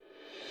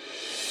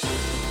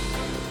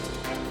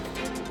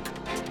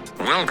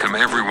Welcome,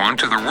 everyone,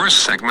 to the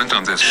worst segment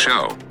on this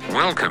show.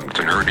 Welcome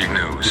to Nerdy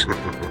News.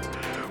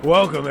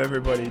 Welcome,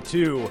 everybody,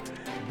 to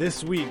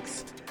this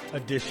week's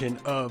edition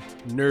of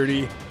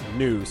Nerdy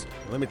News.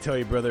 Let me tell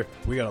you, brother,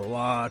 we got a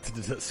lot to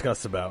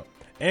discuss about.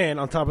 And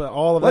on top of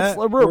all of that,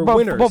 we're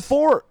winners.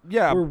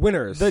 We're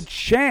winners. The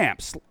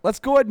champs. Let's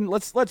go ahead and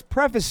let's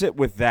preface it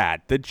with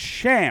that. The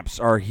champs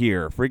are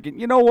here. Freaking,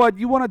 you know what?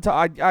 You want to?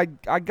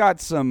 I got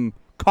some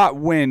caught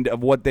wind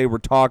of what they were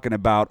talking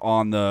about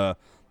on the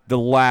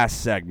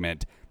last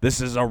segment.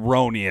 This is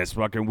erroneous.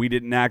 Fucking, we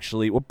didn't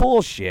actually. Well,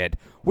 bullshit.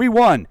 We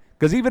won.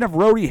 Because even if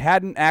Rhodey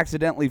hadn't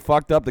accidentally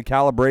fucked up the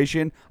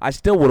calibration, I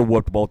still would have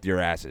whooped both your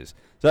asses.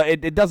 So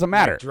it doesn't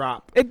matter.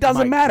 It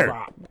doesn't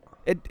matter.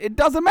 It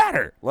doesn't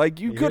matter.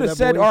 Like, you could have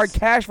said, all right,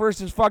 Cash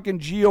versus fucking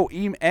Geo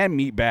and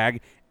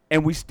Meatbag,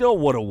 and we still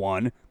would have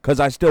won because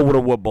I still would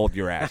have whooped both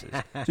your asses.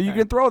 So you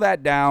can throw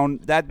that down.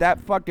 That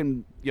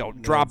fucking,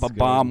 drop a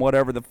bomb,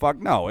 whatever the fuck.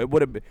 No,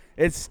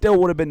 it still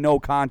would have been no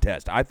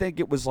contest. I think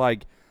it was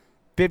like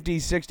 50,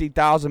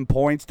 60,000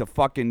 points to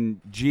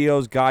fucking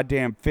Geo's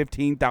goddamn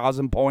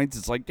 15,000 points.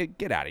 It's like,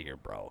 get out of here,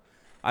 bro.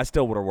 I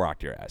still would have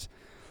rocked your ass.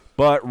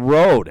 But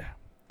Road,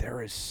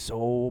 there is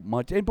so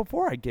much. And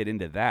before I get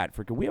into that,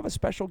 we have a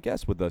special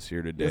guest with us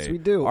here today. Yes, we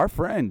do. Our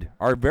friend,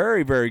 our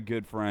very, very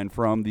good friend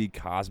from the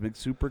Cosmic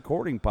Soup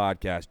Recording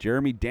Podcast,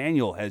 Jeremy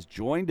Daniel, has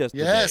joined us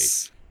today.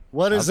 Yes.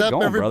 What is up,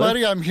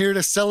 everybody? Brother? I'm here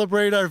to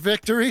celebrate our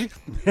victory.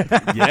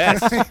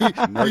 Yes.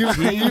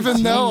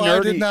 Even though I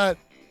did not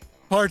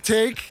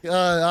partake,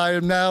 I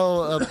am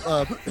now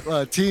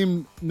a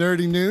team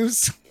Nerdy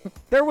News.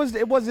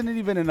 It wasn't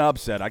even an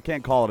upset. I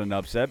can't call it an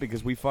upset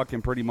because we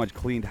fucking pretty much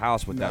cleaned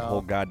house with that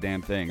whole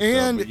goddamn thing.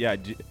 And so,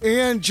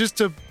 and just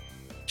to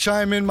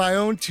chime in my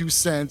own 2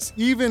 cents,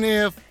 even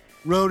if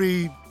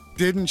Rhodey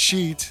didn't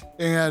cheat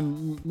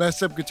and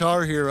mess up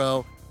Guitar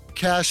Hero,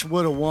 Cash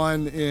would have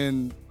won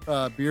in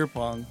beer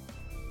pong.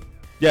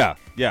 Yeah,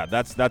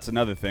 that's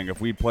another thing.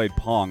 If we played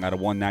Pong, I'd have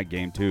won that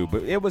game too.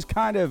 But it was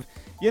kind of,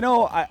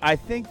 I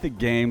think the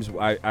games,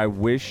 I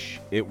wish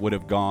it would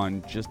have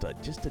gone just a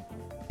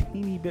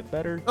teeny bit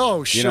better.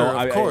 Oh, sure,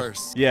 of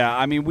course.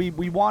 I mean,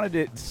 we wanted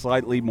it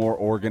slightly more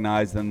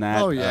organized than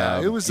that. Oh, yeah,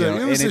 it was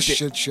a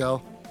shit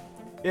show.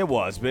 It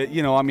was, but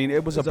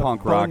it was a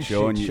punk rock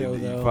show, and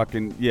you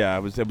fucking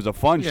it was a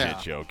fun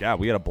shit show. God,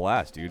 we had a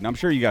blast, dude. And I'm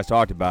sure you guys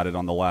talked about it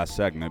on the last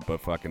segment,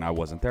 but fucking I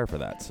wasn't there for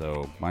that,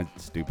 so my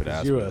stupid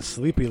ass. You were a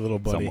sleepy little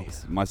buddy.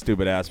 My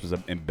stupid ass was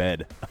in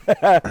bed,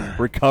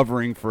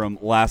 recovering from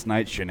last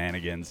night's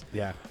shenanigans.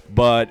 Yeah.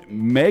 But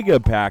mega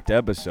packed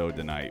episode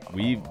tonight.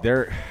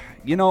 There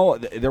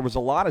was a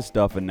lot of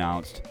stuff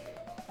announced,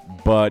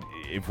 but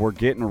if we're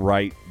getting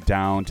right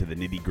down to the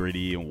nitty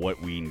gritty and what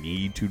we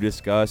need to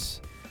discuss.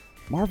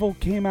 Marvel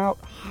came out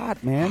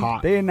hot, man.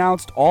 Hot. They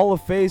announced all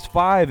of Phase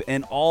 5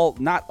 and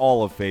not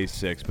all of Phase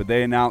 6, but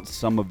they announced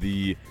some of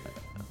the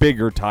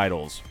bigger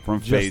titles from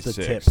Phase 6.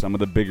 Tip. Some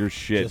of the bigger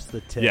shit. Just the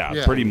tip.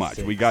 Yeah, pretty much.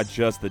 We got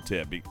just the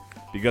tip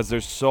because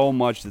there's so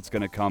much that's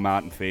going to come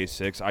out in Phase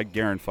 6. I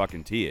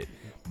guarantee it.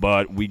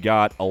 But we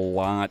got a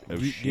lot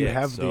of shit. Do you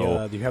have the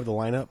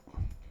lineup?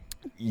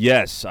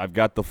 Yes, I've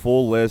got the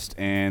full list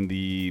and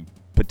the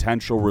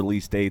potential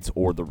release dates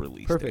or the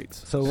release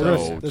dates. So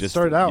let's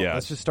start it out. Yeah.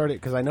 Let's just start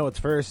it because I know it's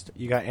first.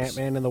 You got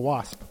Ant-Man and the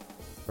Wasp,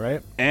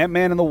 right?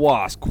 Ant-Man and the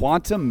Wasp,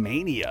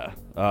 Quantumania,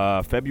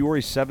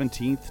 February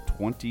 17th,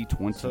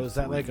 2020. So is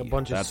that like a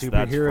bunch of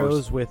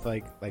superheroes with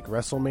like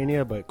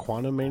WrestleMania, but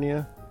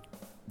Quantumania?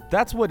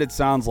 That's what it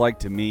sounds like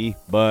to me.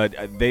 But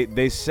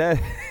they said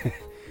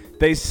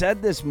they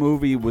said this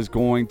movie was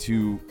going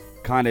to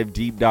kind of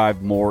deep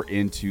dive more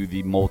into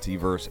the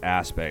multiverse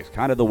aspects,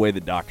 kind of the way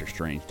that Doctor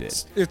Strange did.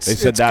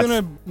 It's going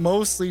to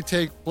mostly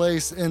take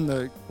place in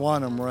the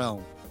quantum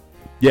realm.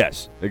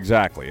 Yes,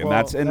 exactly, and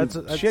that's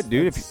shit,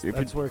 dude.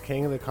 That's where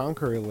King of the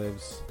Conqueror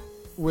lives.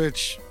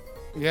 Which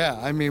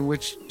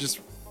just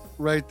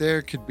right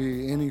there could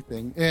be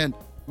anything. And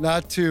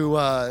not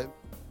to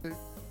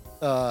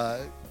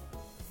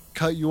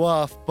cut you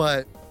off,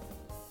 but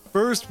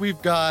first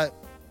we've got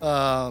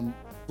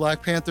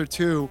Black Panther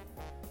 2.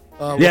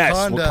 Yes,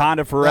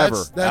 Wakanda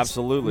Forever. That's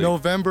absolutely.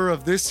 November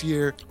of this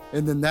year,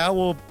 and then that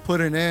will put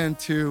an end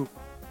to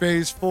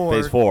Phase 4.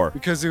 Phase 4.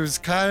 Because it was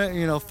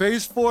kind of,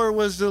 Phase 4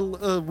 was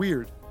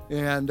weird.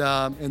 And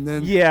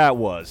then... Yeah, it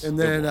was. And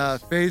then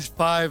Phase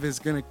 5 is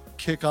going to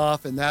kick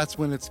off, and that's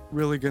when it's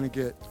really going to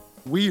get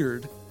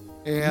weird.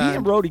 And me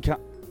and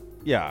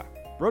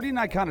Rhodey and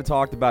I kind of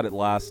talked about it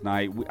last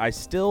night. I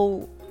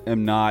still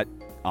am not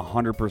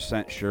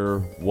 100% sure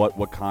what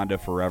Wakanda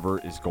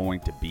Forever is going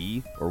to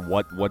be, or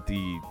what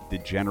the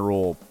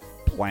general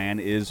plan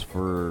is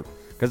for,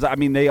 because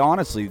they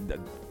honestly,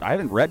 I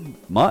haven't read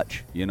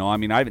much, I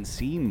haven't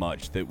seen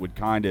much that would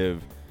kind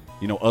of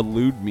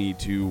allude me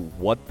to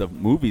what the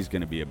movie's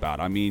going to be about.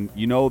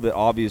 That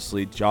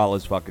obviously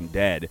T'Challa's fucking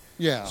dead,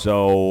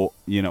 so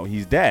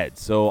he's dead,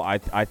 so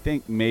I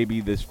think maybe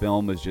this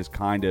film is just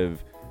kind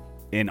of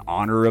in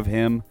honor of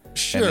him.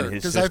 Sure, and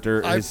his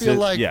sister. I feel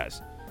like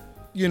yes.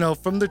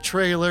 From the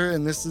trailer,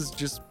 and this is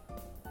just,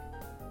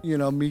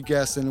 me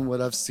guessing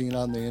what I've seen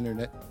on the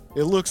internet.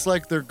 It looks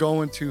like they're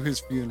going to his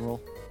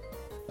funeral.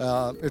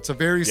 It's a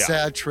very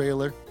sad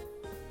trailer.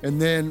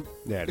 And then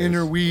Yeah, it is.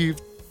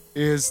 interweaved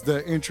is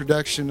the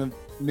introduction of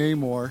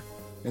Namor.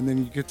 And then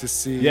you get to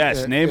see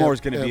Yes, Namor's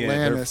going to be in it.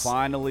 They're Atlantis.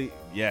 finally,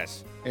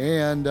 yes.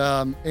 And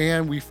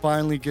we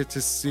finally get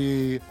to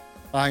see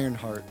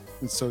Ironheart.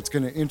 And so it's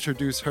going to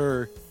introduce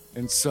her.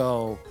 And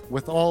so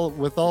with all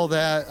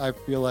that, I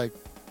feel like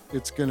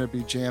it's going to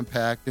be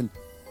jam-packed.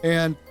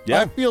 And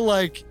Yeah. I feel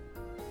like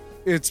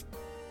it's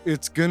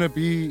going to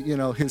be,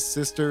 his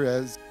sister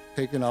as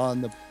taking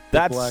on the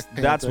Black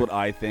Panther. That's what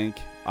I think.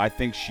 I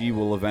think she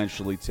will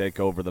eventually take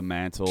over the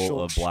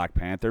mantle of Black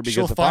Panther because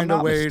She'll if I'm find a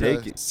not way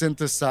mistaken, to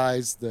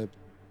synthesize the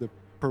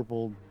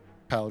purple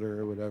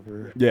powder or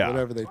whatever. yeah,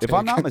 Whatever they take. if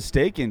I'm not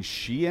mistaken,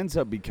 she ends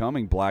up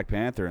becoming Black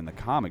Panther in the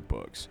comic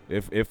books,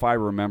 if I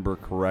remember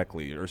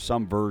correctly, or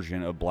some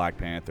version of Black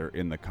Panther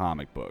in the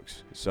comic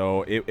books.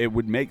 So it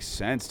would make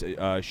sense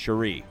to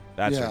Shuri.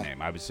 That's her Yeah.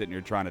 name. I was sitting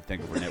here trying to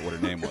think of what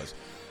her name was.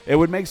 It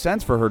would make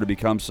sense for her to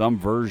become some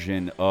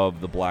version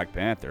of the Black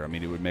Panther. I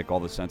mean, it would make all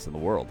the sense in the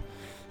world.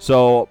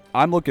 So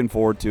I'm looking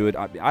forward to it.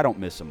 I don't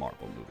miss a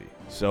Marvel movie,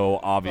 so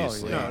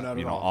obviously, No, not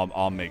at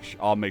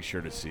I'll make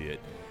sure to see it.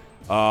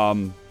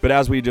 But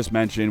as we just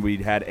mentioned, we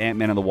had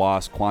Ant-Man and the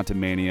Wasp,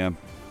 Quantumania,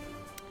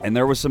 and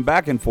there was some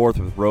back and forth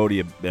with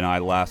Rhodey and I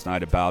last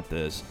night about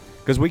this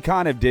because we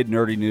kind of did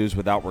nerdy news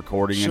without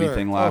recording Sure.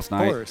 anything last Of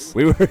night. course.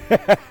 We were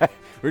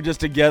we were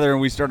just together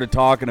and we started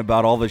talking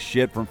about all the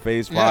shit from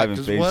Phase 5 and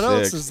 'cause Phase 6. what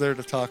else is there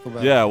to talk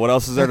about? Yeah, what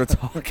else is there to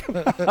talk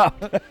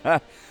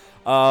about?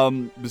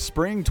 The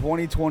spring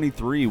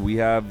 2023, we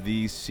have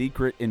the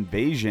Secret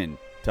Invasion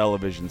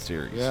television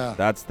series. Yeah.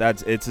 That's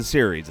it's a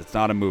series. It's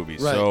not a movie.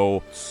 Right.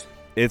 So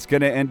it's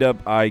going to end up,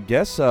 I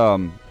guess,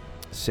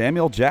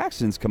 Samuel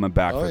Jackson's coming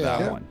back Oh, for that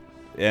yeah. one.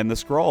 And the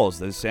Skrulls.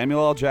 There's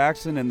Samuel L.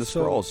 Jackson and the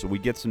So- Skrulls. So we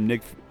get some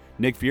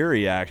Nick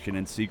Fury action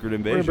in Secret We're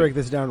Invasion. gonna break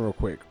this down real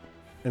quick,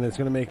 and it's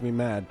gonna make me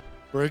mad.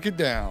 Break it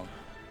down.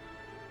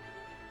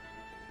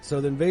 So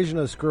the Invasion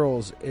of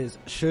Skrulls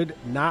should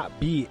not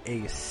be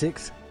a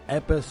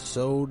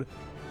 6-episode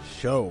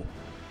show.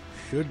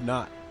 Should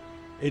not.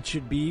 It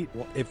should be,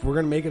 if we're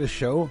gonna make it a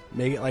show,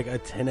 make it like a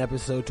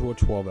 10-episode to a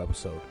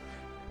 12-episode.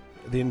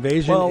 The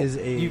Invasion Well, is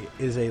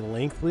a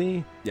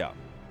lengthy Yeah.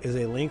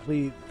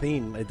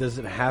 thing. It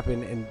doesn't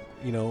happen in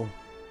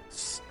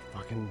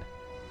fucking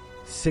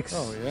six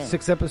Oh, yeah.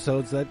 6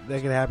 episodes. That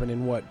could happen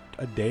in what,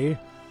 a day,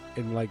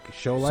 in like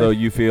show life. So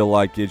you feel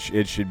like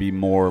it should be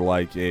more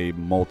like a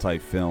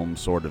multi-film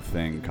sort of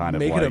thing, kind of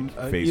Make like it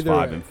Phase either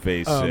 5 and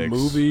Phase 6 a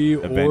movie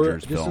Avengers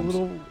or just films. a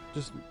little,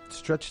 just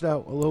stretched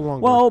out a little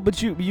longer. Well,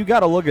 but you got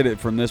to look at it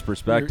from this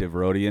perspective,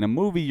 Rhodey. In a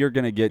movie, you're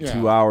going to get Yeah.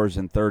 2 hours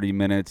and 30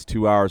 minutes,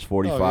 2 hours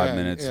 45 yeah,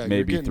 minutes, yeah, you're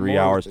maybe getting 3 more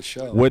with hours. the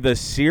show. With a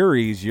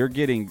series, you're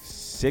getting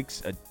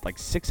 6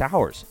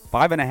 hours,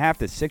 5.5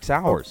 to 6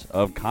 hours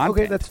of content.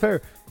 okay, that's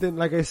fair. Then,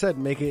 like I said,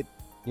 make it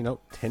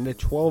 10 to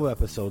 12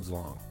 episodes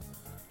long.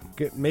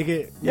 Make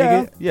it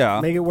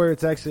where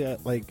it's actually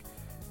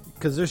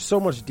because there's so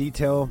much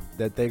detail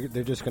that they're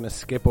just gonna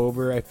skip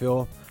over. I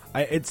feel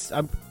I hope it's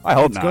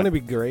not. going to be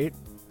great.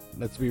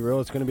 Let's be real.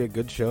 It's going to be a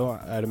good show,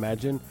 I'd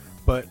imagine.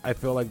 But I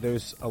feel like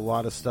there's a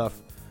lot of stuff.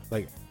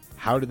 Like,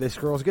 how did the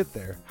Skrulls get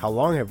there? How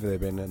long have they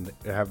been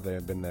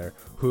there?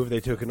 Who have they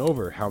taken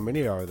over? How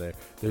many are there?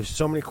 There's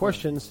so many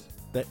questions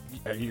that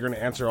you're going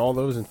to answer all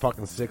those in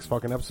fucking 6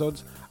 fucking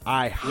episodes.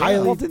 I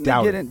highly Well, didn't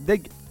doubt they it.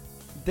 get in?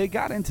 They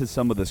got into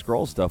some of the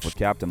Skrull stuff with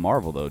Captain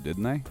Marvel, though,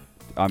 didn't they?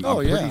 I'm Oh,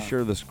 pretty yeah.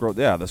 sure the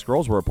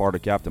Skrulls were a part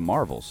of Captain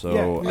Marvel.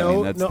 So I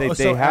mean, so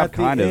they have at the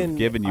kind end- of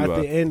given you at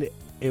a. the end.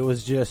 It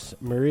was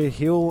just Maria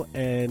Hill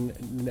and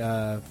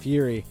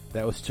Fury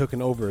that was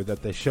taken over.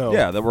 That they show.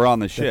 Yeah, that were on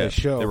the that ship.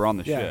 They show. They were on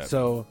the yeah, ship.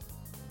 So,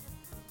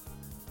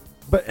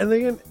 but and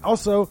then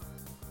also,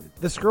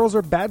 the Skrulls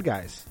are bad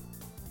guys.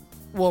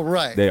 Well,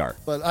 right. They are.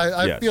 But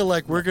I Yes. feel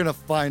like we're gonna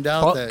find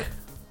out Fuck.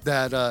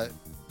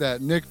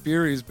 that Nick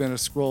Fury's been a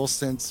Skrull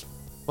since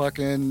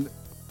fucking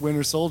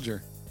Winter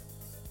Soldier.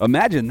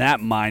 Imagine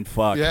that mind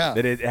fuck. Yeah.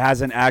 That it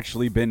hasn't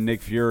actually been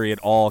Nick Fury at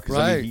all. Because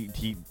I Right. mean,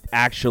 he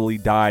actually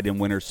died in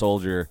Winter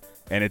Soldier,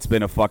 and it's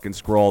been a fucking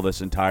Skrull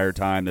this entire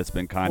time. That's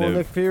been kind Well, of.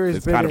 Nick Fury's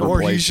it's been kind of in- Or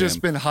replaced he's just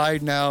him. been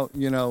hiding out,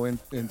 in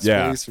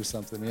Yeah. space or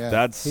something. Yeah.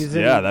 That's He's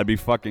in that'd be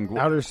fucking. Cool.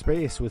 Outer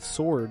space with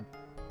sword.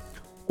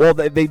 Well,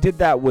 they did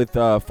that with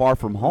Far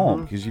From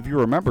Home, Mm-hmm. because if you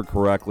remember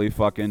correctly,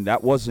 fucking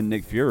that wasn't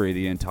Nick Fury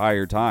the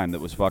entire time that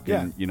was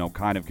fucking, Yeah.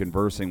 kind of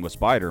conversing with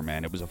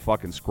Spider-Man. It was a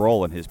fucking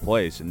Skrull in his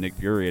place, and Nick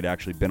Fury had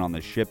actually been on the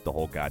ship the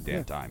whole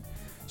goddamn time.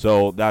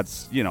 So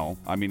that's,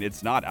 I mean,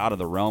 it's not out of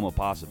the realm of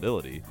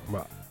possibility.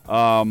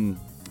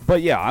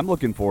 But yeah, I'm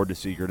looking forward to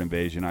Secret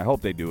Invasion. I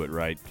hope they do it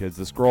right, because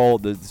the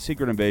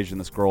Secret Invasion,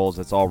 the Skrulls,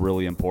 that's all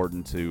really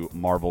important to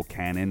Marvel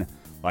canon.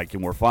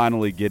 And we're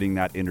finally getting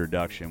that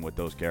introduction with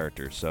those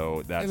characters.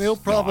 So that's and they'll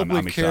probably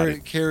I'm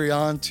excited. carry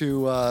on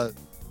to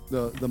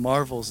the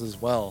Marvels as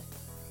well.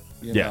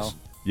 You know?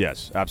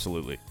 Yes,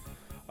 absolutely.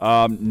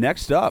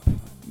 Next up,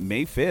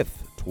 May 5th,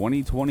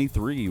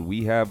 2023,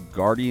 we have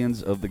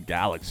Guardians of the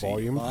Galaxy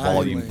Volume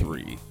Volume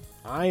Finally. 3.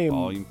 I am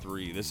Volume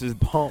 3. This is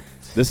pumped.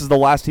 This is the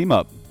last team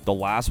up. The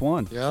last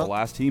one. Yep. The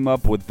last team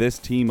up with this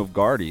team of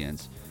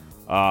Guardians.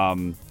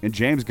 And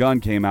James Gunn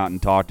came out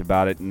and talked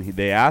about it, and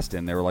they asked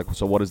him, they were like,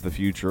 so what does the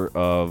future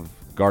of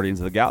Guardians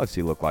of the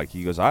Galaxy look like?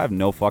 He goes, I have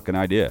no fucking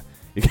idea.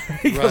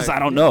 He goes, Right. I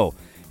don't know.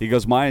 He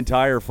goes, my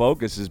entire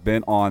focus has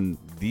been on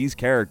these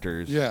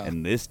characters Yeah.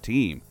 and this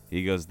team.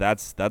 He goes,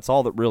 that's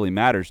all that really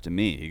matters to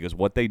me. He goes,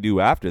 what they do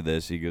after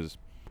this, he goes,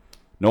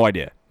 no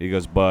idea. He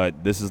goes,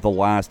 but this is the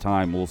last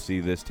time we'll see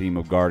this team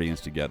of Guardians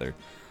together.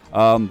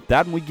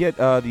 That and we get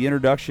the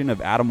introduction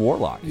of Adam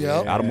Warlock.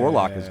 Yep. Adam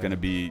Warlock is going to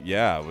be,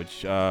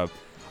 which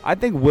I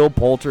think Will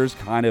Poulter's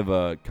kind of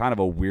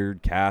a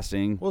weird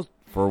casting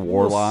for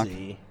Warlock. We'll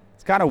see.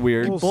 It's kind of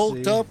weird. We'll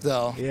Bulked see. up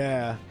though.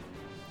 Yeah.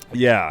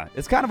 Yeah,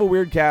 it's kind of a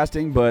weird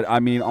casting, but I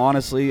mean,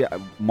 honestly,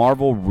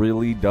 Marvel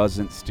really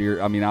doesn't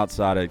steer. I mean,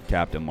 outside of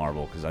Captain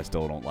Marvel, because I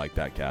still don't like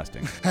that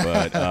casting.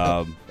 But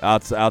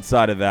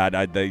outside of that,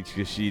 I think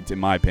she, in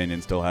my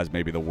opinion, still has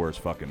maybe the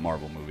worst fucking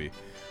Marvel movie.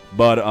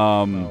 But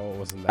No, it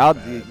wasn't that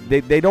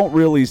bad. they don't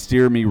really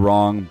steer me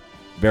wrong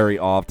very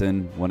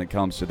often when it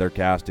comes to their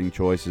casting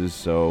choices.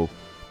 So,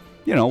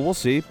 you know, we'll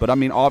see. But I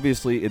mean,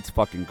 obviously, it's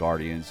fucking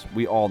Guardians.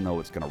 We all know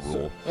it's gonna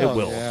rule. It Oh,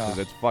 will, yeah.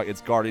 because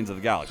it's Guardians of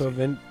the Galaxy.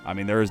 So I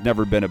mean, there has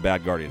never been a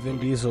bad Guardians Vin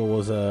movie. Diesel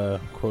was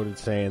quoted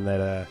saying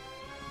that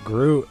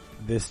Groot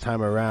this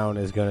time around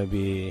is going to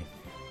be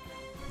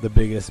the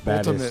biggest,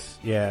 baddest. Ultimate.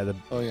 Yeah, the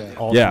Oh yeah.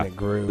 ultimate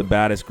Groot. The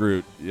baddest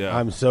Groot. Yeah.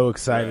 I'm so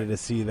excited to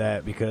see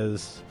that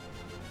because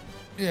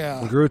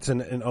Yeah. Groot's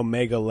an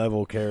Omega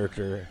level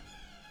character,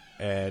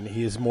 and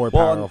he is more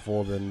Well,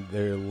 powerful than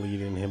they're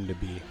leading him to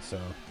be. So,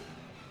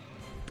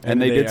 And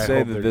they did I say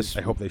hope that they're- this-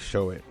 I hope they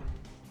show it.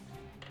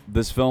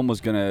 this film was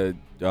going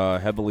to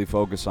heavily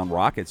focus on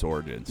Rocket's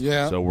origins.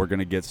 Yeah. So we're going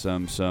to get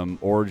some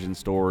origin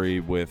story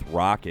with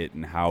Rocket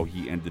and how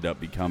he ended up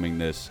becoming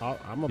this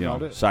I'm you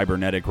about know, it.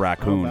 cybernetic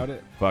raccoon. about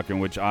it. Fucking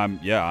which I'm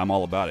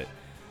all about it.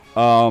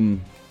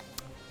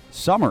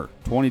 Summer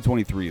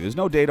 2023. There's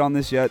no date on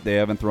this yet. They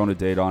haven't thrown a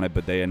date on it,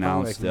 but they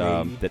announced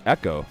May. that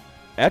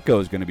Echo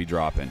is going to be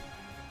dropping.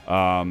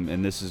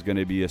 And this is going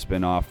to be a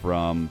spinoff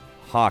from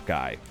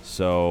Hawkeye.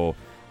 So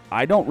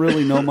I don't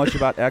really know much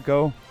about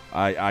Echo.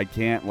 I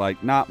can't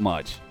not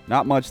much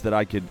that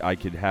I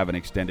could have an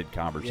extended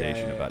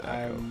conversation Yeah, about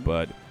Echo. I'm-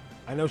 But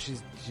I know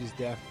she's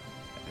deaf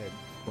and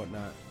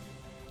whatnot.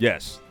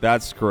 yes,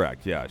 that's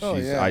correct. Yeah, Oh,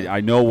 she's. yeah.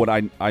 I know what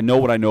I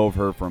know of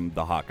her from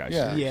the Hawkeye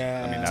Yeah. series.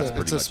 Yeah. I mean It's that's a-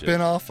 pretty It's a much it.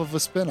 spin-off of a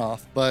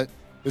spin-off, but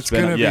it's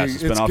Spin- gonna yeah, be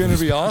it's a it's spin-off gonna of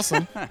a be spin-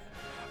 awesome.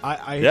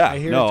 I Yeah,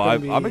 hear no,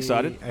 it's gonna I'm be-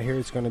 excited. I hear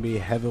it's going to be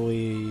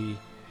heavily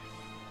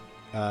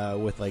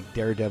with like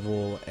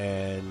Daredevil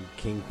and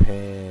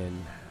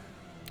Kingpin.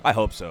 I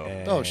hope so.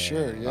 And Oh,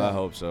 sure, yeah. I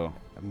hope so.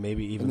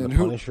 Maybe even And the then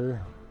who-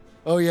 Punisher.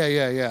 Oh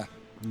yeah.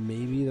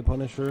 Maybe the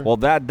Punisher. Well,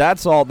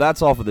 that's all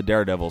for the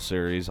Daredevil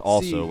series,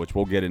 also, See- which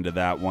we'll get into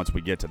that once we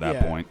get to that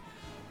Yeah. point.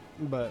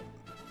 But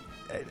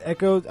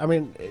Echo. I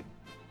mean,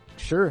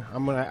 sure.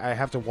 I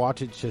have to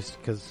watch it just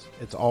because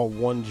it's all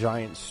one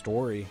giant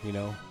story. You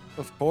know.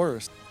 Of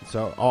course.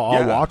 So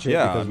I'll watch it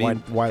Yeah, because I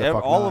mean, why the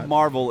fuck all not? of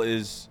Marvel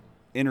is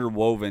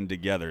interwoven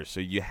together, so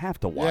you have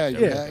to watch Yeah,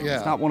 everything. yeah.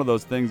 It's not one of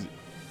those things.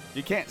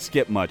 You can't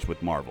skip much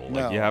with Marvel. Like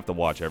No. you have to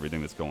watch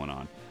everything that's going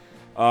on.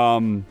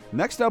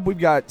 Next up, we've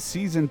got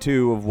season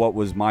 2 of what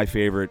was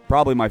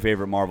probably my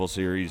favorite Marvel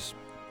series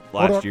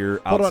last on,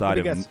 year, hold on,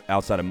 let me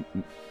outside of.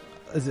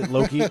 Is it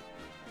Loki?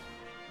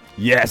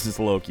 Yes, it's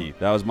Loki.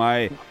 That was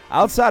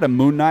outside of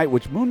Moon Knight,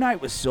 which Moon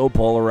Knight was so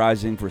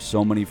polarizing for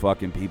so many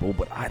fucking people,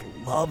 but I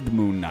loved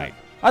Moon Knight.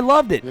 I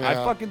loved it. I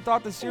Yeah. fucking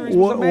thought the series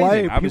was Why?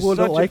 amazing. I was People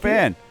don't such like a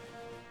fan.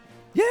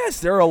 Yes,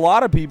 there are a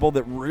lot of people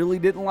that really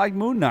didn't like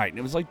Moon Knight. And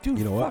it was like, dude,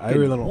 You know what? I fucking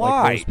really don't like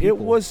why? those It people.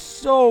 was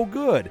so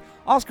good.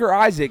 Oscar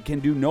Isaac can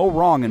do no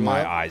wrong in my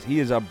Yep. eyes. He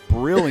is a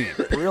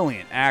brilliant,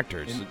 brilliant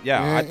actor. So,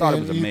 yeah, I And- thought it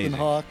and was amazing. Ethan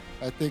Hawke,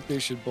 I think they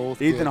should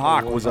both. Ethan get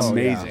Hawke awards. was Oh,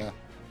 yeah. amazing.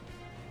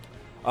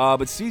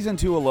 But season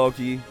 2 of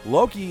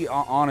Loki,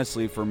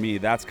 honestly, for me,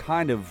 that's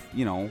kind of,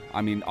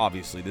 I mean,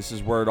 obviously, this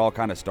is where it all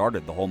kind of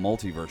started. The whole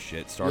multiverse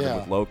shit started Yeah.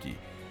 with Loki.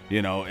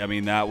 I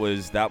mean, that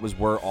was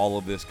where all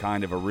of this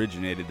kind of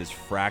originated, this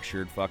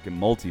fractured fucking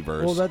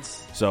multiverse. Well,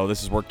 that's So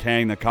this is where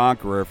Kang the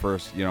Conqueror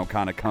first,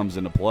 kind of comes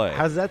into play.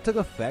 has that took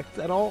effect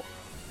at all?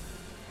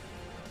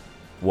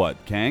 What,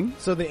 Kang?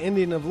 So the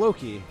ending of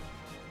Loki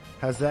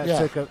has that Yeah.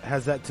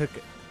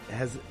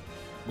 has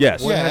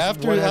Yes. what Yeah, has,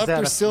 after- what has after that,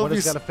 what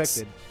Sylvie's- has that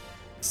affected?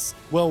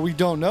 Well, we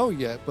don't know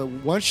yet, but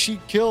once she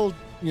killed,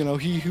 He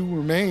Who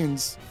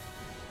Remains,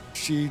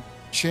 she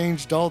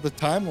changed all the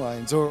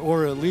timelines,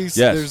 or at least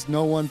Yes. there's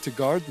no one to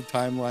guard the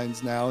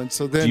timelines now. And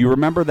so then, Do you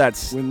remember that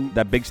when-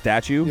 that big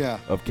statue Yeah.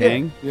 of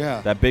Kang?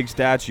 yeah, That big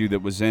statue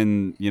that was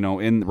in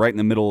right in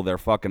the middle of their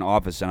fucking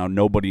office, and how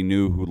nobody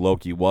knew who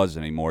Loki was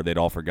anymore. They'd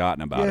all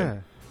forgotten about Yeah. it.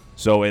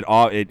 So it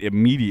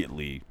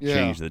immediately Yeah.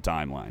 changed the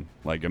timeline.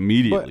 Like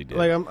immediately But did.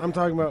 like I'm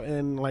talking about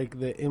in like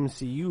the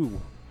MCU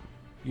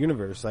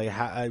universe. Like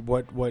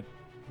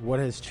what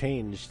has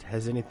changed?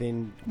 Has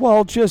anything?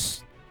 well,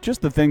 just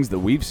just the things that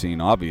we've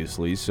seen,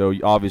 obviously. So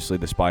obviously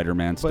the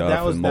Spider-Man But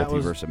stuff and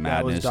Multiverse of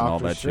Madness and all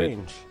that shit.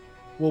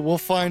 Well, we'll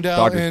find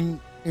out in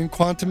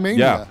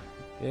Quantumania.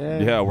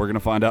 Yeah, we're gonna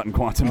find out in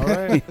Quantum. All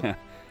right. Yeah.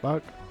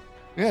 Fuck.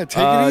 Yeah,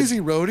 take it easy,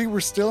 Rhodey.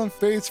 We're still in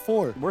Phase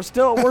 4. We're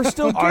still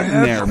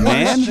getting there,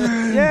 man.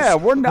 Yeah,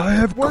 we're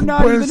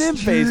not even in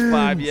Phase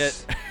 5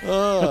 yet.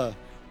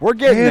 We're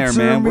getting there,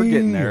 man. We're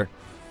getting there.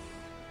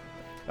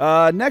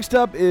 Next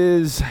up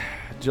is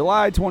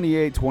July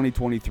 28,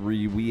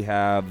 2023. We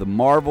have The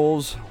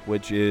Marvels,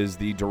 which is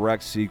the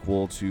direct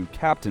sequel to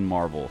Captain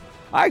Marvel.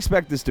 I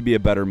expect this to be a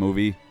better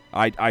movie.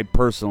 I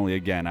personally,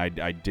 again, I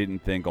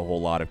didn't think a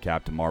whole lot of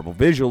Captain Marvel.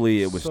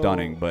 Visually, it was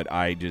stunning, but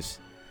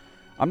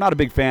I'm not a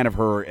big fan of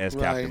her as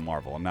Captain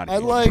Marvel. I'm not. I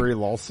like Brie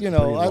Larson.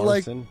 I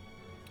like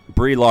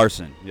Brie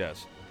Larson.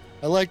 Yes,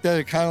 I like that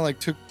it kind of like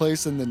took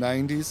place in the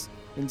 '90s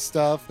and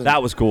stuff. And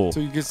that was cool.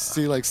 So you get to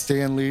see like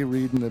Stan Lee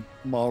reading the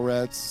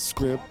Mallrats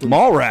script.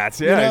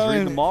 Mallrats, yeah, he's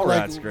reading the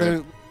Mallrats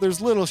script.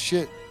 There's little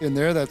shit in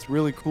there that's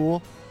really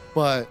cool,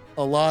 but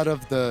a lot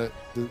of the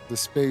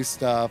space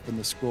stuff and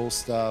the scroll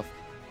stuff,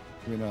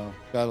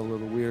 got a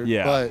little weird.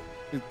 Yeah, but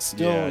it's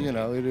still,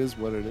 it is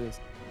what it is.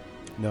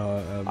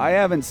 No, I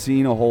haven't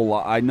seen a whole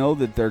lot. I know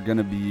that they're going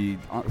to be.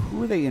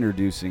 Who are they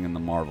introducing in the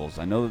Marvels?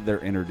 I know that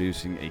they're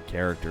introducing a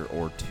character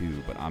or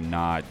two, but I'm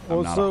not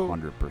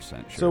 100%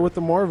 sure. So with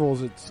the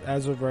Marvels, it's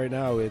as of right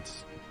now,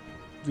 it's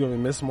going to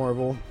be Miss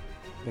Marvel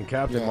and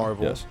Captain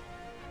Marvel. Yes.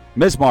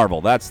 Miss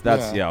Marvel. That's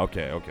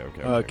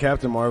okay.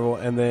 Captain Marvel,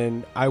 and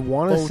then I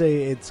want to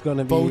say it's going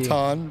to be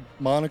Photon,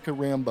 Monica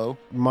Rambeau.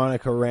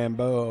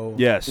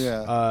 Yes.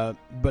 Yeah.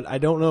 But I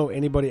don't know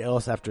anybody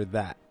else after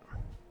that.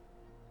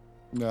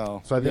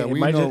 No. So I think it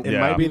might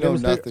be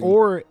them,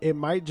 or it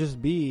might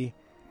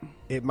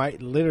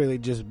literally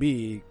just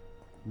be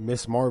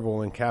Miss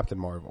Marvel and Captain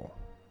Marvel.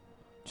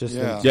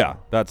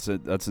 That's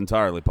it. That's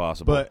entirely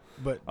possible.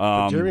 But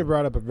Jeremy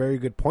brought up a very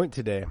good point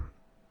today.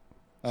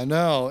 I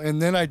know,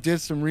 and then I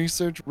did some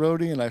research,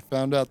 Rhodey, and I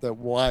found out that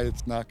why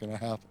it's not going to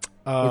happen.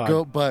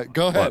 But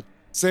go ahead,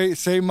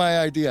 say my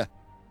idea.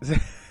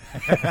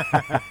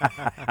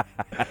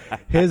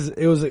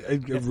 It was a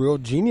real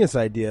genius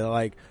idea.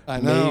 Like I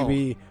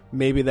know.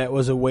 Maybe that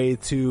was a way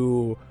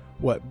to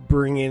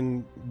bring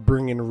in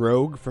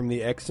Rogue from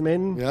the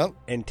X-Men. Yep.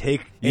 And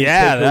take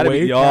that'd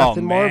away be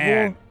Captain man.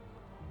 Marvel.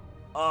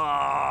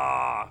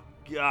 Oh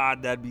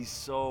God, that'd be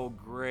so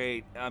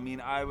great. I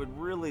mean, I would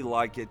really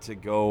like it to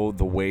go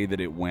the way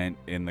that it went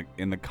in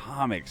the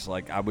comics.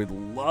 Like, I would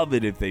love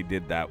it if they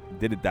did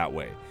it that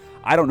way.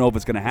 I don't know if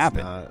it's going to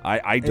happen.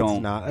 I don't.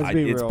 It's not.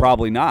 It's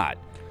probably not.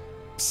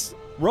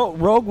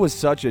 Rogue was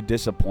such a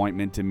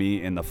disappointment to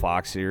me in the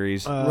Fox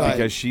series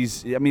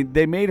because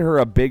they made her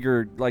a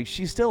bigger,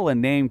 she's still a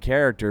named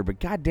character, but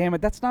God damn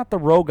it, that's not the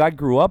Rogue I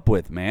grew up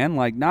with, man.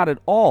 Like, not at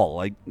all.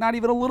 Like, not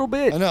even a little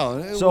bit. I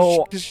know.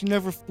 So because she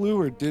never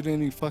flew or did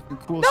any fucking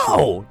cool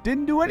No,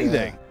 didn't do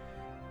anything.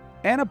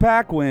 Yeah. Anna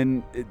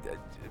Paquin,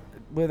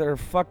 with her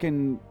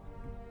fucking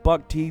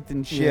buck teeth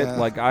and shit. Yeah.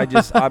 Like,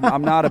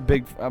 I'm not a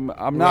big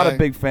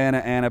fan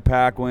of Anna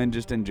Paquin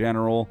just in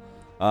general.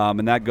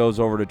 And that goes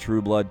over to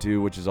True Blood too,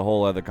 which is a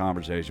whole other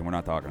conversation. We're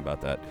not talking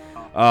about that.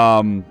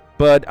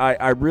 But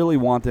I really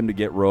want them to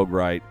get Rogue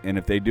right, and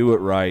if they do it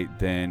right,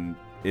 then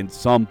in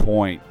some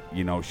point,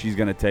 she's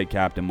going to take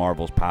Captain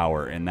Marvel's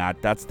power, and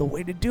that's the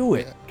way to do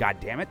it. Yeah. God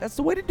damn it, that's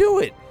the way to do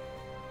it.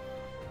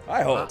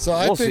 I hope. So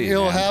I think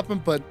it'll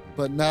happen, but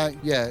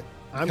not yet.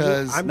 I'm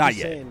not just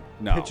yet. saying,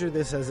 No. Picture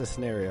this as a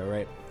scenario,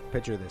 right?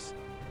 Picture this.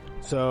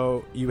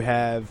 So you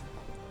have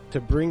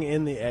to bring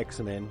in the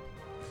X-Men.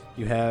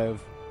 You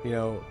have,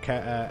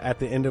 at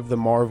the end of the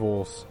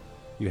Marvels,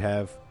 you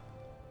have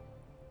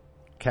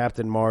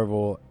Captain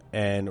Marvel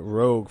and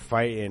Rogue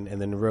fighting,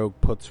 and then Rogue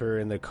puts her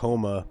in the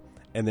coma,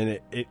 and then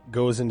it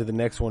goes into the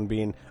next one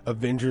being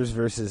Avengers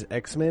versus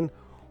X-Men.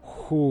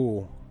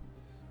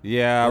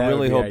 Yeah, I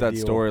really hope ideal. that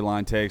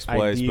storyline takes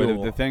place.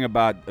 But the thing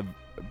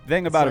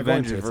about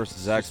Avengers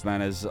versus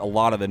X-Men is a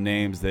lot of the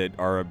names that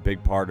are a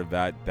big part of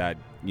that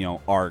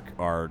arc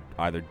are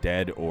either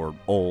dead or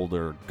old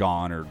or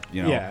gone or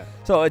Yeah.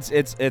 So it's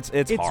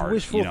hard.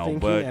 Wishful thinking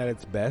but at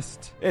its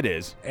best. It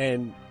is,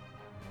 and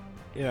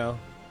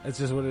it's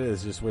just what it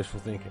is. Just wishful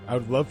thinking. I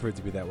would love for it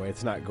to be that way.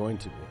 It's not going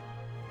to be.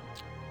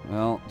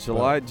 Well,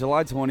 July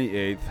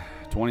 28th,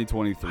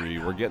 2023.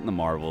 We're getting the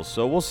Marvels,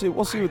 so we'll see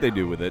what they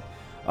do with it.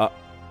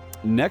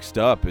 Next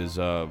up is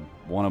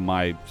one of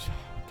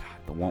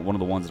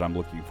the ones that I'm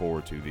looking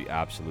forward to the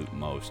absolute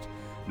most.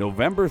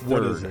 November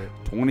 3rd,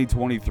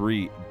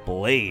 2023,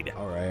 Blade.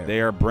 All right. They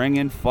are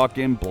bringing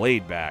fucking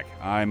Blade back.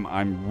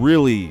 I'm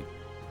really,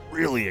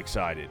 really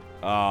excited.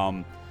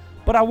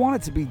 But I want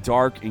it to be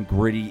dark and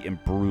gritty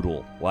and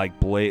brutal, like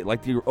Blade,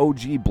 like the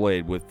OG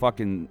Blade with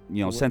fucking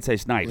Sensei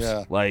Snipes.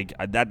 Yeah. Like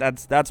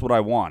that's what I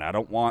want. I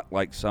don't want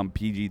like some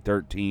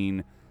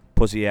PG-13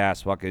 pussy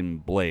ass fucking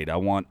Blade. I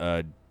want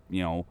a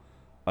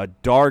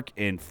dark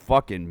and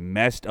fucking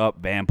messed up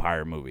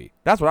vampire movie.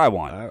 That's what I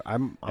want.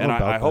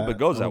 I hope it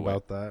goes that way.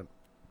 About that.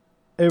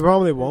 It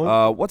probably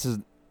won't. What's his?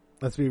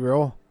 Let's be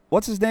real.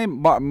 what's his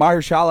name?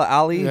 Mahershala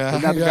Ali. Yeah,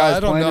 Isn't that the guy I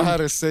who's don't playing know him? how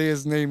to say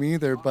his name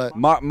either, but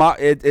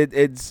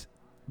It's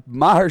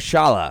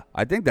Mahershala.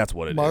 I think that's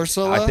what it is.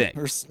 Marsala I think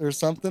or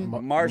something.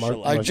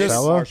 Marshala. I just-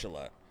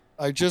 Marshala.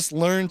 I just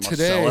learned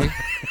today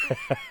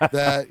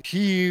that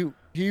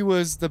he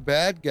was the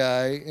bad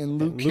guy in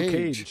Luke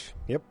Cage.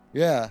 Yep.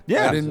 Yeah,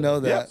 Yeah. I didn't know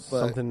that. Yeah. But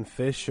Something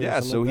fish or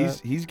Yeah, something so like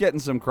that. he's getting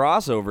some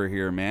crossover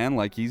here, man.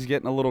 Like he's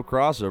getting a little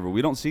crossover.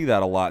 We don't see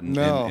that a lot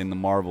No. in the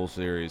Marvel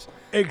series.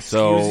 Excuse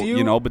So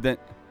you? but then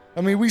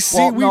I mean, we've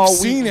well, no,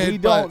 seen it, we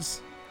but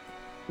don't.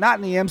 Not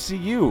in the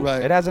MCU.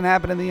 Right. It hasn't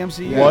happened in the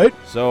MCU. What?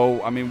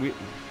 So I mean,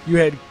 You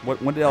had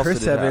when else Chris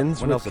did it happen? Evans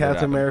When with else did it Captain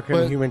happen? America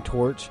But- and Human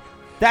Torch.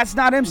 That's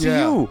not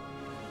MCU.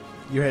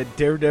 You had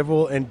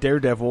Daredevil and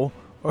Daredevil.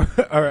 Or you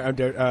had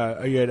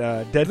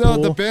Deadpool. no,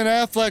 the Ben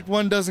Affleck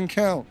one doesn't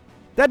count.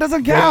 That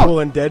doesn't count.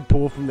 Deadpool and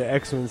Deadpool from the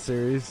X-Men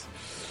series.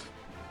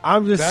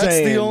 I'm just That's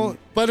saying. the only.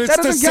 But it's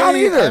That the doesn't count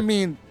same. either. I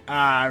mean,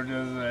 I'm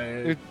just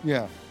saying.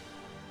 yeah.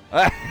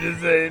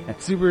 Just saying.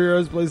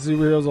 Superheroes play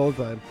superheroes all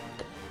the time.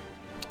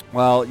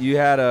 Well, you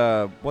had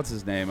what's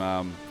his name?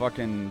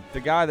 Fucking the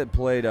guy that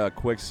played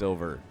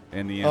Quicksilver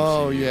in the MCU.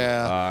 Oh,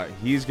 yeah.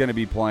 He's gonna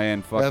be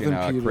playing fucking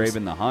Evan Peters.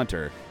 Kraven the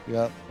Hunter.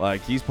 Yep.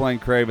 Like he's playing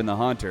Kraven the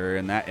Hunter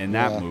in that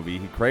Yeah. movie.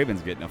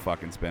 Kraven's getting a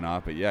fucking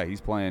spin-off, but yeah,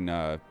 he's playing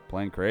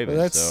Kraven. But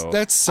that's so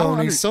that's I don't Sony.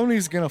 under-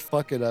 Sony's gonna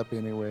fuck it up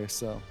anyway.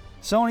 So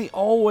Sony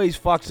always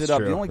fucks it It's up.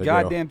 true, The only they do.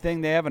 goddamn thing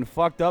they haven't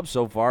fucked up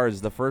so far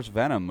is the first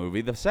Venom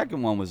movie. The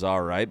second one was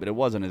all right, but it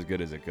wasn't as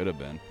good as it could have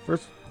been.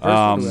 First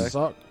Um, one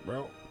sucked,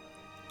 bro.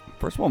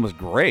 First one was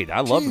great. I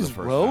loved the Jeez, first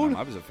Road? Venom.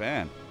 I was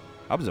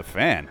a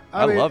fan.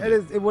 I mean, loved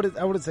it.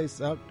 I wouldn't say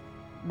sucked,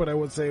 but I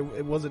would say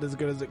it wasn't as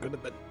good as it could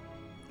have been.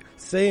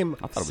 Same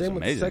I thought it was with the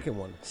amazing. second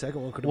one.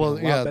 Second one could have well,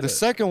 been a lot yeah. better. The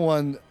second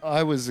one,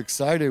 I was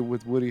excited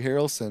with Woody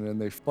Harrelson,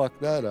 and they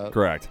fucked that up.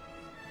 Correct.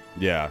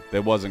 Yeah,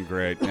 that wasn't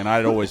great. And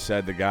I'd always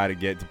said the guy to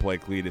get to play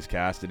Cletus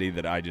Cassidy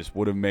that I just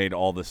would have made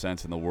all the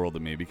sense in the world to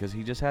me because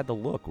he just had the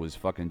look was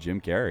fucking Jim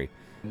Carrey.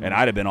 And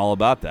I'd have been all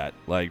about that.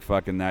 Like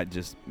fucking that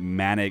just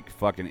manic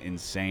fucking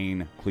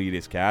insane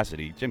Cletus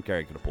Cassidy. Jim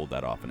Carrey could have pulled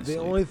that off in his The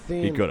sleep. only He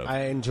thing could have.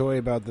 I enjoy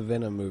about the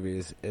Venom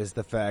movies is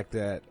the fact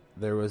that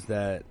there was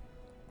that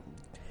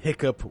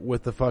hiccup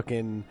with the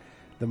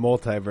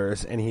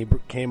multiverse, and he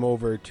came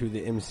over to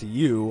the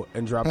MCU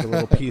and dropped a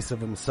little piece of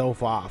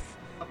himself off.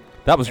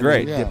 That was and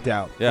great. then Yeah. dipped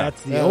out. Yeah.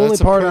 That's the Yeah, only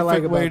that's a part I like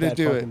perfect way about to that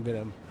do fucking it.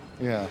 Venom.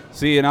 Yeah.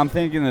 See, and I'm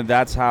thinking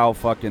that's how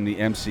fucking the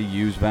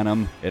MCU's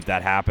Venom, if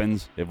that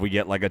happens, if we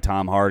get like a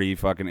Tom Hardy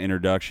fucking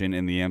introduction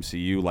in the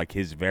MCU, like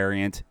his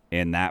variant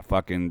in that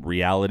fucking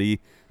reality,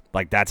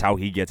 like that's how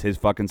he gets his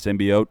fucking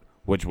symbiote,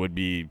 which would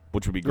be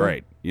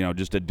great. You know,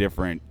 just a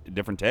different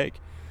take.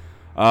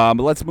 But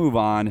let's move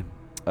on.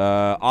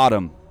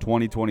 Autumn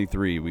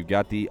 2023, we've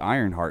got the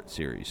Ironheart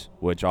series,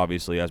 which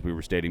obviously, as we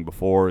were stating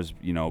before, is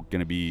going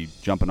to be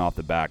jumping off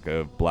the back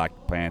of Black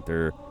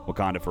Panther,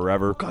 Wakanda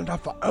Forever. Wakanda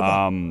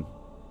forever.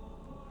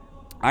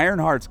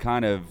 Ironheart's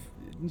kind of,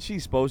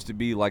 she's supposed to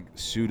be like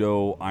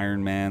pseudo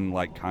Iron Man,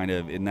 like kind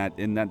of in that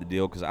the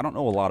deal, because I don't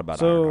know a lot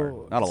about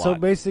Ironheart, not a lot. So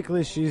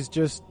basically,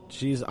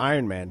 she's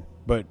Iron Man,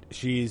 but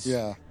she's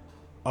Yeah.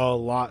 a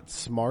lot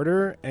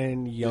smarter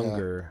and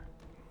younger.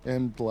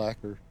 And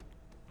blacker.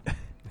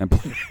 And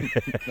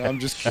No, I'm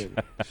just kidding.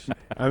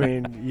 I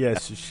mean,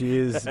 yes, she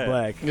is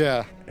black.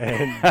 Yeah.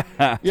 And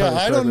Yeah, Tony I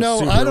Stark don't was know.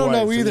 super I don't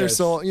know white, so either. yes.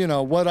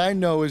 So, what I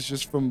know is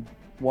just from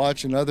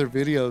watching other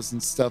videos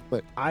and stuff.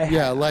 But I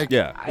yeah, ha- like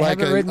Yeah. I like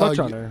haven't read much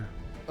a, on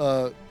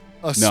her.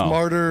 a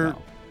smarter,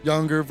 no.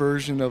 younger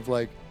version of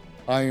like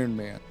Iron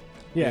Man.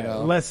 Yeah,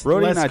 know. less.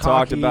 Brody less and I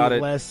talked cocky, about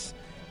it. Less.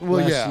 Well,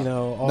 less, yeah.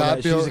 all Not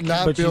that. bil- She's a kid,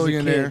 not but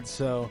billionaire. She's a kid,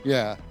 so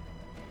Yeah.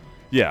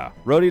 Yeah,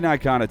 Rhodey and I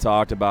kind of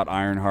talked about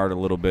Ironheart a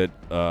little bit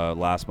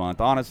last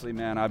month. Honestly,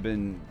 man, I've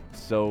been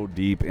so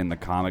deep in the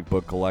comic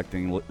book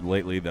collecting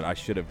lately that I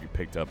should have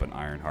picked up an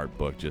Ironheart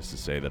book just to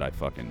say that I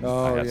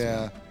had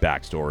yeah. some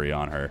backstory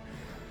on her.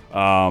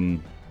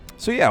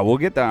 So yeah, we'll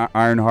get the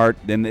Ironheart.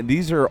 Then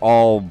these are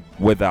all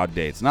without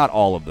dates. Not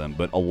all of them,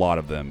 but a lot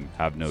of them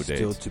have no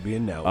still dates. to be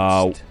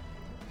announced.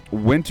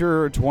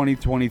 Winter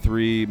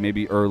 2023,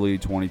 maybe early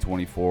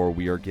 2024,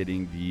 we are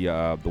getting the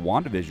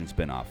WandaVision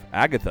spinoff,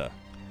 Agatha,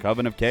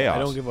 Coven of Chaos. I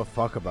don't give a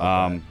fuck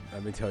about that.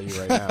 Let me tell you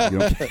right now. You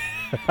don't-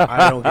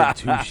 I don't give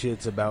two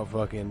shits about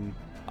fucking.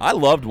 I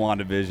loved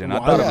WandaVision. I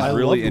thought it was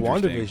really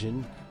loved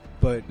interesting. WandaVision,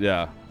 but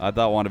Yeah, I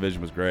thought WandaVision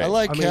was great. I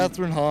like I mean-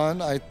 Catherine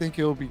Hahn. I think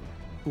it'll be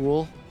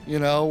cool.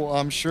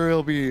 I'm sure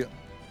it'll be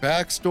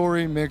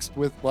backstory mixed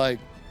with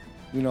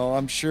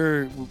I'm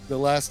sure the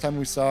last time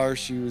we saw her,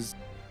 she was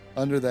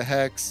under the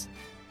hex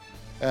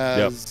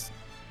as,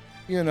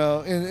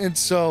 and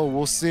so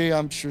we'll see.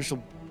 I'm sure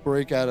she'll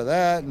break out of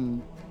that,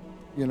 and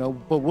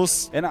but we'll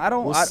and I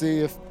don't. we'll I, see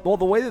if well,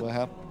 the way what that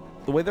happens.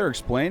 the way they're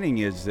explaining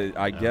is that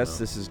I guess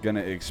this is going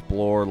to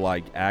explore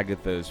like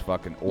Agatha's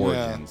fucking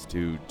origins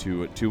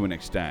to an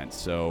extent.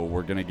 So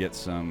we're going to get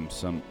some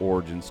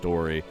origin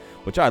story,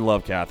 which I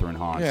love Catherine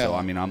Hahn. Yeah. So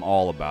I mean, I'm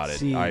all about it.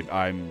 See,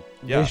 I'm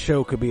This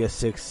show could be a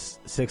six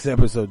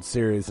episode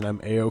series, and I'm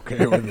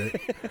A-okay with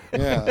it.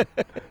 Yeah.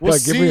 We'll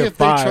Like, see give me a if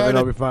they 5, try and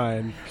I'll to. be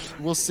fine.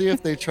 We'll see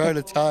if they try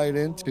to tie it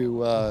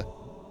into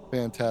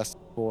Fantastic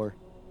Four.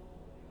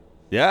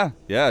 Yeah,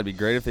 it'd be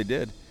great if they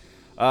did.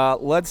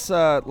 Let's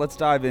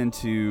dive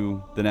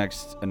into the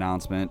next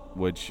announcement,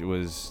 which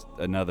was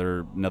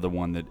another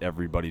one that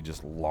everybody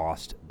just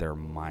lost their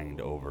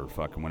mind over.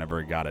 Fucking whenever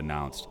it got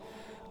announced,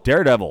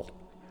 Daredevil,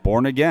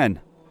 Born Again.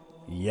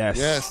 Yes.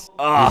 Yes. These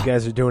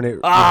guys are doing it.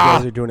 These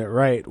guys are doing it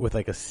right with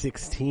like a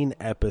 16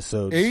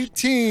 episode.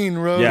 18,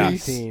 Rody.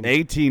 Yeah,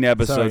 18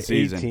 episode Sorry,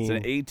 season. 18. It's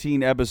an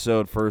 18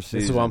 episode first season.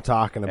 This is what I'm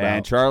talking about.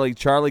 And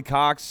Charlie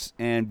Cox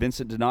and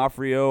Vincent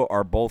D'Onofrio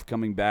are both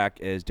coming back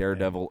as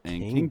Daredevil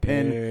and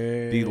Kingpin.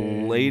 The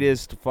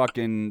latest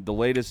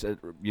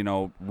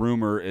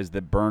rumor is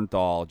that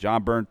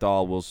John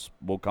Bernthal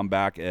will come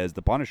back as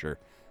the Punisher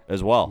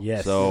as well.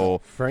 Yes.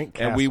 So Frank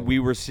and Castle.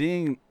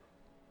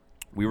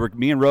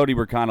 me and Rhodey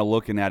were kind of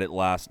looking at it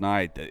last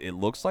night. It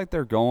looks like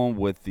they're going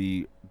with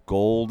the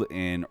gold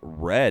and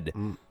red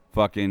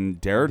fucking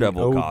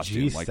Daredevil The OG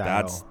costume. Like style.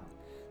 that's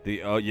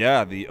the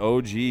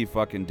OG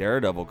fucking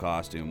Daredevil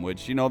costume,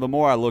 which, the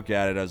more I look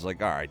at it, I was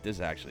like, all right, this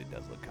actually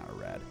does look kind of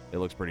rad. It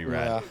looks pretty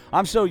rad. Yeah.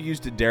 I'm so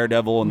used to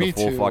Daredevil in Me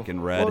the full too. fucking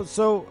red. Well,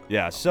 so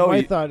Yeah, so my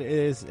you- thought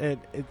is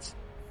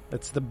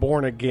it's the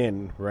Born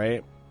Again,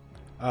 right?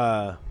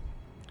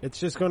 It's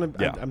just gonna.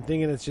 Yeah. I'm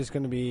thinking it's just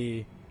gonna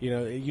be.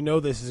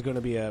 This is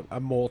gonna be a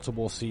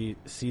multiple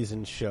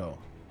season show.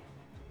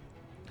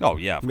 oh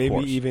yeah, of Maybe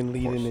course, even of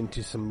leading course.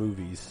 into some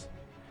movies.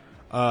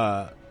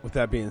 With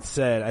that being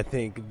said, I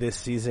think this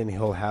season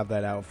he'll have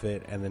that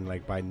outfit, and then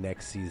like by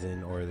next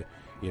season, or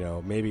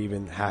maybe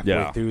even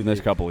halfway through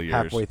next couple of years.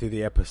 halfway through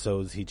the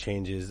episodes, he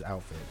changes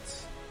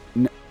outfits.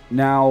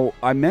 Now,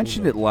 I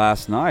mentioned it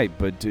last night,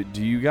 but do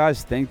you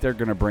guys think they're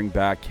going to bring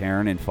back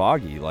Karen and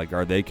Foggy? Like,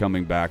 are they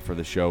coming back for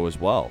the show as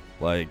well?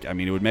 Like, I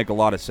mean, it would make a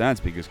lot of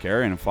sense because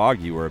Karen and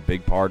Foggy were a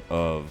big part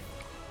of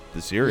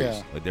the series.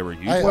 Yeah. Like, they were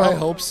huge. I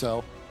hope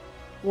so.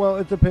 Well,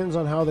 it depends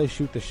on how they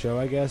shoot the show,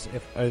 I guess.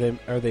 If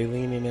are they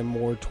leaning in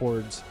more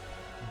towards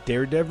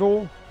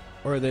Daredevil,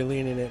 or are they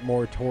leaning it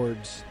more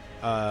towards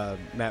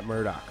Matt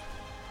Murdock?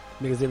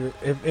 Because if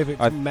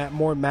it's Matt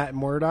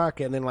Murdock,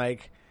 and then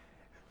like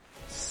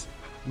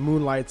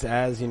moonlights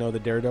as the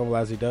Daredevil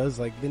as he does,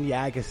 like then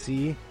I can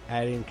see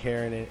adding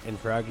Karen and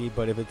Froggy.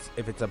 But if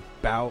it's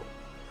about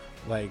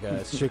like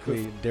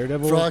strictly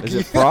Daredevil, Froggy. Is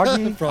it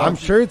Froggy? Froggy. I'm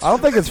sure it's I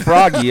don't think it's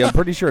Froggy. I'm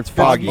pretty sure it's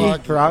Foggy.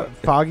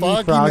 Foggy,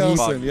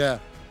 Nelson, yeah.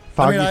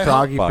 Foggy, I mean,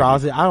 Froggy, Foggy.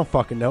 Frozzy. I don't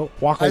fucking know.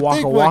 Waka, I waka,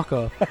 think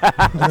waka.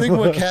 I think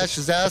what Cash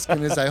is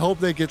asking is I hope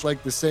they get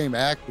like the same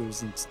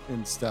actors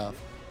and stuff.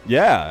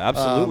 Yeah,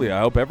 absolutely. I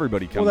hope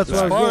everybody comes that's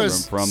what I back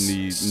was from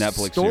the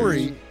Netflix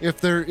story,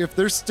 series. if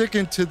they're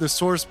sticking to the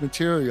source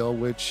material,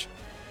 which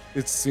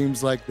it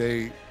seems like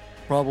they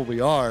probably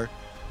are,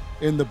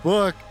 in the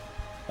book,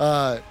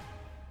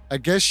 I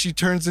guess she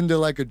turns into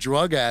like a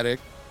drug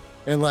addict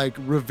and like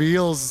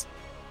reveals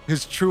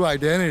his true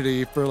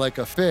identity for like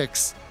a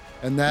fix,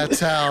 and that's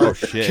how Oh,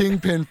 shit.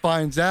 Kingpin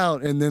finds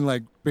out, and then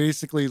like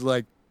basically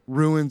like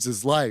ruins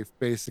his life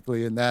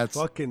basically, and that's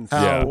Fucking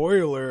Yeah.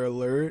 spoiler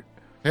alert.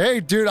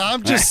 Hey, dude,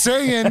 I'm just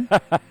saying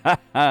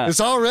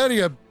it's already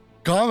a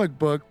comic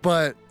book,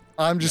 but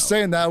I'm just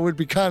saying that would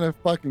be kind of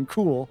fucking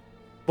cool.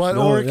 But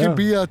No, or it yeah. could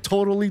be a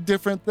totally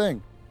different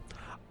thing.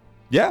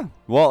 Yeah,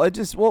 well,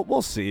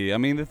 we'll see. I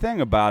mean, the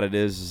thing about it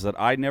is that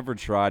I never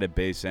try to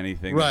base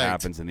anything Right. that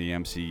happens in the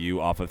MCU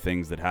off of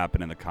things that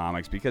happen in the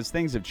comics because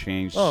things have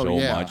changed Oh, so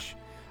yeah. much.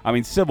 I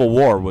mean, Civil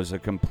War was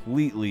it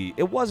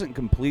wasn't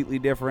completely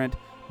different,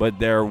 but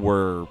there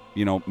were,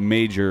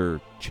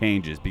 major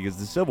changes because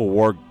the Civil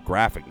War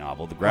graphic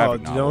novel,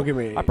 don't novel, get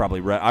me- I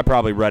probably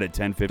read it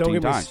 10, 15 Don't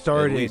get me times.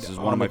 started. At least is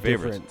one on of my the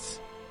favorites. difference.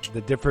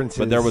 The difference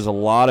But is there was a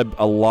lot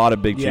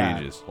of big Yeah.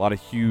 changes, a lot of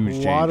huge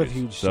changes. a lot of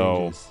huge so,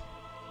 changes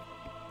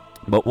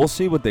But we'll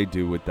see what they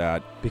do with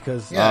that.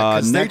 because Yeah,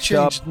 because they next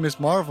up- changed Miss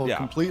Marvel Yeah.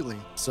 completely.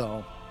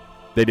 So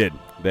They did.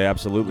 They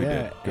absolutely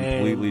Yeah, did.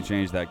 Completely and-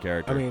 changed that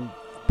character. I mean,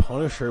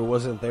 Punisher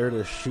wasn't there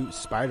to shoot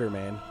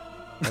Spider-Man,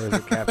 or is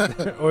it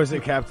Captain? or is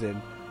it Captain?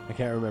 I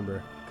can't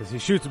remember because he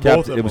shoots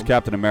both of it was them.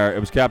 Captain America. It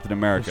was Captain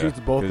America. He shoots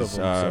both of 'cause,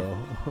 them.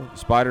 So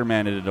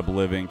Spider-Man ended up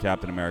living.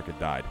 Captain America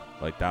died.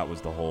 Like that was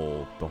the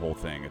whole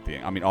thing at the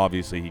end. I mean,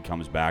 obviously he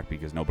comes back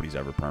because nobody's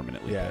ever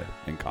permanently Yeah. dead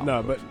in comic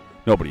no, books.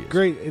 but Nobody is.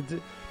 great.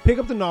 Pick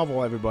up the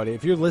novel, everybody.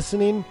 If you're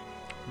listening,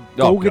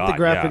 Oh, go get the God,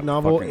 graphic yeah.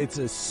 novel. Fucking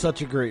It's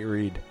such a great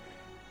read.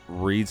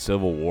 read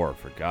Civil War,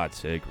 for God's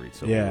sake. Read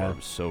Civil Yeah. War. It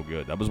was so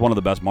good. That was one of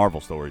the best Marvel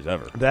stories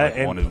ever. That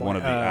Like, and one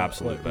of the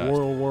absolute what, best.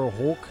 World War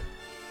Hulk.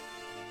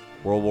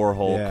 World War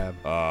Hulk.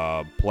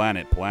 Yeah.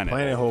 Planet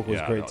Hulk was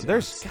Yeah, great, no, too.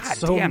 There's So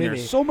goddamn. many.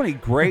 There's so many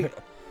great.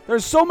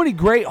 There's so many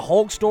great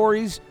Hulk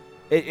stories.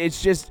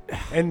 It's just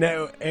And we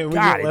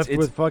God, get left it's-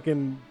 with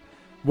fucking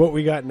what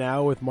we got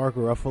now with Mark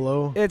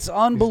Ruffalo. It's doing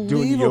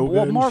unbelievable.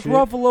 yoga and Mark shit.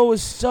 Ruffalo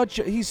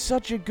is he's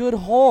such a good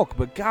Hulk,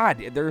 but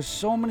God, there's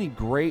so many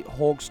great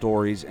Hulk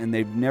stories, and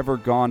they've never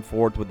gone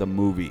forth with a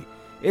movie.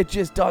 It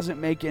just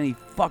doesn't make any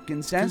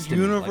fucking sense to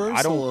me. Like, Universal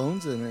I don't.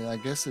 owns it, and I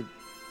guess it's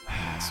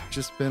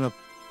just been a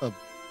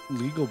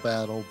legal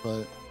battle,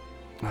 but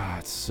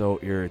It's so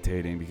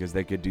irritating because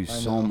they could do I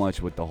so know.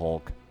 much with the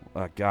Hulk.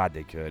 God,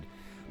 they could.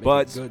 Make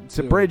But it good,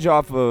 to too. bridge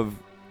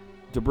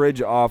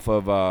off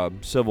of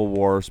Civil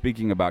War,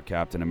 speaking about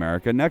Captain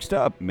America, next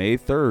up, May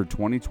 3rd,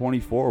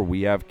 2024,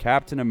 we have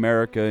Captain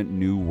America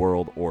New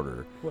World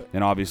Order. What?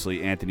 And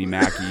obviously Anthony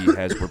Mackie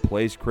has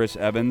replaced Chris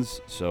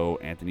Evans, so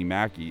Anthony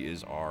Mackie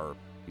is our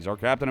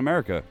Captain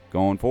America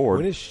going forward,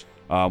 When is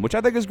which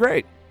I think is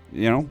great.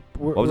 You know,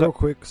 what was real that?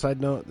 quick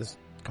side note? This is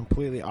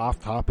completely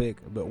off topic,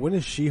 but when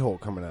is She-Hulk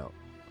coming out?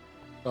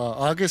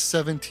 August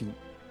 17th.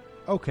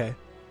 Okay.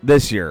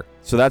 This year.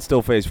 So that's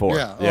still Phase 4.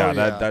 Yeah. Oh, yeah,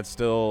 yeah. That's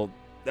still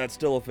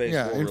a Phase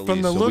Yeah, 4 and release.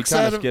 from the so looks we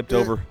kind at of it, skipped it-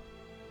 over.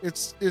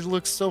 It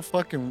looks so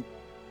fucking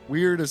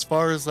weird as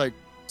far as like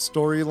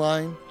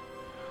storyline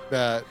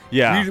that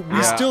Yeah, we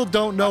yeah. still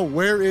don't know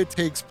where it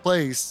takes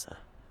place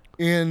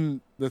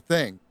in the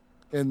thing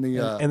in the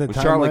and the With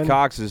Charlie timeline?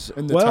 Cox is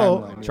in the well,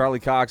 timeline. yeah. Charlie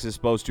Cox is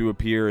supposed to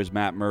appear as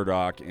Matt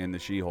Murdock in the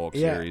She-Hulk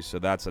Yeah. series, so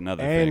that's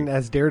another and thing.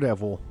 as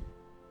Daredevil.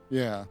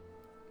 Yeah.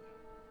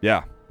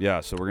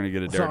 Yeah. So we're gonna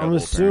get a So Daredevil. I'm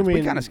appearance. we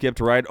assuming- kind of skipped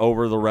right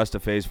over the rest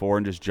of Phase 4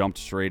 and just jumped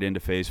straight into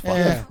Phase 5.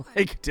 Yeah.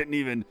 Like didn't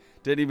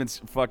even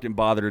fucking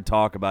bother to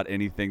talk about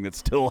anything that's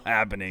still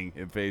happening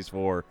in Phase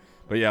 4.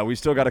 But yeah, we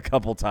still got a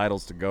couple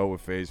titles to go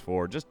with Phase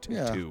 4. Just two.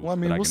 Yeah. two Well, I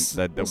mean, that,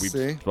 we'll that we'll we've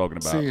see. spoken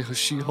about. See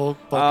She-Hulk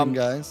fucking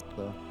guys.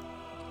 So.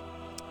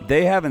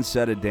 They haven't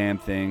said a damn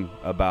thing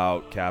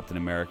about Captain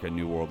America: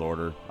 New World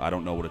Order. I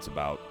don't know what it's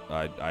about.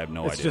 I have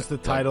no It's idea. just the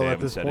Like, title they at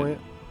haven't this said point. it.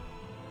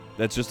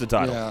 That's just the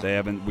title. Yeah. They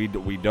haven't. We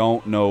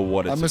don't know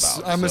what it's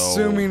about. I'm so-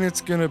 assuming it's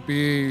gonna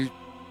be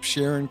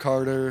Sharon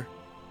Carter,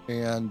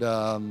 and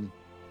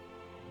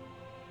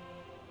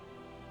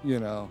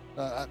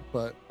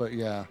but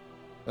yeah,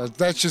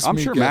 that's just. I'm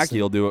me sure guessing.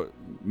 Mackie will do it.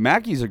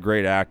 Mackie's a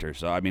great actor,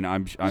 so I mean,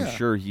 I'm Yeah.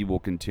 sure he will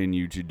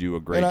continue to do a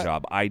great And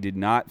job. I did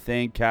not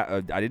think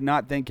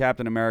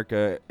Captain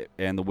America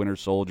and the Winter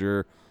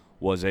Soldier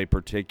was a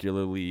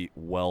particularly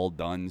well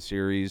done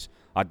series.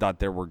 I thought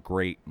there were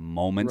great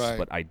moments, Right.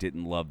 but I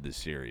didn't love this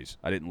series.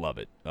 I didn't love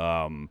it.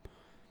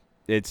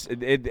 It's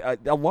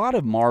a lot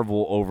of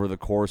Marvel over the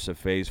course of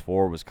Phase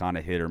 4 was kind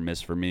of hit or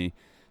miss for me.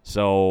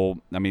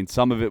 So, I mean,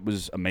 some of it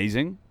was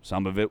amazing.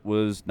 Some of it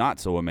was not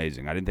so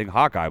amazing. I didn't think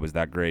Hawkeye was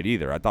that great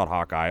either. I thought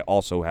Hawkeye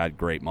also had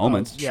great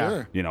moments. yeah.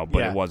 Sure. You know, but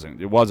Yeah.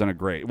 it wasn't a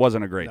great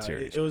No,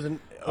 series. It was an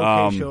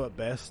okay show at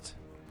best.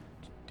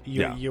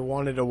 Yeah. You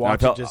wanted to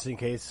watch felt- it just in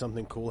case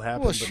something cool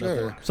happened. Well, but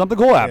sure. Something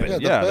cool happened. Yeah,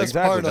 the Yeah, best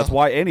exactly. part That's of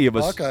why any of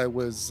us. Hawkeye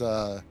was.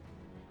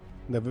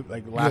 nothing,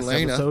 like last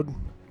Yelena. episode.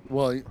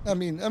 Well, I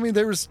mean,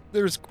 there was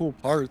cool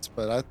parts,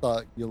 but I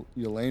thought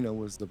Yelena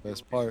was the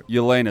best part.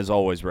 Yelena's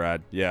always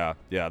rad. Yeah.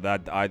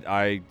 That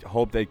I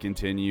hope they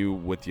continue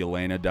with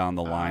Yelena down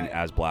the line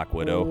as Black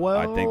Widow.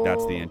 I think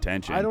that's the Well,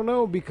 intention. I don't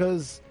know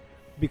because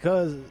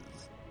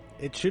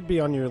it should be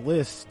on your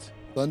list,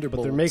 Thunderbolts.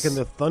 but they're making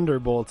the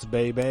Thunderbolts,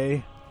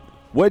 baby.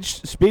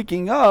 Which,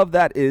 speaking of,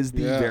 that is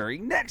the Yeah. very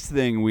next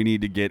thing we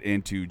need to get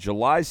into.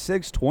 July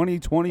 6,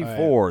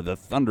 2024, the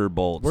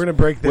Thunderbolts. We're gonna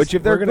break this. Which,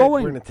 if they're we're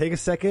going, gonna take a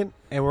second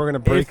and we're gonna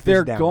break if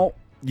they're this down.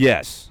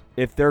 yes,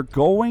 if they're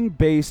going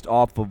based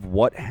off of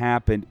what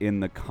happened in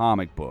the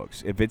comic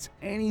books, if it's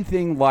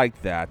anything like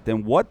that,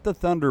 then what the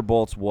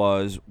Thunderbolts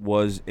was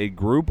a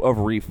group of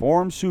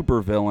reformed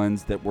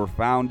supervillains that were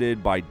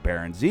founded by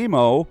Baron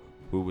Zemo,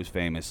 who was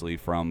famously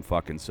from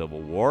fucking Civil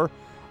War,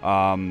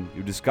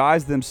 who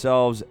disguised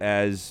themselves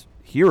as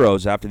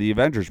heroes after the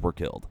Avengers were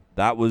killed.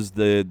 That was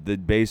the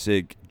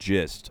basic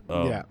gist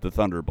of the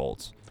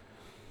Thunderbolts.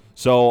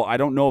 So I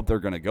don't know if they're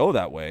going to go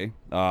that way.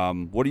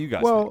 What do you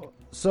guys think? Well,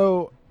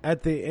 so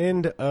at the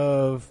end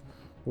of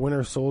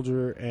Winter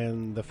Soldier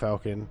and the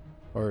Falcon,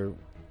 or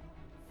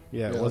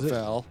was it?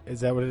 Val.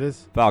 Is that what it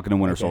is? Falcon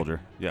and Winter Okay.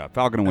 Soldier. Yeah,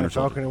 Falcon and Winter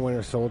Soldier. Falcon and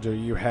Winter Soldier.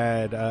 You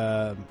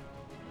had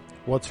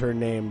what's her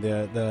name?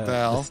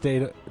 Val.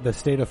 The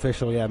state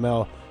official. Yeah,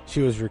 Mel.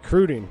 She was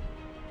recruiting.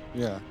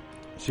 Yeah.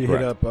 She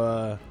Correct. hit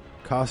up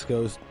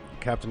Costco's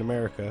Captain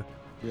America.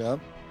 Yep.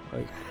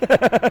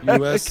 Like,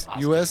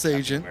 U.S.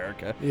 agent.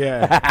 America.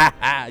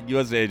 yeah.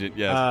 U.S. agent,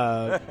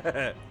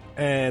 yes.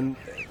 And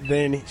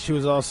then she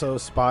was also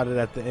spotted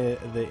at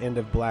the end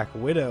of Black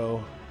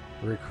Widow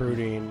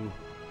recruiting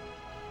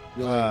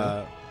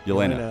Yelena.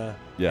 Yelena.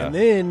 Yeah. And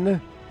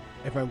then,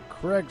 if I'm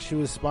correct, she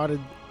was spotted.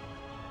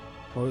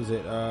 What was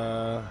it?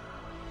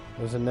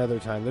 There's another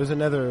time. There's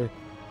another.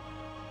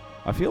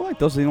 I feel like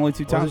those are the only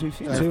two times was it we've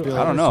seen I her. feel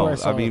I don't I know.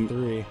 saw I mean,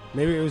 3.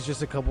 Maybe it was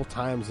just a couple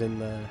times in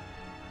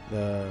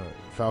the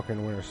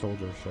Falcon Winter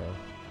Soldier show.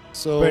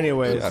 So, But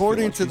anyways,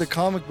 according I feel to like the she's-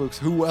 comic books,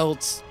 who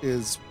else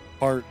is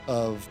part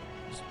of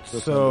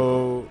the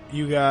So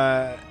you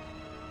got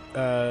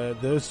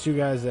those two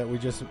guys that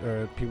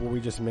people we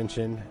just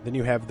mentioned. Then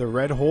you have the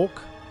Red Hulk,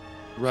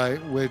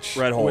 right? Which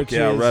Red Hulk, which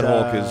yeah, is, Red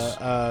Hulk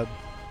is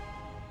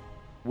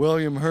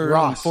William Hurt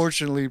Ross.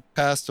 unfortunately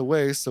passed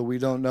away, so we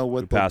don't know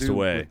what they'll passed do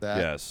away. with that.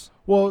 Yes.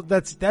 well,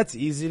 that's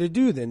easy to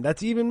do. Then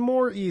that's even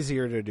more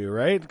easier to do,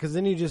 right? Because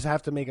then you just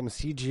have to make him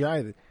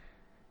CGI.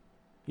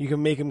 You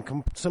can make him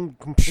some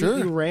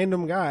completely Sure.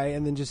 random guy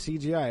and then just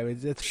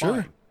CGI. It's Sure.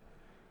 fine.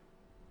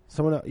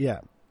 Someone else, yeah.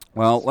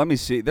 Well, let me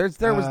see. There's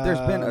been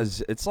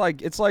it's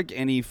like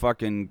any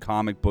fucking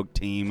comic book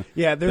team.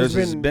 Yeah, there's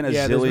been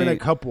a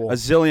couple. a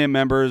zillion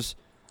members.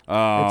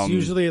 It's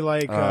usually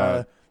like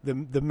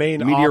the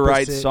main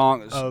Meteorite opposite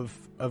song of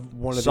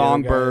one of the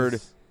Songbird.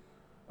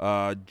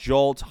 other guys.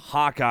 Jolt,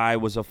 Hawkeye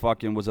was a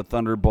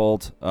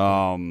Thunderbolt.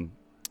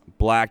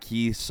 Black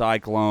Heath,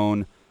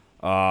 Cyclone.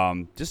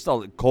 Just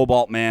a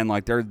Cobalt Man.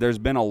 Like there's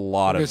been a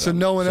lot Okay, of so them.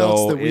 no one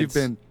else that we've it's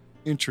been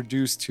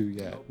introduced to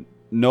yet.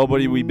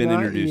 nobody we've been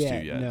Not introduced yet,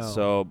 to yet. no.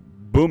 So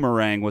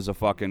Boomerang was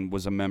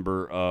a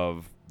member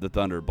of the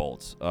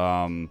Thunderbolts.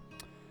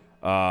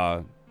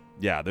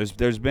 Yeah,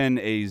 there's been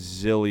a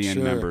zillion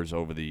Sure. members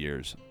over the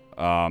years.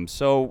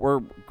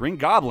 So Green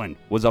Goblin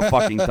was a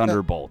fucking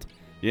Thunderbolt.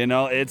 You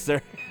know, it's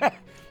there.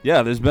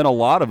 Yeah, there's been a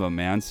lot of them,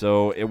 man.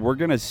 So we're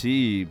gonna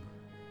see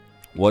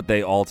what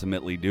they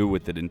ultimately do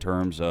with it in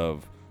terms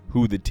of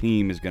who the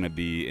team is going to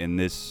be in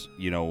this,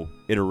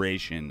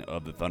 iteration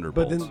of the But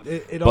Thunderbolts. then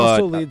it But-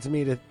 also leads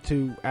me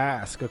to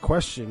ask a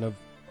question of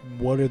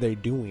what are they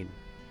doing?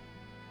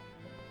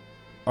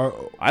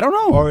 I don't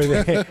know. Are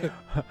they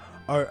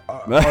are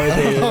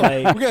they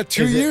like? We got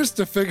 2 is it- years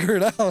to figure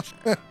it out.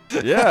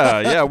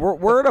 yeah.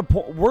 We're at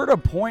a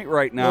point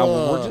right now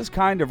where we're Ugh. just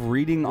kind of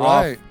reading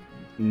Right. off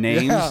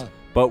names, Yeah.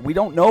 but we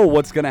don't know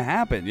what's going to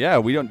happen. Yeah,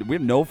 we have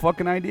no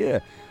fucking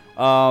idea.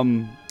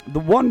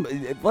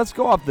 Let's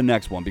go off the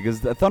next one because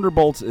the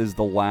Thunderbolts is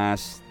the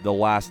last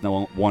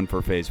one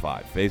for Phase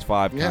 5. Phase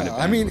 5 kind Yeah, of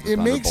I ends mean, with the it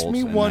makes Thunderbolts, me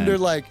and wonder,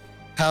 then- like,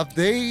 have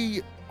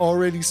they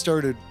already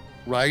started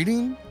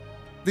writing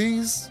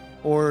these,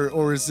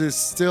 or is this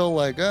still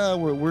like,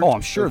 we're? Oh, I'm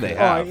sure they Oh,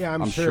 have. yeah,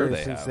 I'm sure sure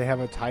they since have. they have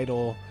a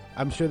title,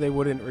 I'm sure they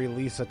wouldn't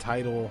release a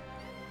title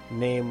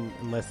name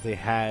unless they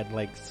had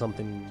like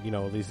something,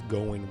 at least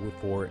going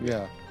for it.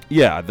 Yeah,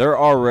 Yeah,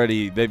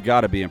 they've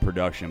got to be in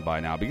production by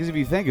now because if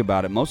you think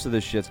about it, most of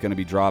this shit's going to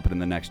be dropping in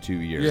the next 2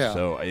 years. Yeah.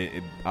 So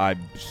I'm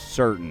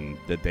certain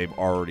that they've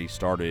already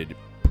started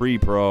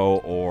pre-pro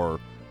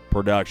or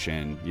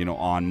production,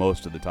 on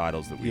most of the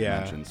titles that we've Yeah.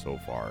 mentioned so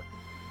far.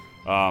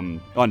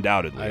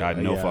 Undoubtedly, I have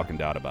no yeah. fucking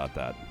doubt about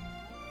that.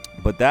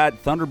 But that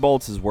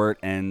Thunderbolts is where it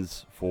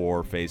ends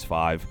for Phase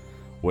 5,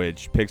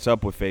 which picks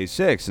up with Phase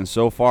 6. And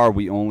so far,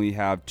 we only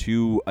have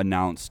 2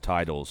 announced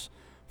titles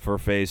for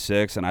Phase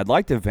 6, and I'd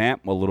like to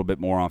vamp a little bit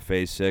more on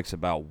Phase 6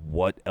 about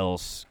what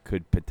else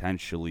could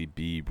potentially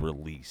be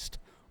released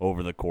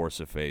over the course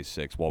of Phase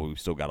 6 while we've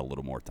still got a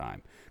little more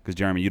time. Because,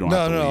 Jeremy, you don't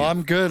have to leave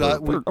I'm good. for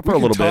We a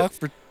little can talk bit.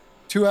 for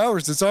 2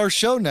 hours. It's our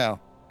show now,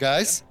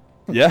 guys.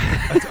 Yeah.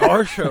 It's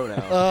our show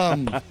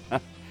now.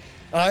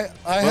 I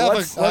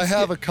let's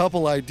have a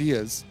couple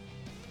ideas,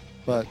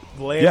 but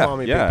Lay 'em on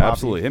me, Big Poppy.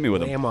 absolutely. Hit me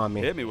with Lay them. 'em on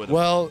me. Hit me with them.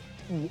 well,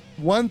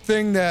 one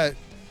thing that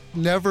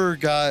never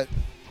got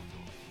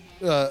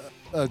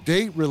a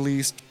date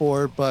released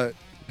for, but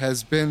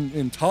has been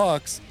in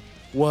talks,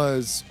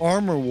 was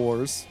Armor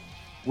Wars,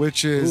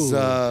 which is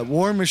Ooh.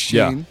 War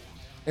Machine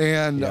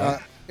and Yeah.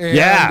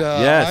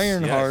 Yes,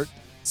 Ironheart. yes.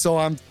 So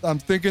I'm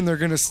thinking they're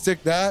gonna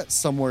stick that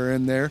somewhere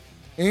in there,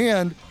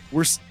 and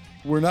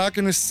we're not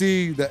gonna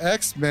see the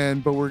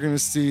X-Men, but we're gonna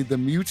see the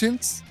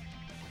mutants,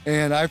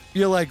 and I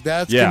feel like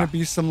that's Yeah. gonna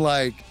be some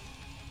like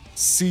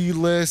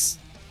C-list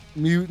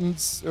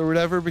mutants or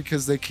whatever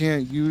because they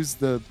can't use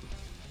the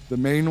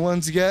main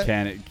ones yet.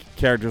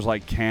 Characters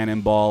like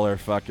Cannonball or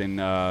fucking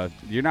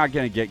you're not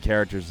gonna get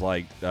characters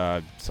like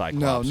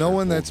Cyclops. No or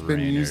one that's been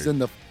Wolverine used or- in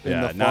the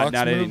yeah, Fox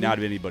not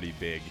movie, anybody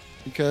big.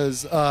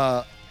 because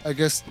I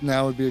guess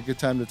now would be a good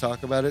time to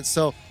talk about it.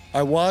 So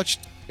I watched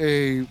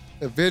a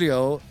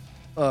video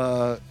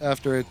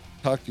after I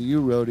talked to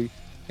you, Rhodey,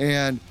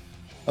 and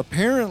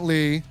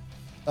apparently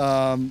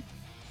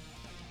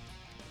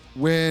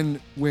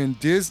when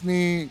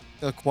Disney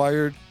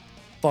acquired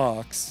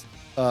Fox,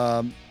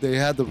 they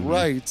had the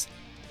rights,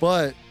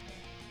 but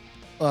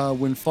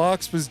when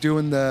Fox was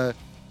doing the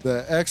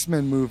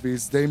X-Men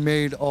movies, they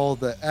made all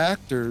the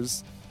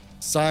actors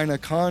sign a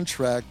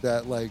contract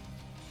that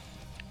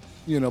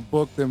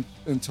booked them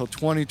until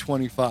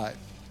 2025.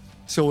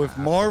 So if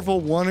Marvel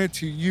wanted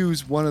to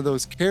use one of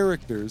those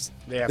characters,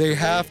 they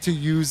have to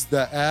use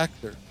the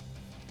actor.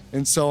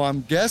 And so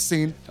I'm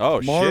guessing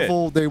Oh,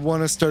 Marvel, they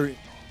want to start,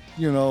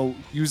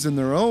 using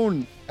their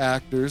own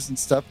actors and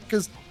stuff,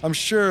 because I'm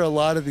sure a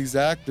lot of these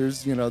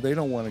actors, they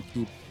don't want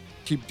to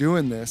keep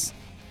doing this.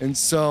 And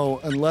so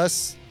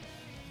unless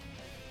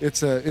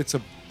it's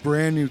a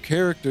brand new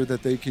character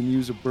that they can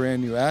use a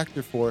brand new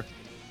actor for,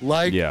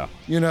 but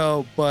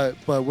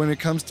when it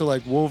comes to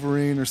like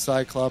Wolverine or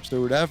Cyclops or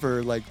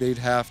whatever, like they'd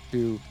have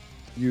to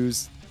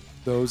use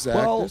those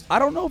Well, actors. I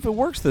don't know if it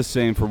works the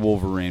same for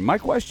Wolverine. My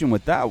question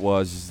with that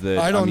was that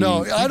I don't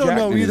know. Hugh I don't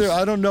know Jackman either. is-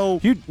 I don't know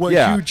Hugh what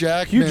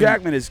Jackman. Hugh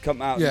Jackman has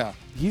come out. Yeah.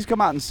 he's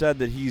come out and said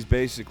that he's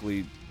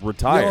basically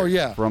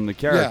retired from the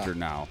character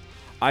now.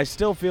 I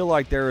still feel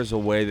like there is a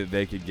way that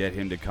they could get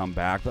him to come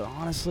back, but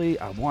honestly,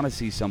 I want to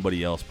see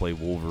somebody else play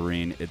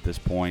Wolverine at this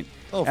point.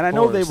 Of and I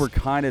know they course. were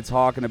kind of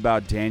talking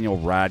about Daniel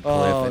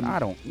Radcliffe, and I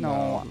don't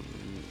know.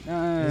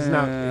 He's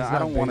not I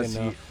don't big want to see.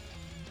 enough.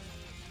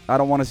 I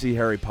don't want to see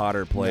Harry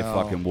Potter play No.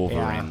 fucking Wolverine.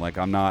 Yeah. Like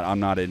I'm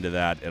not into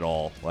that at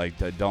all. Like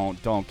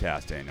don't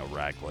cast Daniel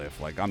Radcliffe.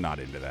 Like I'm not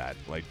into that.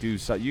 Like you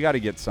got to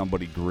get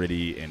somebody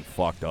gritty and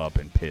fucked up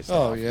and pissed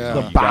Oh, off. yeah. The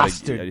You gotta-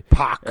 bastard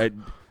Pac.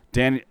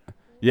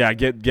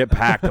 Get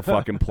Pac to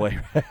fucking play.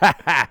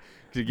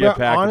 To get But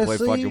Pac honestly,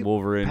 to play fucking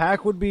Wolverine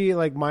Pac would be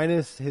like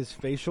minus his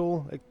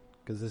facial,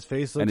 because his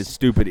face looks and his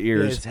stupid yeah,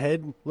 ears. his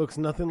head looks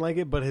nothing like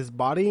it, but his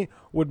body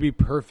would be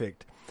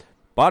perfect.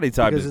 Body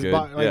type Because is his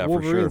good. Yeah, for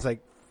Wolverine's sure.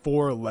 like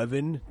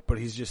 4'11", but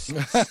he's just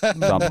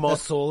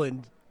muscle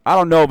and I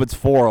don't know if it's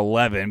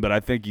 4'11", but I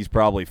think he's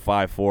probably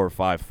 5'4",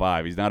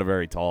 5'5". He's not a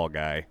very tall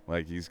guy.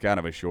 Like he's kind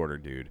of a shorter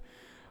dude.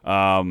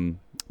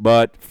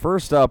 But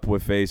first up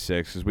with Phase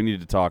 6, because we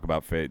need to talk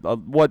about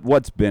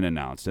what's been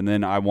announced, and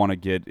then I want to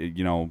get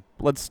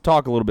let's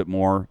talk a little bit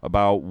more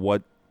about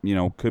what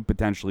could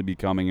potentially be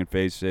coming in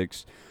Phase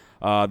 6.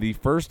 The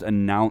first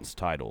announced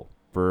title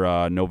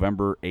for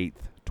November 8th,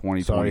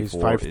 2024 is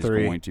 5'3".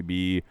 going to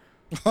be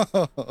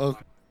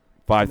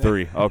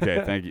 5'3".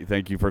 Okay,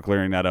 thank you for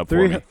clearing that up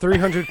for me.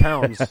 300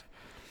 pounds.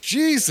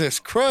 Jesus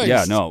Christ.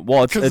 Yeah, no.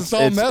 Well, it's 'Cause it's it's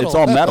all metal. It's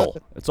all metal.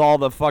 It's all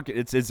the fucking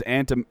it's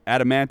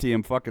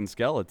adamantium fucking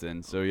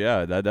skeleton. So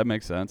yeah, that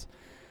makes sense.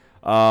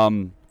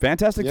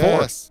 Fantastic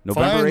Yes, Four,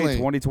 November 8th, finally.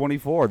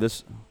 2024.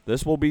 This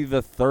will be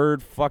the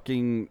third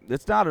fucking.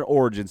 It's not an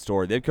origin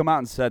story. They've come out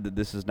and said that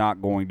this is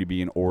not going to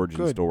be an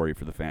origin Good. story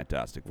for the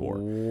Fantastic Four.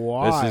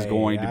 Why? This is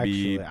going to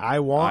be. actually? I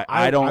want.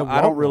 I don't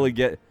want really one.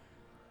 get.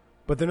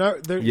 But they're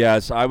not. They're,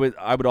 Yes, I would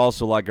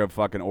also like a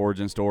fucking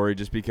origin story,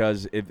 just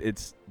because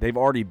they've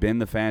already been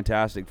the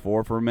Fantastic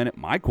Four for a minute.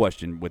 My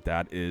question with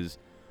that is,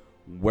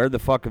 where the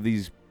fuck have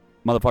these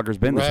motherfuckers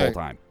been this whole Right.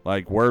 time?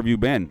 Like, where have you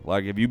been?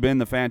 Like, if you've been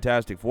the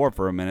Fantastic Four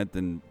for a minute,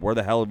 then where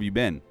the hell have you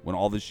been when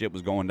all this shit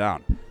was going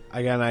down?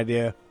 I got an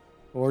idea.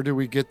 Or do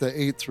we get the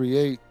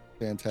 838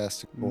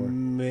 Fantastic Four?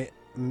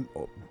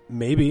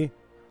 Maybe.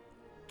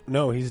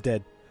 No, he's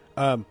dead.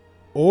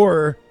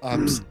 Or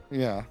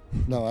Yeah.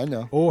 No, I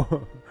know.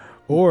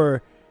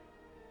 or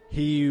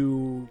he,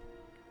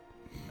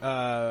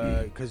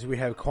 because we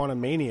have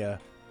Quantumania,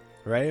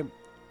 right?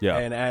 Yeah,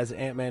 And as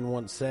Ant-Man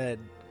once said,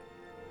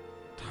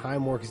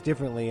 time works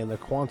differently in the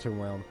quantum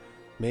realm.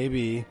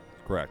 Maybe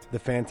correct. the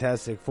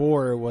Fantastic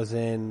Four was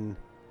in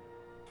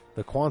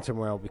the quantum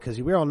realm,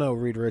 because we all know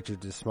Reed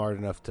Richards is smart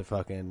enough to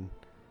fucking.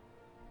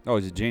 Oh,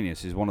 he's a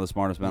genius. He's one of the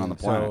smartest men on the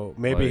planet. So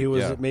maybe Like, he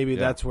was. yeah, Maybe yeah.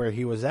 that's where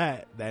he was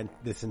at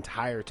this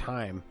entire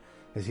time,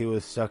 as he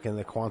was stuck in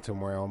the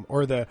quantum realm.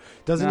 Or doesn't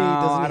No, he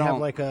I have don't-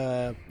 like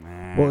a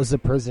Nah. what was the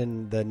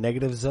prison? The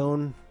negative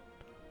zone.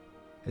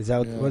 Is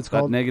that Yeah. what it's That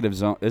called? Negative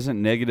Zone isn't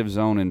Negative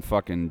Zone in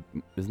fucking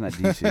isn't that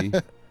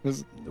DC?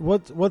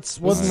 What's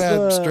Wasn't that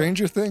the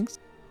Stranger Things?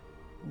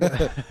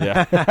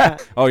 Yeah.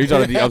 Oh, you're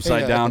talking the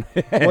Upside Yeah. Down.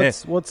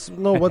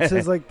 what's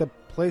his like the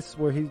place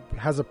where he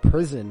has a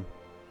prison?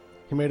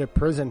 He made a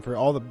prison for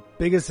all the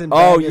biggest and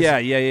Oh baddest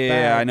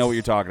yeah. I know bads. what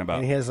you're talking about.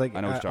 And he has like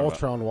I know what you're talking about.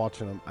 Ultron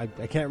watching him.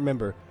 I can't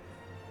remember.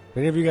 If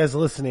any of you guys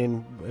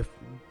listening,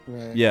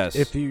 Right. Yes.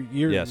 if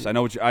you're Yes, I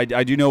know what I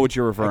do know what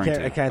you're referring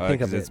to. I can't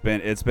think of 'cause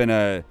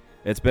it.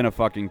 It's been a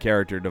fucking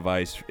character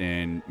device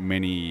in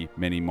many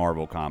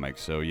Marvel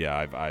comics. So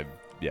yeah,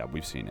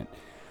 we've seen it.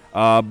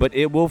 But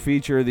it will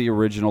feature the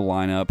original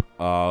lineup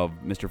of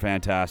Mr.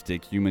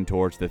 Fantastic, Human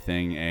Torch, The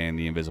Thing, and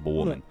the Invisible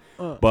Woman.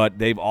 But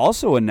they've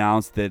also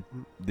announced that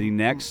the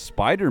next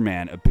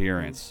Spider-Man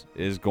appearance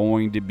is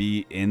going to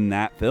be in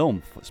that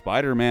film.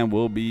 Spider-Man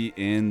will be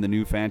in the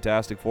new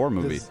Fantastic Four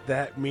movie. Does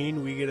that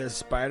mean we get a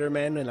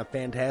Spider-Man in a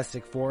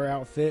Fantastic Four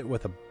outfit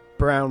with a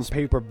brown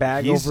paper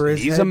bag over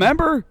his He's head? a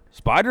member.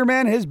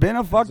 Spider-Man has been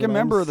a fucking what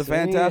member I'm of the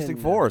Fantastic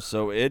saying. Four,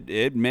 so it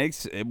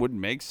would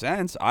make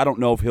sense. I don't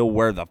know if he'll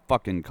wear the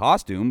fucking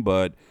costume,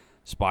 but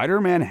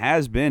Spider-Man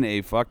has been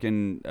a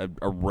fucking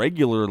a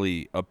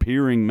regularly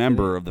appearing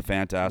member of the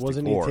Fantastic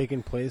Wasn't Four. he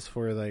taking place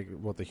for like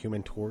the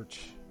Human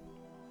Torch?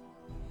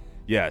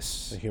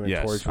 Yes, The Human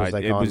yes. Torch was,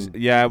 like, it was on-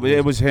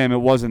 it was him. It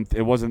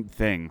wasn't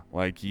Thing.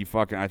 Like he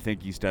fucking. I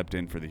think he stepped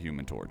in for the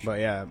Human Torch. But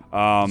yeah,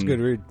 Um, it's a good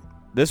read.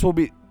 This will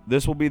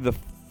be the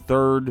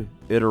third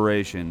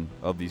iteration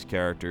of these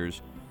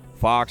characters.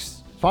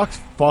 Fox Fox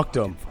fucked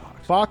him.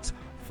 Fox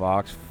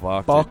fucked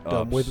fucked it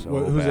up him with so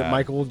who's it? bad.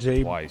 Michael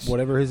J. Twice.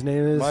 Whatever his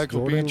name is.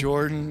 Michael B.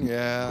 Jordan.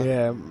 Yeah.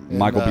 Yeah, And,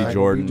 Michael B.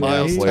 Jordan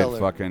Miles played Teller.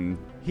 fucking.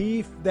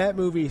 that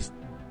movie.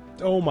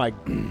 Oh my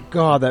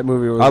god, that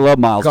movie was. I love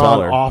Miles god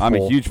Teller. awful. I'm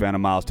a huge fan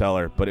of Miles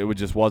Teller, but it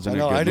just I wasn't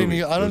know. a good I didn't.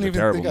 movie. I It was don't a even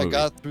terrible think I movie.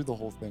 got through the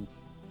whole thing.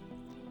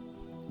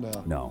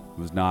 No. No,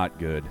 it was not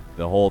good.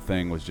 The whole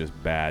thing was just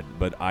bad.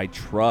 But I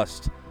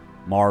trust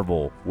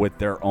Marvel with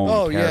their own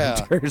Oh, yeah.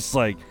 characters.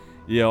 Like,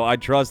 I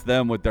trust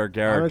them with their I'm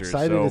characters.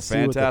 excited so to see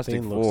Fantastic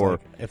what the Thing Four.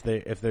 looks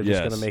like. If they're just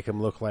Yes. gonna make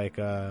him look like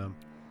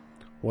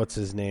what's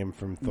his name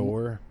from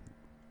Thor?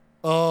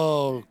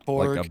 Oh,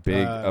 Korg. Like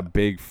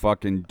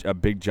a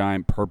big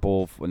giant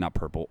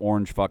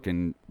orange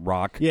fucking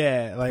rock.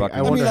 Yeah, like Fucking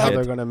I wonder how shit.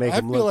 they're gonna make I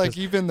him feel look. like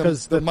even the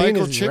thing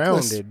Michael is Chiklis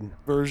rounded.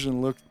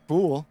 version looked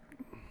cool,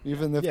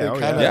 even if Yeah, they oh,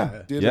 kind of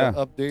yeah. did Yeah.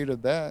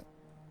 updated that.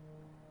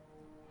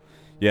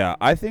 Yeah,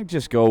 I think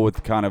just go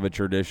with kind of a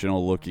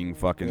traditional looking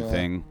fucking Yeah.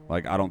 thing.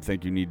 Like, I don't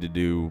think you need to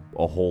do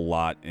a whole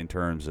lot in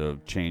terms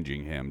of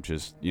changing him.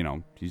 Just,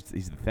 he's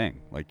the thing.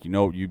 Like, we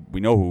know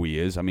who he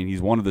is. I mean,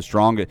 he's one of the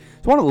strongest.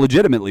 He's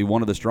legitimately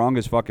one of the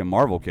strongest fucking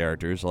Marvel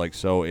characters. Like,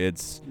 so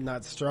it's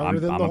Not stronger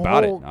than I'm the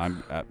about Hulk. it.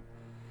 I'm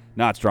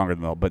not stronger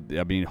than the Hulk, but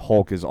I mean,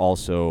 Hulk is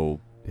also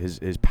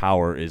his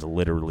power is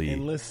literally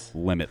Endless.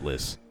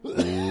 limitless.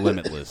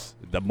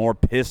 The more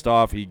pissed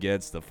off he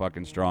gets, the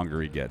fucking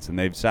stronger he gets. And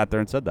they've sat there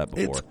and said that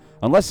before.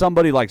 Unless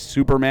somebody like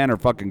Superman or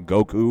fucking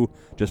Goku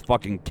just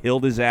fucking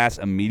killed his ass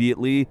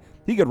immediately,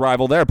 he could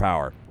rival their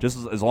power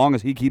just as long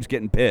as he keeps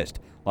getting pissed.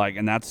 Like,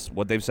 and that's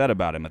what they've said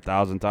about him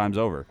 1,000 times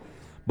over.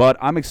 But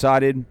I'm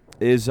excited.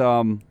 Is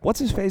what's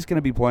his face going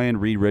to be playing?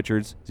 Reed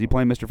Richards? Is he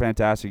playing Mr.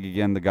 Fantastic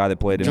again? The guy that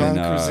played him John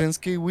in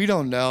Krasinski, we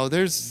don't know.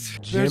 There's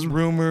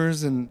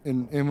rumors and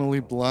Emily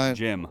Blunt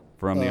Jim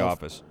from The Uh,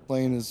 Office.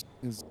 playing his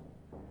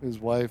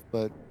wife,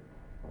 but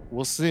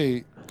we'll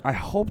see. I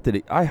hope that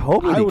he I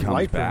comes would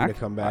like for him back. to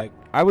come back.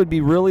 I would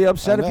be really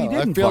upset I if he know.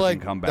 didn't I feel fucking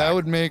like come back. that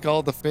would make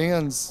all the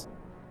fans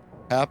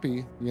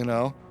happy,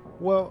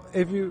 Well,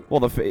 if you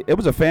Well, it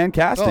was a fan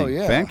casting. Oh,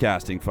 yeah. Fan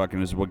casting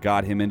fucking is what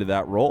got him into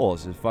that role.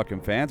 Is his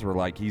fucking fans were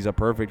like, he's a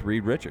perfect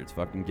Reed Richards.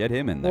 Fucking get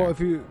him in there. well if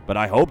you But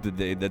I hope that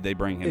they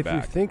bring him if you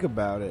back. think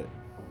about it,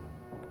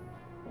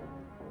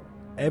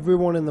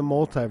 everyone in the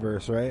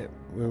multiverse, right?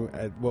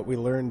 What we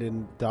learned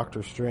in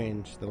Doctor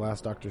Strange, the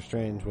last Doctor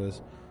Strange,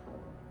 was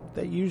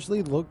they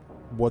usually look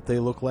what they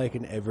look like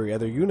in every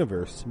other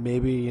universe.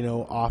 Maybe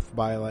off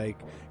by like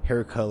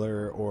hair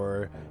color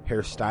or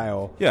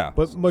hairstyle. Yeah,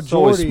 but it's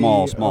majority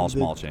always of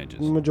small changes.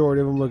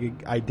 Majority of them look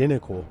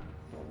identical.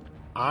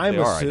 I'm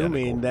They are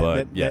assuming identical,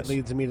 that but yes. that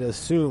leads me to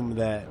assume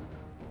that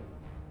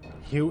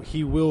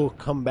he will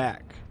come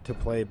back to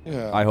play.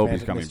 Yeah. I hope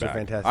he's Mr. coming back.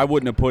 Fantastic. I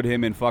wouldn't have put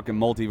him in fucking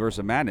Multiverse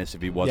of Madness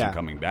if he wasn't Yeah.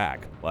 coming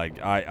back. Like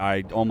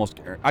I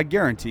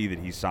guarantee that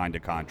he's signed a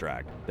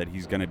contract that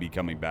he's going to be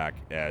coming back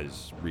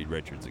as Reed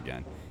Richards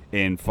again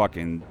in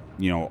fucking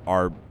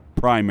our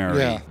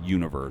primary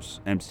universe,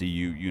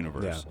 MCU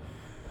universe.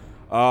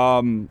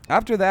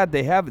 After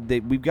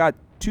that, we've got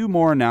two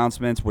more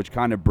announcements which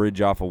kind of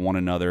bridge off of one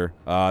another.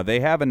 They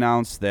have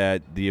announced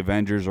that the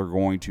Avengers are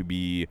going to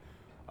be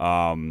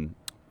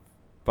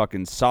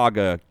fucking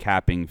saga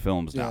capping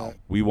films now. Yeah.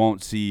 We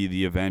won't see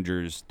the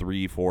Avengers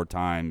 3-4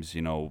 times,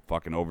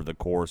 fucking over the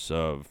course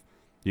of,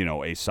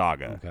 a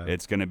saga. Okay.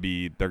 It's going to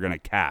be, they're going to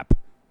cap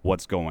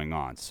what's going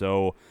on.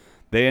 So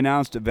they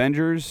announced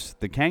Avengers,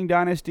 the Kang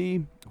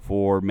Dynasty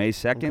for May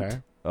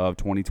 2nd of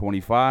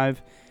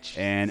 2025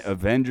 and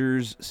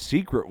Avengers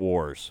Secret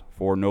Wars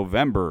for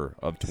November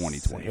of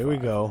 2025.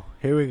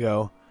 Here we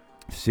go.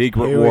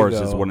 Secret Here we Wars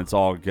is go. when it's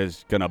all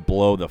just going to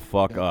blow the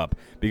fuck up.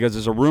 Because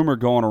there's a rumor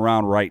going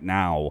around right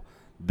now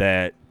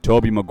that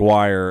Tobey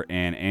Maguire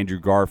and Andrew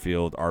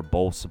Garfield are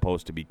both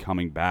supposed to be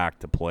coming back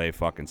to play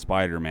fucking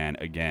Spider-Man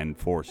again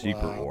for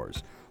Secret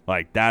Wars.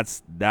 Like,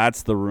 that's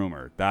the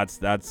rumor. That's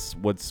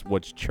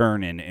what's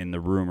churning in the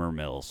rumor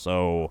mill.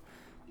 So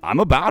I'm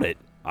about it.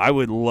 I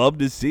would love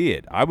to see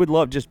it. I would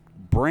love just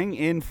bring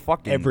in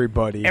fucking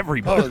Everybody.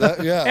 Oh,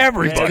 that, yeah.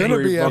 Everybody. It's gonna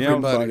be You know,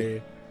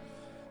 everybody.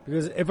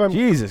 Because if I'm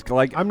Jesus,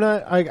 like I'm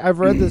not. I've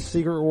read the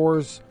Secret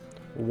Wars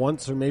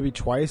once or maybe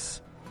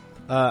twice.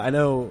 I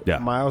know Yeah.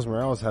 Miles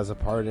Morales has a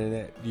part in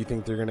it. Do you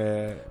think they're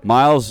gonna?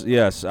 Miles,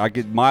 yes,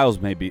 Miles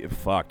maybe.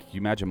 Fuck, can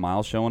you imagine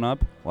Miles showing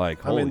up?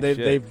 Like, I mean, holy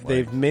shit.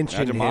 they've Like,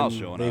 mentioned imagine Miles him.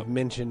 showing They've up.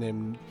 mentioned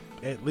him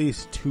at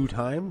least 2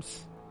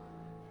 times.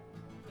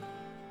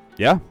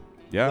 Yeah,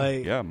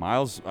 like-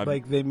 Miles.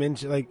 Like they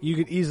mentioned, like you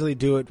could easily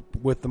do it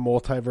with the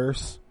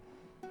multiverse.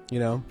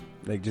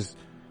 Like just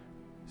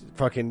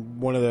fucking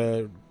one of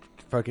the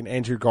fucking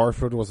Andrew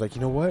Garfield was like,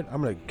 you know what?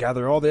 I'm gonna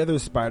gather all the other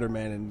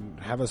Spider-Man and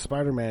have a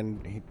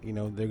Spider-Man.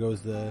 There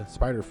goes the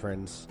Spider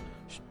Friends,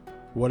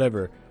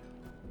 whatever.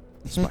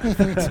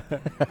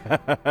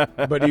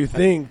 But do you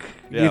think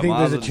Yeah,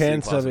 Miles there's a is a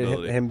chance of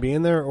possibility. him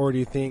being there, or do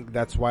you think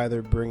that's why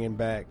they're bringing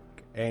back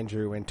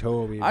Andrew and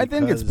Toby? I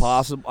think it's because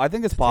possible. I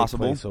think it's to take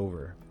possible. place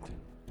over.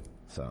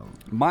 So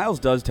Miles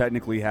does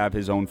technically have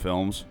his own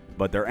films,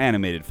 but they're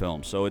animated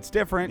films, so it's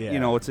different.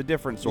 Yeah. It's a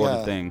different sort of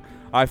Yeah. thing.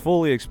 I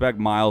fully expect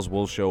Miles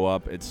will show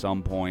up at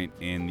some point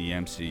in the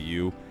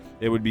MCU.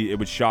 It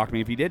would shock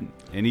me if he didn't.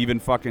 And even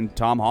fucking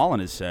Tom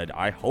Holland has said,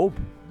 I hope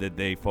that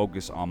they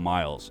focus on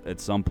Miles at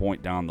some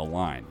point down the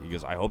line.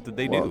 Because I hope that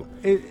they do.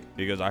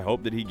 Because I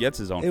hope that he gets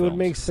his own It films. would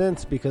make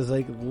sense because,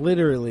 like,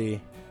 literally,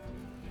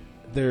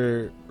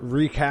 they're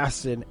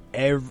recasting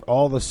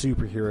all the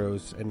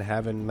superheroes and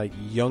having like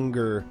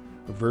younger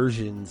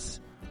versions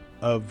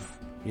of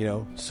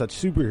such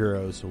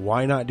superheroes.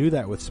 Why not do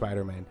that with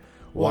Spider-Man?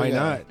 Why Well, yeah.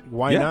 not?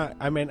 Why Yeah. not?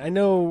 I mean, I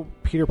know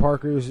Peter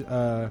Parker's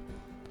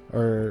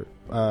or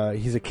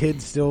He's a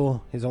kid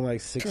still. He's only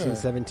like 16, Sure.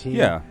 17.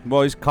 Yeah.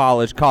 Well, he's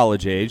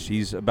college age.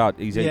 He's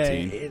 18,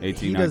 Yeah,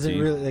 18, he doesn't 19.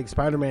 really like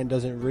Spider-Man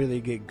doesn't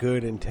really get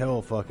good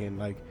until fucking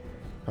like,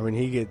 I mean,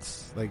 he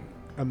gets like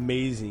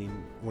amazing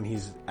when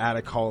he's out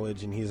of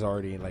college and he's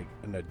already like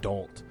an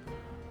adult.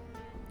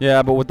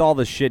 Yeah, but with all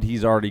the shit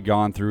he's already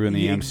gone through in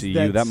the Yeah, MCU,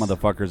 that that's-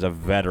 motherfucker's a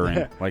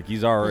veteran. Like,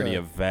 he's already Yeah.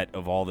 a vet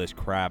of all this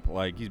crap.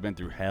 Like, he's been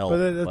through hell.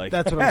 But Like,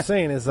 that's what I'm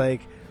saying is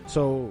like,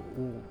 so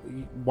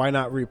why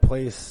not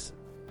replace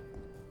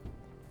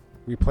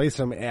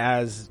him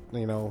as,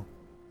 you know,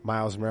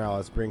 Miles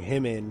Morales, bring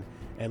him in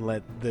and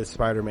let the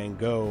Spider-Man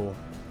go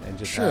and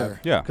just Sure.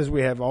 Yeah. because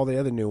we have all the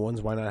other new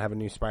ones. Why not have a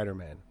new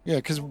Spider-Man? Yeah,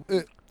 because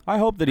I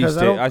hope that he 'Cause I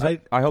stays.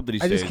 don't- I hope that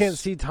he I stays. just can't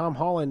see Tom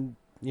Holland,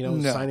 you know,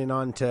 No. signing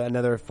on to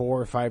another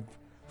 4 or 5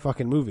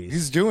 fucking movies.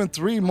 he's doing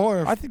 3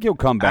 more. I think he'll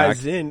come back.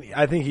 As in,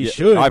 I think he Yeah,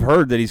 should. I've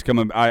heard that he's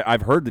coming.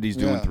 I've heard that he's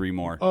doing Yeah. 3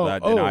 more. Oh,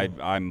 and oh.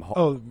 I'm.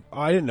 Oh,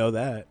 I didn't know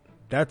that.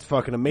 That's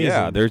fucking amazing.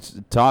 Yeah,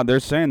 they're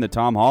saying that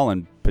Tom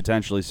Holland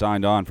potentially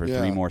signed on for Yeah.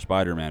 3 more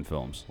Spider-Man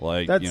films.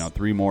 Like, That's- you know,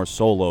 3 more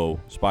solo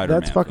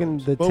Spider-Man. That's fucking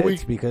films. the but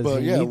tits because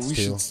but he yeah, needs we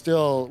to. should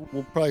still.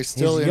 We'll probably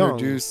still He's young.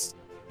 introduce,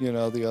 you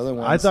know, the other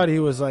ones. I thought he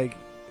was like,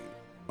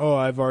 oh,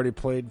 I've already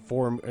played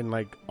 4 in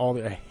like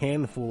a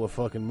handful of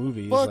fucking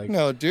movies. Fuck like,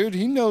 no, dude.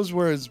 He knows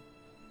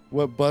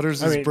what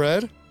butters I his mean-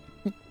 bread.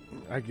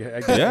 I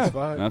guess Yeah, it's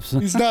fine.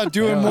 absolutely. He's not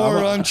doing Yeah, more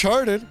I'm-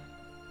 Uncharted.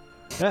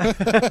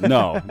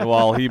 No.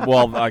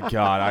 God,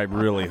 I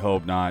really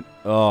hope not.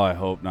 Oh, I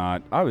hope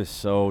not. I was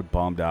so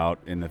bummed out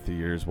in the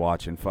theaters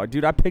watching.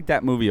 Dude, I picked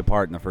that movie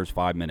apart in the first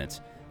 5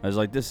 minutes. I was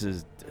like, this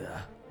is.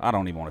 I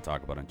don't even want to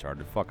talk about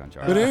Uncharted. Fuck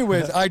Uncharted. But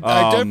anyways, I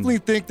definitely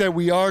think that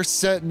we are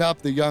setting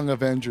up the Young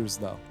Avengers,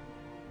 though.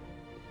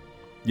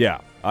 Yeah,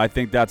 I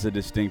think that's a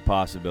distinct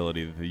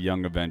possibility that the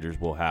Young Avengers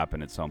will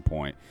happen at some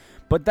point.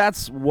 But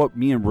that's what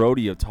me and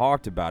Rhodey have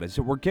talked about, is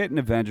that we're getting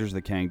Avengers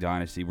the Kang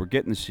Dynasty, we're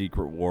getting the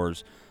Secret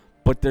Wars,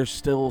 but there's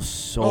still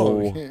so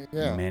Oh,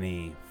 yeah.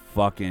 many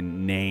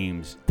fucking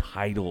names,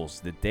 titles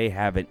that they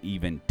haven't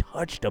even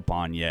touched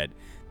upon yet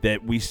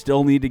that we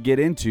still need to get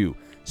into.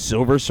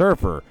 Silver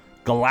Surfer,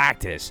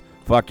 Galactus,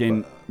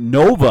 fucking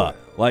Nova.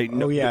 Like,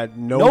 Oh yeah,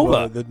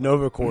 Nova. The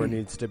Nova Corps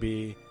needs to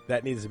be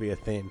a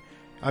thing.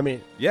 I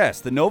mean,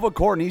 Yes, the Nova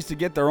Corps needs to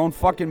get their own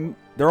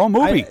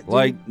movie. dude-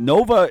 Like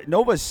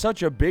Nova's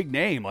such a big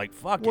name. Like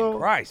fucking well,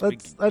 Christ.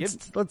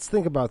 let's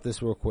think about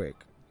this real quick.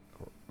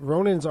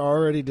 Ronan's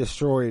already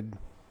destroyed,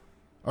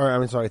 or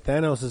I'm sorry,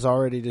 Thanos has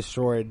already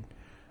destroyed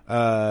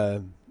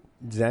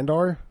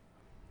Xandar.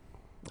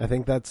 I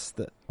think that's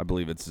the I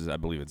believe it's. yeah. I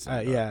believe it's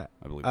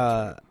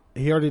right.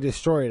 He already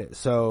destroyed it.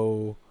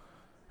 So,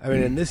 I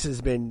mean, and this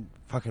has been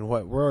fucking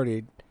what? We're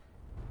already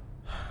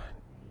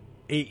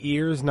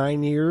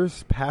 9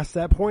 years past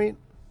that point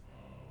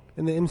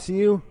in the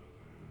MCU.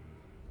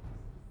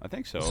 I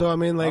think so. So I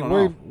mean, like, I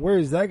don't know.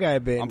 where's that guy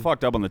been? I'm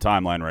fucked up on the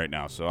timeline right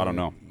now, so I don't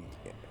know.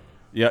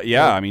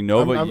 Yeah. I mean,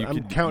 Nova. I'm, you I'm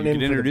could, counting you in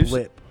could for the introduce.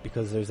 blip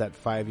because there's that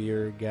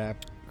 5-year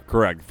gap.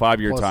 Correct.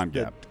 5-year plus time the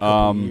gap.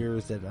 couple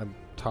years that I'm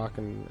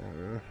talking.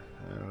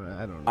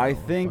 I don't know. I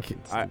think.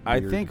 Fucking I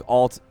weird. think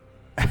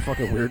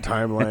fucking weird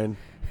timeline.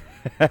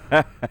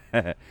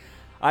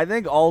 I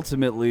think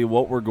ultimately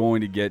what we're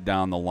going to get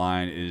down the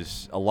line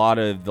is a lot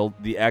of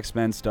the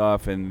X-Men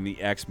stuff, and the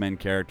X-Men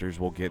characters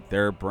will get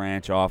their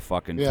branch off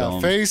fucking Yeah,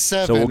 films. Phase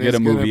 7 so we'll get is a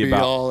movie gonna be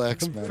about all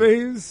X-Men.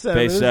 Phase 7.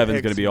 Phase 7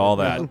 is going to be all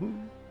that.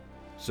 X-Men.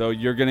 So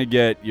you're gonna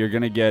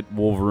get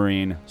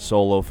Wolverine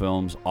solo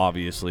films,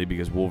 obviously,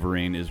 because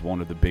Wolverine is one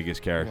of the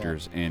biggest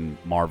characters in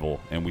Marvel,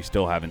 and we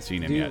still haven't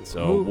seen him Dude, yet.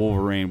 So who-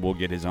 Wolverine will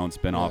get his own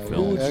spin-off Yeah, Who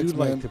film. would you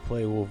X-Men. like to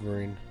play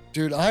Wolverine?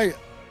 Dude,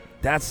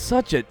 That's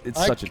such a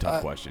tough I-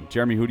 question.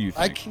 Jeremy, who do you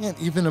I think?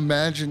 can't even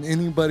imagine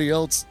anybody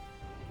else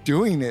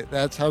doing it.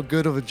 That's how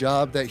good of a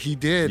job that he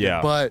did. Yeah.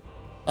 But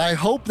I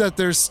hope that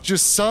there's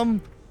just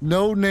some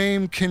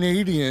no-name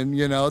Canadian,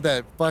 you know,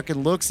 that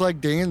fucking looks like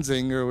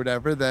Danzig or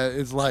whatever, that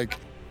is like,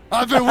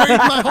 I've been waiting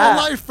my whole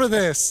life for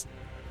this.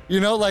 You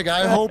know, like,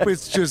 I hope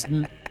it's just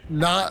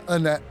not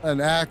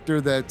an actor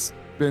that's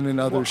been in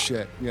other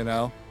shit, you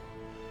know?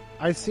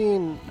 I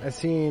seen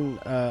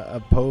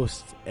a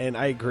post and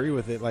I agree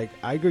with it. Like,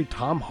 I agree.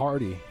 Tom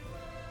Hardy.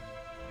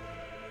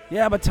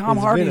 Yeah, but Tom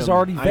He's Hardy's Venom.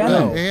 already I Venom.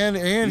 know.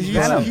 And He's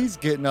Venom. he's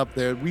getting up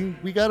there.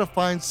 We got to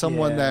find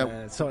someone that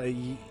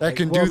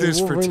can well, do the this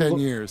for Wolverine 10 look-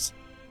 years.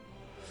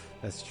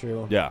 That's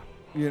true. Yeah,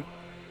 You,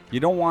 you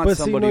don't want But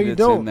see, somebody no, you that's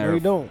don't. in No, their you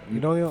don't. You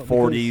don't.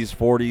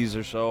 40s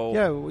or so.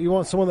 Yeah, you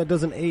want someone that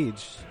doesn't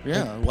age.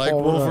 Yeah, like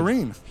Paul Rudd.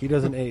 Wolverine. He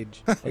doesn't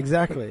age.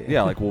 Exactly.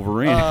 Yeah, like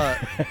Wolverine.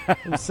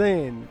 I'm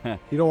saying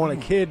you don't want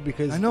a kid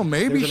because I know,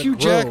 maybe they're gonna Hugh grow.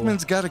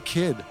 Jackman's got a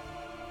kid.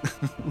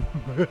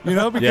 You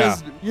know,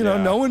 because Yeah.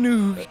 no one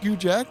knew who Hugh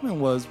Jackman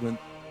was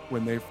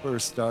when they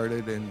first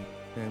started, and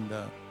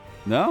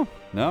No,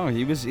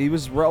 he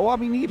was. Well, I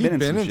mean, he'd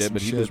been in some shit,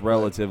 but he was but-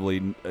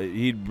 relatively.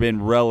 He'd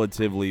been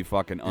relatively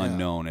fucking Yeah.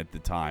 unknown at the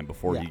time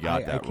before he Yeah,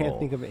 got I that can't role.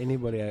 think of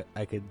anybody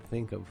I could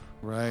think of.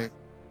 right.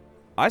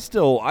 I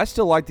still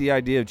like the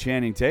idea of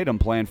Channing Tatum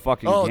playing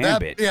fucking Oh, that-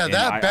 Gambit. yeah, And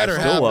that I better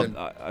still happen.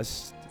 love-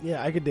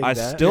 Yeah, I could dig I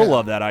that. still Yeah.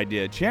 love that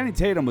idea. Channing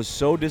Tatum was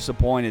so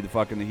disappointed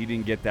fucking that he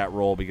didn't get that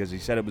role because he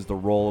said it was the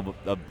role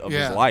of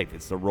Yeah. his life.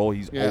 It's the role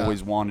he's Yeah.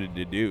 always wanted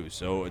to do.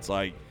 So it's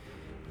like,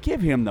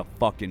 give him the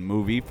fucking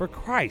movie. For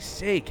Christ's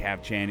sake,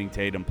 have Channing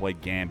Tatum play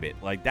Gambit.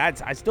 Like,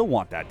 I still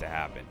want that to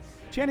happen.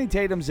 Channing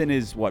Tatum's in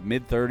his,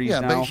 mid-30s Yeah,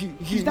 now? but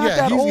he's not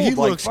that old. he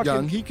like, looks fucking,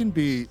 young. He can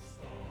be.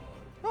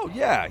 Oh,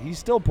 yeah. He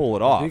still pull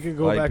it off. You could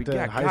go Like, back to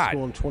yeah, high God.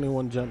 school in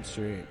 21 Jump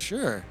Street.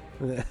 Sure.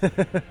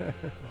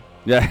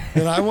 Yeah.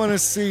 And I want to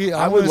see.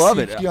 I would wanna love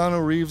see it.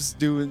 Keanu Reeves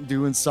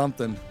doing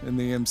something in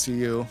the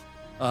MCU.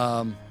 There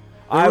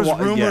I was wa-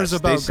 rumors yes, they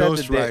about said that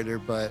Ghost they- Rider,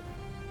 but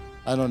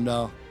I don't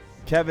know.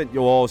 Kevin,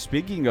 well,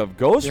 speaking of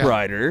Ghost Yeah.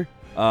 Rider,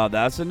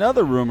 that's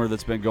another rumor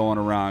that's been going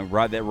around.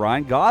 Right, that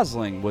Ryan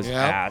Gosling was Yep.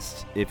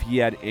 asked if he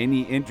had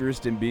any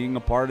interest in being a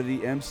part of the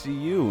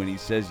MCU, and he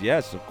says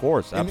yes, of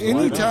course. And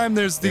Absolutely. anytime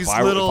there's If these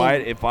I- little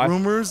if I-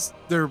 rumors,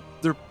 they're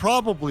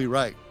probably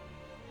right.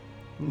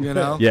 You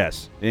know?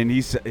 Yes, and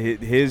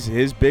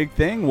his big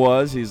thing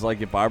was he's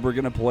like, if I were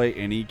gonna play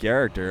any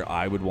character,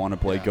 I would want to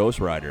play Yeah. Ghost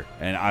Rider,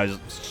 and I was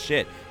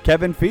shit.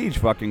 Kevin Feige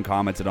fucking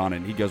commented on it.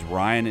 And he goes,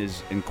 Ryan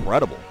is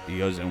incredible. He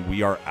goes, and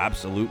we are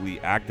absolutely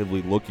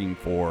actively looking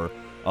for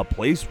a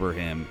place for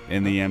him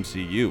in the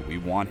MCU. We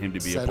want him to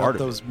be Set a part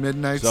up of those it.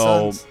 Midnight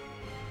So- Suns.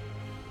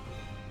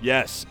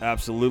 Yes,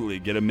 absolutely.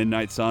 Get a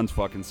Midnight Suns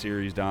fucking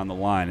series down the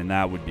line, and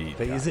that would be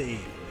Phase 8,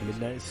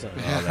 Midnight Sun.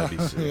 Oh, that'd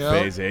be sick. Yep.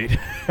 Phase 8.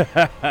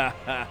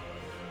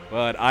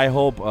 But I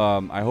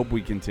hope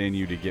we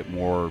continue to get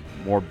more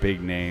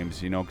big names,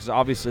 because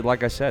obviously,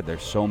 like I said,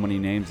 there's so many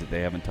names that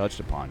they haven't touched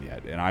upon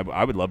yet, and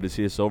I would love to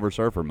see a Silver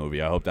Surfer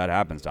movie. I hope that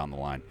happens down the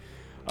line.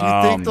 Do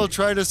you think they'll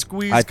try to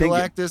squeeze I think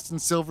Galactus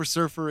and Silver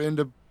Surfer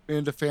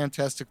into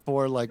Fantastic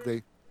Four like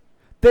they?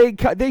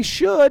 They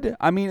should.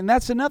 I mean, and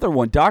that's another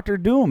one. Doctor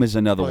Doom is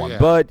another Oh, one. yeah.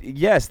 But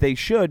yes, they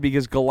should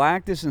because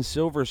Galactus and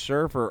Silver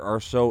Surfer are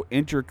so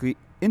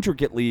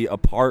intricately a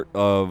part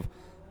of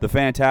the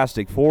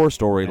Fantastic Four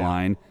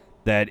storyline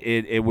that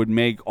it would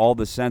make all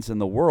the sense in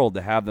the world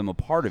to have them a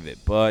part of it.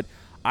 But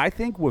I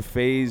think with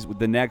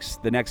the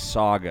next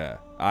saga,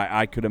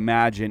 I could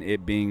imagine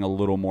it being a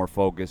little more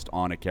focused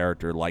on a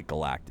character like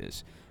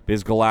Galactus.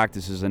 Because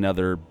Galactus is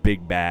another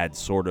big bad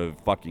sort of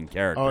fucking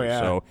character. Oh, yeah.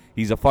 So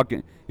he's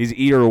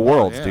eater of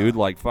worlds, yeah. dude.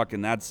 Like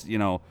fucking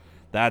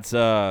it's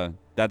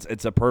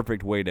a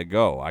perfect way to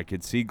go. I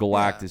could see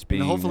Galactus and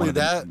being hopefully one of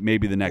that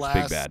maybe the next big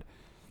lasts bad.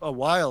 a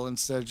while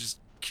instead of just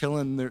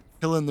killing their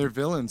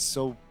villains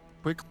so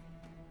quickly.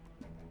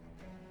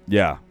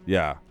 Yeah,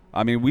 yeah.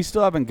 I mean, we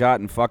still haven't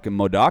gotten fucking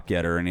MODOK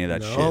yet or any of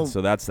that No. shit.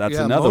 So that's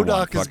yeah, another one.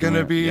 MODOK is Fucking going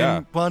to be yeah.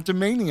 in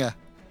Quantumania.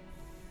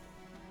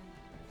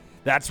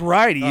 That's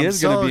right. He I'm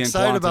is going so to be in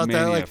excited about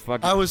that. Quantumania. Like,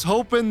 Fucking- I was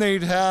hoping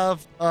they'd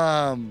have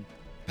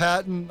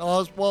Patton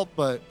Oswalt,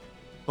 but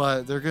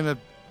they're gonna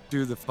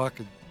do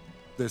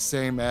the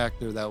same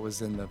actor that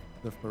was in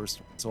the first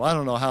one. So I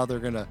don't know how they're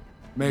gonna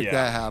make Yeah.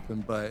 that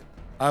happen. But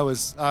I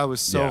was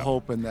so Yeah.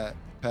 hoping that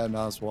Patton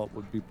Oswalt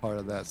would be part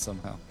of that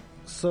somehow.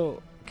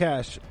 So,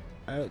 Cash,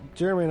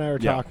 Jeremy and I were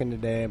Yeah. talking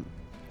today.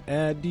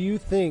 Do you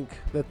think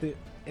that the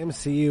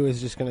MCU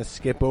is just going to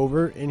skip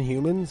over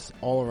Inhumans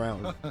all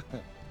around?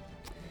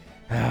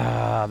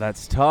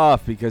 That's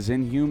tough because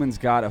Inhumans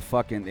got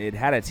it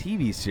had a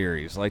TV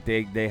series. Like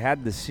they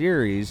had the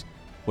series,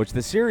 which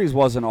the series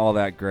wasn't all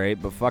that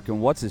great, but fucking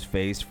what's his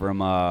face from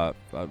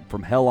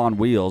Hell on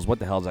Wheels? What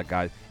the hell's that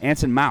guy?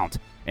 Anson Mount.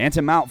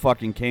 Anson Mount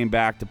fucking came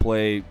back to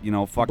play,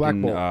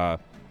 fucking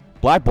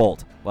Black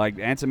Bolt. Like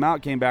Anson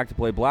Mount came back to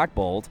play Black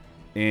Bolt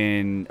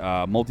in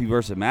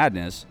Multiverse of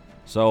Madness.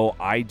 So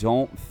I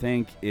don't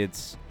think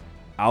it's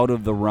out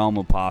of the realm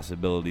of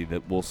possibility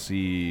that we'll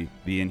see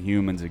the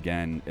Inhumans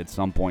again at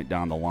some point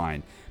down the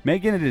line.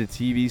 Making it a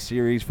TV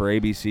series for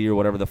ABC or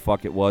whatever the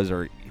fuck it was,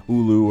 or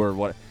Hulu or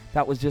what,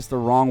 that was just the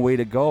wrong way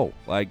to go.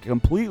 Like,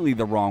 completely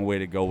the wrong way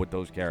to go with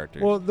those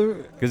characters. Well,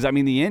 Because, I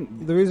mean,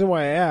 the reason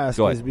why I asked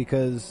Go ahead. is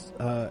because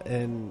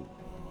in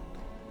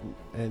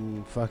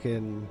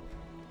fucking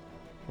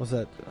what's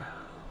that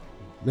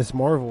Miss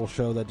Marvel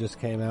show that just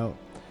came out,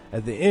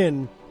 at the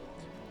end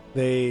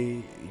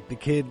the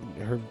kid,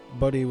 her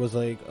buddy was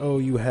like, "Oh,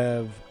 you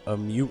have a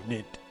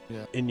mutant Yeah.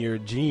 in your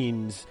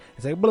genes."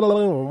 It's like blah, blah,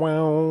 blah,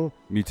 wow.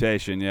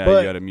 mutation, yeah, But-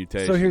 you got a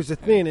mutation. So here's the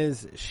thing: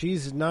 is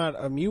she's not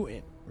a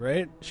mutant,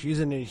 right?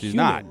 She's an Inhuman. She's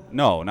not.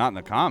 No, not in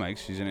the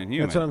comics. She's an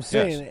Inhuman. That's what I'm Yes.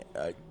 saying.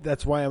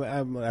 That's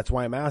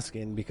why I'm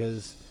asking,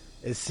 because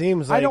it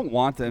seems like I don't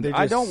want them. they're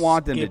I just don't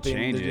want them to skipping-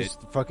 change they're it.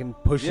 just fucking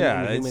pushing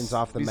Yeah, Inhumans it's,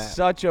 off the it's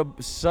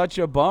map. such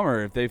a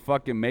bummer if they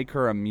fucking make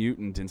her a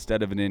mutant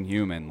instead of an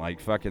Inhuman.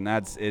 Like fucking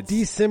it's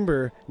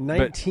December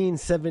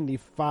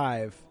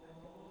 1975,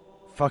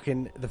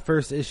 fucking the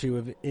first issue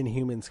of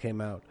Inhumans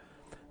came out,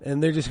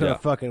 and they're just gonna Yeah.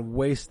 fucking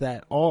waste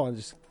that all and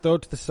just throw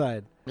it to the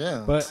side.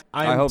 Yeah. But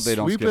I hope they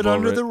don't Sweep skip it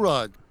under over the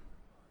rug,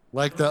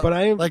 like the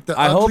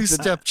I hope ugly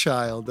that-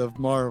 stepchild of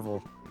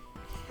Marvel.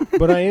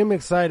 but I am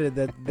excited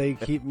that they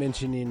keep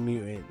mentioning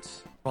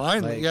mutants.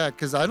 Finally, Like- yeah,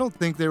 because I don't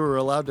think they were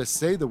allowed to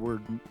say the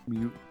word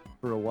mute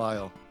for a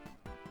while.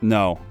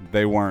 No,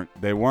 they weren't.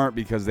 They weren't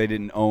because they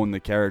didn't own the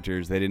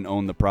characters. They didn't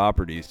own the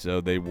property,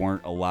 so they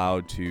weren't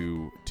allowed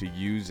to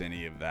use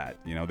any of that.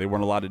 You know, they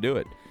weren't allowed to do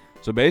it.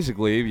 So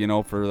basically, you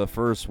know, for the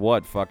first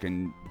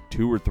fucking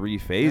 2 or 3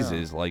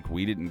 phases, like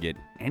we didn't get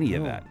any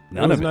of that.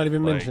 None it was of it. not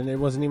even Like, mentioned. It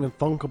wasn't even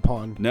thunk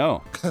upon.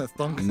 No,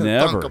 Thunk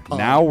never. upon.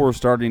 Now we're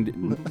starting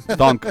to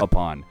thunk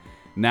upon.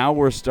 Now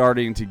we're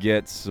starting to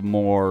get some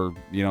more,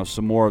 you know,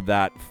 some more of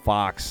that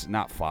Fox,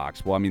 not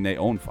Fox. Well, I mean, they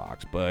own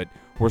Fox, but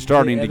we're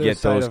starting to other get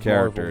side those of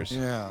Marvel. characters.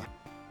 Yeah.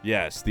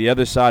 Yes, the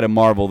other side of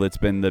Marvel that's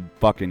been the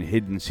fucking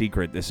hidden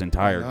secret this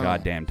entire I know.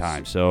 goddamn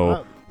time. So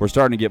Uh, we're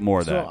starting to get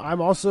more of So that.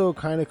 I'm also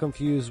kind of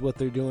confused what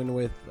they're doing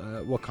with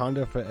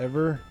Wakanda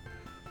Forever.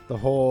 The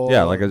whole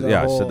Yeah, like I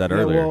the said that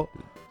earlier. Well,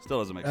 Still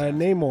doesn't make sense.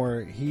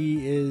 Namor,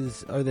 he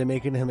is. Are they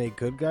making him a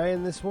good guy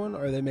in this one?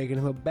 Or are they making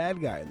him a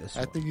bad guy in this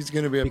I one? think he's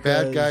going to be a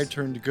bad guy Because-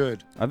 turned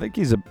good. I think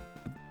he's a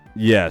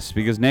yes,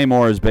 because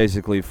Namor is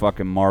basically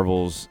fucking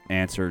Marvel's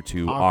answer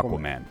to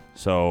Aquaman.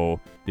 So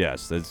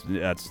yes, that's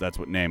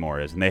what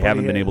Namor is, and they But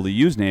haven't he been is- able to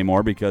use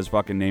Namor because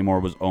fucking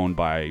Namor was owned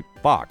by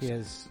Fox. He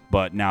has,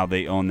 But now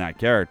they own that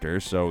character,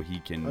 so he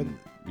Are- can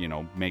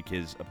make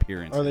his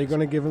appearance. are they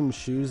going to give him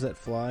shoes that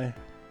fly?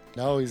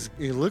 No,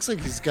 he looks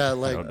like he's got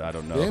like I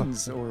don't know.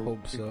 fins or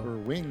Hope so.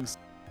 wings.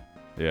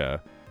 Yeah.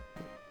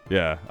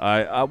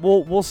 Yeah,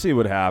 we'll see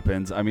what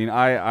happens. I mean,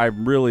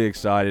 I'm really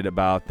excited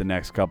about the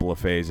next couple of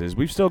phases.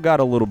 We've still got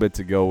a little bit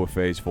to go with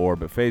Phase 4,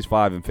 but Phase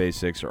 5 and Phase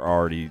 6 are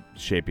already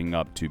shaping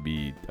up to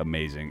be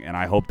amazing, and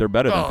I hope they're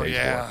better than Phase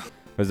 4.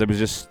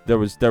 Because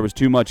there was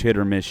too much hit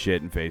or miss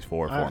shit in Phase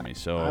 4 for me.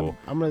 So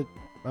I'm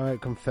gonna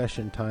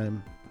confession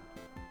time.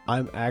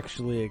 I'm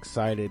actually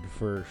excited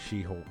for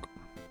She-Hulk.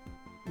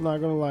 I'm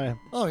not gonna lie.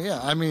 Oh yeah,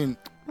 I mean,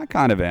 I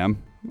kind of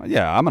am.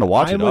 Yeah, I'm gonna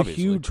watch I'm it. a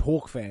Obviously. huge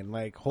Hulk fan.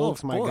 Like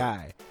Hulk's of my course.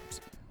 guy.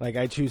 Like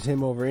I choose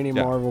him over any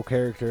Yeah. Marvel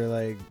character.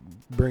 Like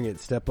bring it,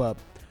 step up.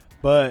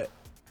 But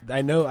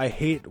I know I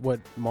hate what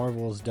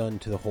Marvel's done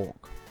to the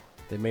Hulk.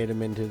 They made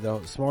him into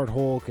the smart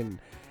Hulk, and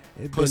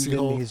Pussy then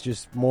Hulk. he's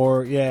just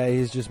more. Yeah,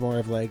 he's just more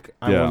of like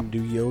I Yeah. want to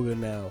do yoga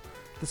now.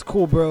 That's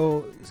cool,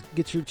 bro.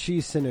 Get your chi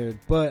centered,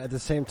 but at the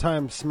same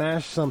time,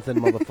 smash something,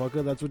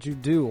 motherfucker. That's what you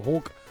do.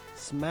 Hulk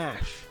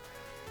smash.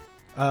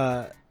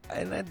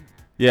 And I,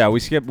 Yeah,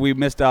 we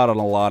missed out on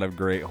a lot of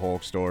great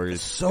Hulk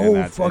stories. So and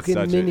it's fucking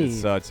such many.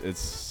 It's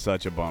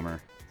such a bummer.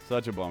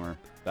 Such a bummer.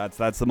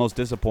 That's the most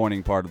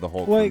disappointing part of the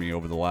Hulk Like, for me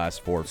over the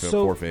last four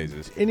so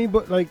phases.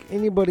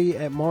 Anybody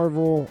at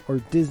Marvel or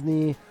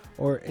Disney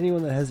or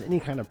anyone that has any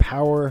kind of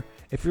power,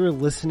 if you're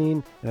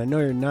listening, and I know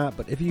you're not,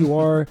 but if you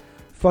are,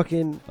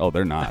 fucking Oh,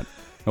 they're not.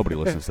 Nobody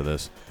listens to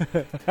this.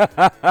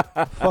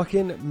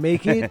 fucking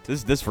make it.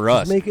 This for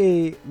us. Make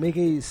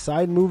a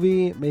side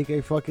movie, make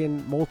a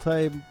fucking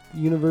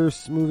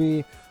multi-universe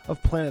movie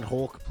of Planet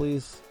Hulk,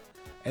 please.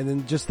 And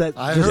then just that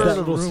I just heard that a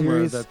little rumor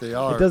series. that they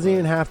are. It doesn't but-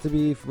 even have to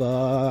be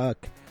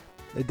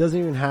It doesn't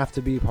even have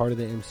to be part of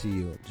the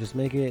MCU. Just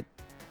make it.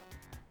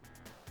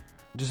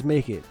 Just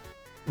make it.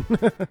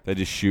 They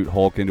just shoot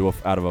Hulk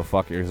out of a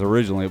fucking. Because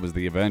originally it was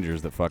the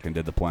Avengers that fucking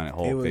did the Planet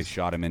Hulk. was- They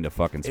shot him into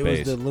fucking It space.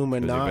 was the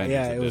Illuminati. Avengers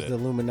Yeah, that it was did the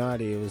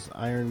Illuminati. It was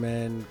Iron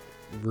Man,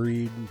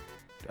 Reed,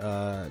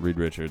 Reed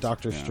Richards,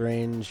 Doctor yeah.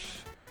 Strange,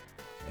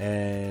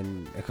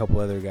 and a couple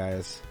other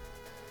guys.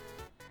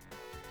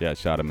 Yeah,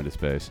 shot him into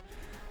space.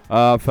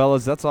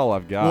 Fellas, that's all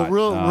I've got.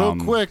 Well, real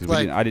quick, 'cause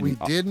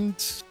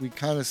we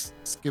kind of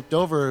skipped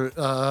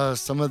over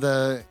some of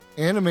the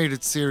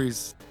animated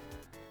series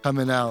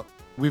coming out.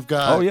 We've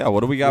got Oh yeah, what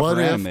do we got What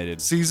for If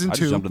animated? season I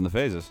just 2. jumped in the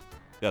phases.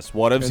 Yes,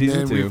 what if and season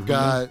then 2? we've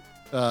got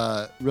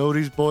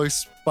Rhodey's boy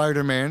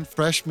Spider-Man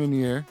freshman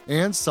year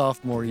and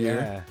sophomore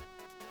year,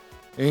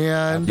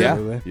 and yeah,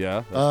 Absolutely.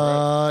 yeah.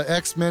 That's right.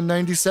 X-Men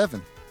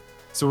 97.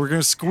 So we're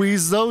gonna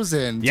squeeze those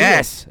in. too.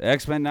 Yes,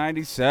 X-Men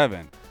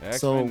 97. X-Men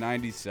So-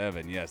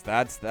 97. Yes,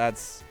 that's Yeah,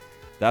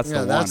 the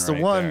one. that's the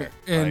right one. there.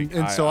 And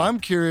Like, so I'm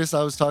curious.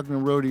 I was talking to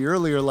Rhodey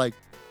earlier. Like,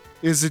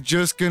 is it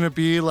just gonna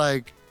be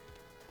like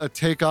a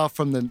takeoff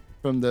from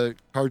the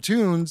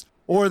cartoons,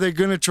 or are they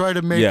gonna try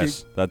to make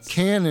yes, it that's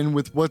canon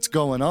with what's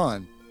going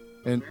on?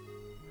 And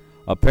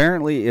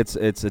apparently it's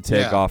a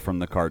takeoff from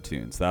the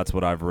cartoons. That's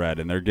what I've read,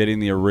 and they're getting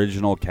the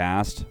original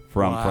cast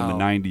from the Wow.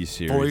 90s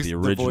series. Voice- the the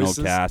original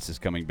voices? cast is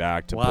coming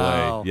back to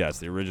Wow. play. Yes,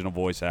 the original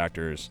voice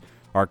actors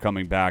are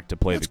coming back to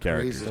play That's the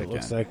characters crazy. So it again.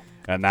 looks like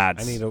And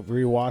that's I need to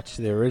rewatch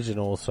the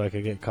original so I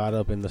could get caught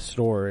up in the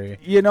story.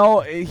 You know,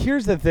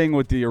 here's the thing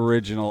with the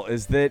original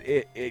is that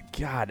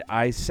God,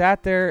 I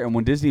sat there and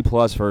when Disney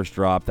Plus first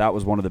dropped, that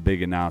was one of the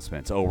big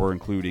announcements. Oh, we're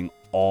including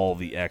all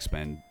the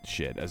X-Men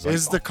shit. As like,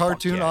 is oh, the fuck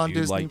cartoon yeah, on dude.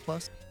 Disney Like,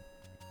 Plus?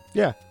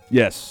 Yeah,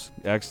 yes,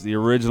 the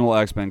original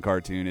X-Men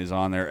cartoon is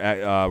on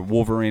there.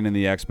 Wolverine and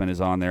the X-Men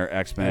is on there.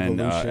 X-Men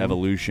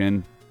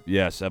Evolution.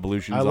 Yes,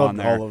 Evolution's I on loved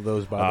there. all of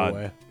those, by the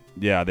way.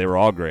 Yeah, they were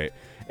all great.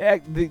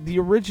 The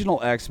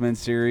original X-Men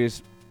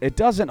series, it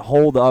doesn't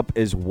hold up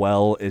as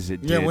well as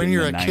it did when in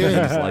you're the a 90s.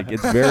 kid.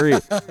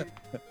 Like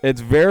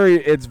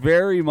it's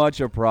very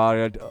much a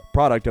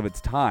product of its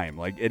time.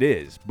 Like it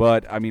is.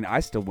 But I mean, I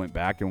still went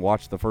back and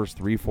watched the first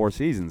 3-4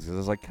 seasons because I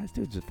was like, guys,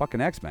 dude, it's just fucking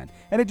X-Men,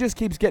 and it just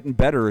keeps getting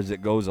better as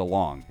it goes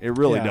along. It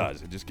really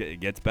does. It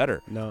gets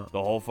better. No,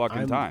 the whole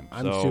fucking time.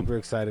 I'm So, super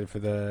excited for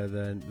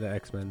the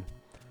X-Men.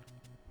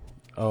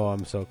 Oh,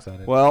 I'm so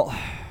excited. well.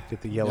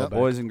 Get the yellow back.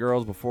 Boys and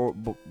girls,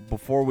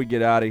 before we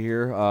get out of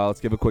here, let's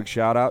give a quick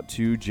shout out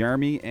to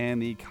Jeremy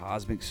and the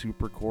Cosmic Soup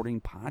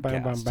Recording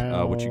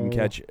Podcast, which you can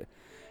catch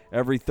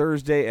every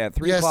Thursday at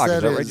 3 o'clock.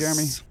 Is that right,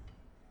 Jeremy?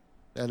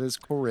 That is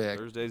correct.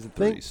 Thursdays at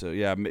 3. So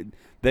yeah,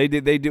 they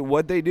do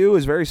what they do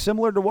is very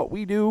similar to what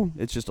we do.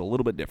 It's just a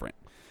little bit different.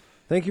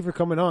 Thank you for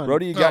coming on.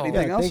 Brody, you got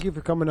anything else? Thank you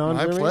for coming on.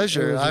 My Jeremy.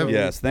 pleasure.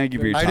 Yes, thank you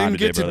for your time I didn't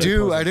get today, to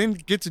brother. I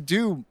didn't get to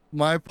do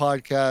my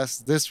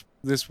podcast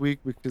this week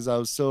because I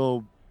was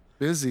so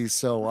busy.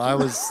 So I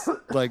was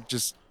like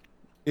just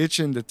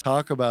itching to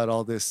talk about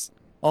all this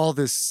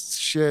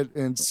shit.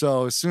 And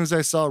so as soon as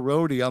I saw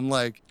Rhodey, I'm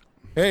like,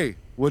 hey,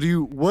 what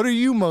are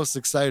you most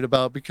excited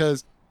about?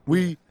 Because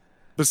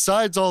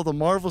besides all the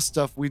Marvel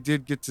stuff, we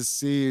did get to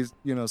see,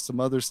 some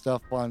other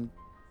stuff on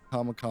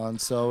Comic-Con.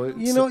 So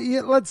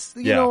let's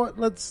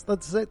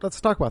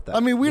talk about that. I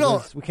mean, we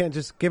can't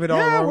just give it all.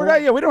 Yeah,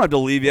 over. we don't have to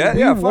leave yet.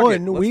 We Yeah, fuck won. it.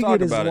 Let's We talk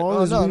get as about it.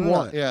 long as we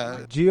want. Yeah.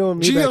 Gio and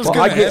me. Gio's back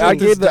gonna on. edit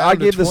this down I to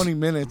gave this 20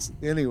 minutes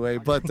anyway,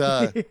 but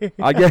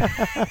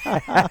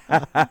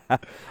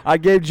I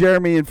gave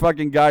Jeremy and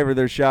fucking Guyver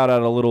their shout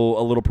out a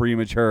little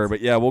premature,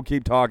 but yeah, we'll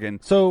keep talking.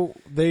 So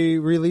they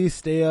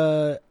released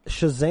a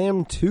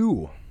Shazam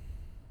 2.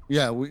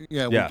 we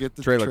get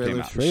the trailer trailer came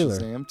out. for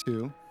Shazam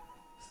 2.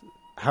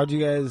 How'd you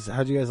guys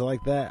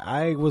like that?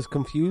 I was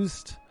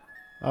confused.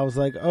 I was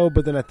like, oh,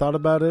 but then I thought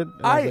about it.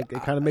 And I was like,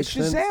 it kind of makes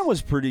Shazam sense. Shazam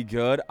was pretty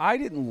good. I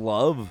didn't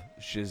love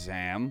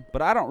Shazam,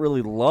 but I don't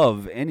really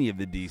love any of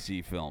the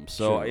DC films,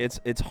 so Sure.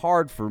 it's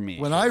hard for me.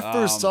 When I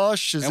first saw and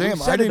Shazam, we've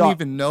I said it didn't on-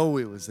 even know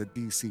it was a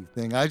DC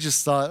thing. I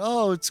just thought,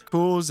 oh, it's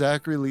cool.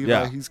 Zachary Levi,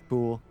 Yeah. he's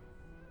cool.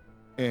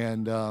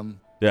 And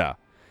yeah.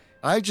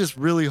 I just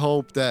really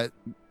hope that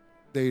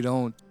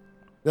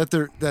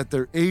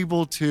they're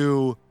able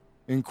to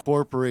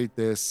incorporate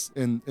this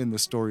in the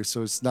story,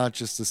 so it's not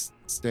just a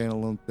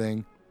standalone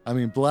thing. I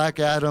mean, Black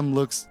Adam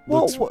looks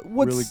What's-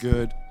 really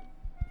good.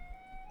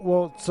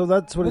 Well, so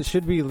that's what it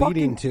should be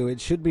leading fucking- to. It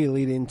should be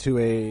leading to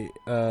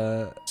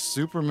a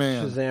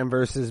Superman. Shazam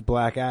versus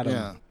Black Adam.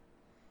 Yeah.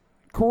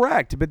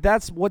 Correct, but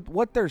that's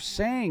what they're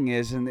saying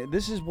is, and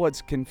this is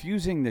what's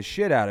confusing the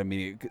shit out of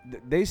me.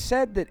 They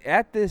said that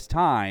at this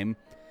time,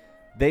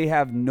 they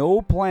have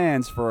no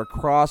plans for a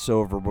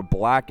crossover with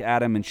Black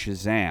Adam and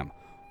Shazam,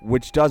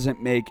 which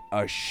doesn't make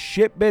a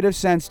shit bit of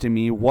sense to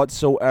me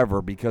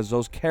whatsoever because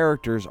those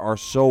characters are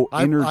so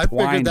I intertwined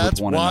figured that's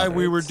with one why another.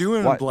 we were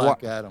doing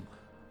Black Adam.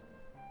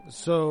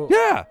 So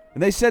Yeah,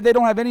 and they said they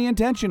don't have any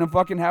intention of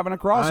fucking having a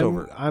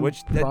crossover. I'm which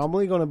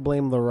probably going to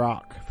blame The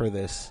Rock for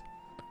this.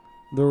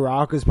 The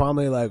Rock is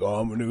probably like, oh,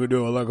 I'm going to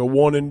do it like a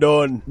one and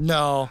done.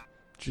 No,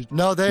 they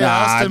Nah,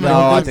 asked him no, at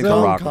I think The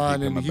Rock would Comic-Con,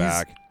 be and coming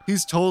back.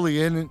 he's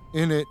totally in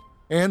it.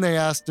 And they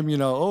asked him,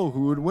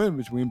 who would win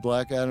between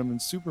Black Adam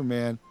and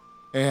Superman?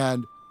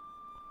 And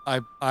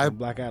I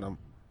Black Adam.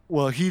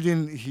 well, he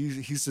didn't.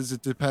 He says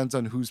it depends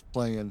on who's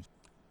playing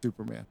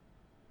Superman.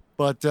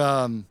 But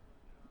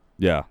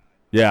Yeah,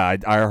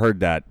 I heard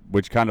that,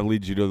 which kind of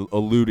leads you to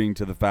alluding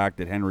to the fact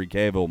that Henry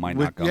Cavill might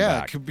not come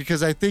back.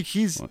 because I think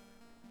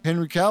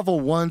Henry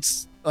Cavill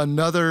wants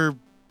another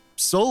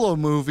solo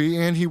movie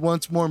and he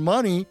wants more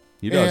money.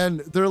 He does. And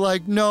they're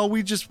like, no,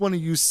 we just want to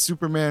use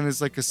Superman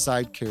as like a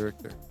side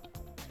character.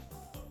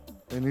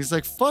 And he's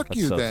like, fuck That's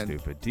you so then.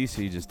 stupid.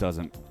 DC just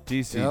doesn't.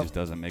 Yep. Just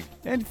doesn't make.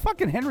 And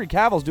fucking Henry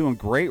Cavill's doing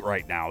great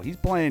right now. He's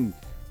playing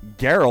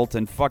Geralt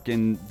in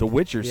fucking The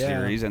Witcher Yeah.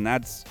 series, and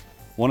that's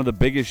one of the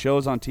biggest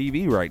shows on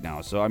TV right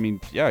now. So I mean,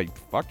 yeah,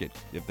 fuck it.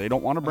 If they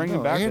don't want to bring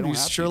him back, they and don't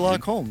he's have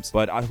Sherlock to. Holmes.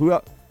 But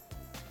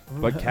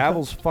But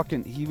Cavill's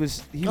fucking. He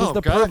was Oh,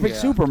 the God, perfect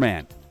yeah.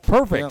 Superman.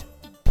 Perfect.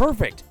 Yep.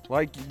 Perfect.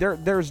 Like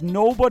there's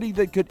nobody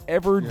that could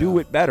ever do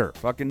Yeah. it better.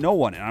 Fucking no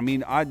one. And I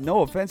mean,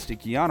 no offense to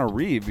Keanu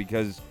Reeves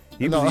because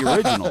he was No. the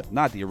original,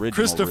 not the original.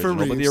 Christopher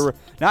original, but Reeves.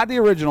 not the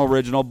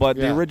original, but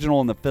the Yeah. original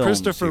in the film.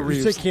 Christopher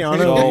series. You say Reeves.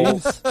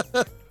 Keanu So-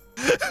 Reeves?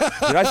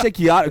 Did I say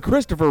Keanu?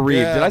 Christopher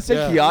Reeves. Yeah, Did I say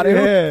yeah.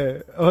 Keanu?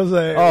 Yeah. I was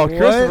like, Oh, what?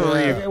 Christopher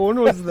Reeve. When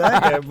was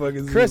that guy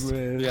fucking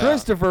Superman? Yeah.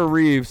 Christopher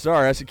Reeves.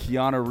 Sorry, I said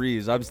Keanu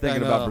Reeves. I was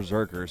thinking I about know.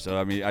 Berserker, so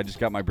I mean, I just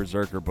got my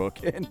Berserker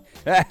book in.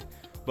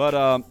 But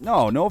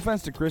no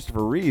offense to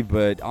Christopher Reeve,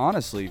 but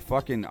honestly,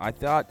 fucking, I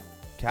thought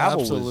Cavill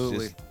Absolutely,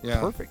 was just yeah.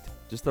 perfect.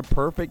 Just the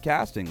perfect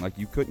casting. Like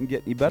you couldn't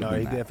get any better No, than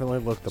he that. definitely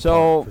looked the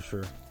So- part for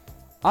sure.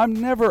 I'm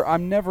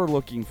never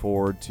looking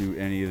forward to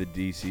any of the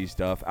DC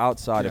stuff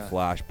outside of Yeah.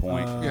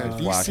 Flashpoint. Yeah, DC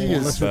Flashpoint, is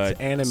Unless it's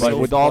but, animated. but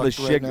with all the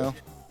fucked right shit, now.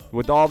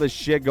 with all this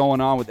shit going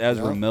on with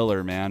Ezra Yeah.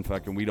 Miller, man,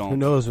 fucking, we don't. Who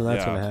knows when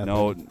that's yeah, gonna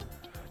happen?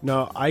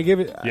 No, I give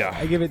it. Yeah.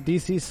 I give it.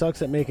 DC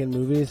sucks at making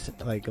movies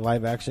like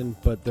live action,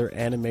 but their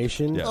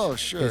animation Yes. Oh,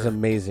 sure. is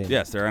amazing.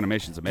 Yes, their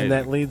animation's amazing.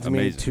 And that leads me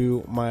Amazing.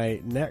 to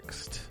my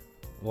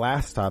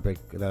last topic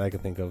that I can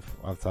think of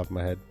off the top of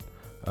my head.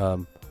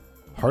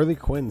 Harley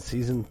Quinn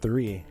season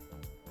 3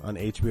 on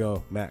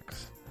HBO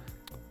Max.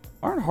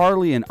 Aren't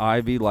Harley and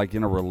Ivy like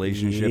in a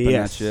relationship and that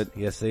Yes. shit?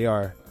 Yes, they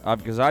are.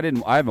 Because I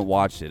haven't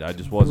watched it. I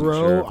just wasn't Bro,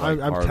 sure if like,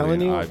 I'm Harley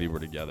telling and you, Ivy were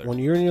together. When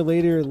you're in your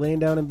later laying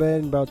down in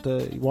bed and about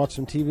to watch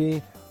some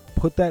TV,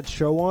 put that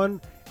show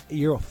on.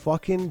 You'll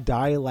fucking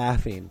die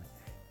laughing.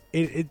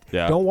 Yeah.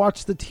 Don't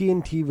watch the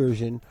TNT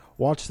version.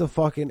 Watch the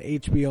fucking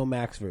HBO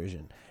Max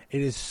version.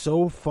 It is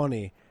so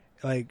funny,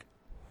 like,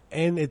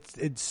 and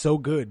it's so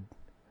good.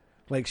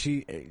 Like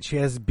she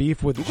has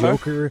beef with Okay.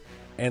 Joker,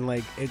 and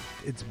like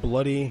it's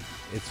bloody.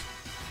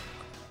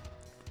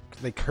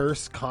 They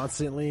curse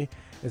constantly.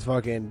 It's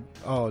fucking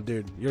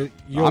dude,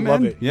 you'll I'm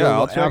love in. it. Yeah, You'll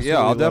I'll check. absolutely Yeah,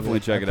 I'll love definitely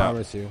check it I out.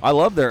 promise you. I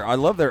love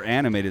their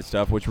animated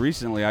stuff. Which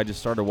recently I just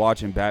started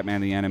watching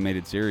Batman the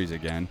Animated Series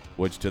again,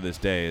 which to this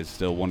day is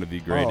still one of the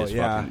greatest,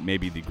 yeah. fucking,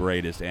 maybe the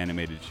greatest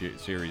animated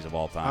series of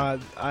all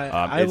time.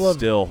 I it love.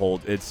 still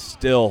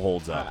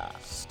holds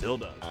up. Still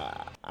does.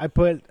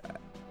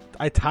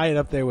 I tie it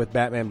up there with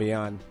Batman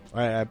Beyond.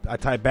 I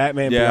tie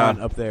Batman Yeah.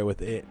 Beyond up there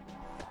with it.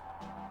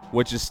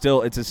 Which is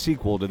still, it's a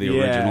sequel to the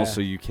Yeah. original, so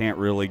you can't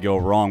really go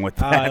wrong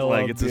with I that.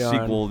 Like love it's a Beyond.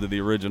 sequel to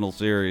the original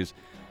series,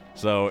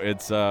 so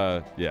it's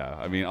yeah.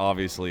 I mean,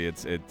 obviously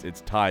it's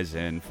ties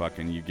in.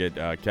 Fucking, you get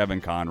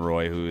Kevin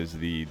Conroy, who is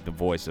the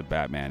voice of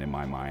Batman in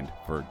my mind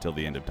for till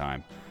the end of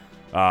time.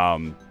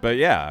 But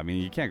yeah, I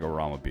mean, you can't go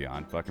wrong with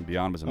Beyond. Fucking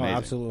Beyond was amazing.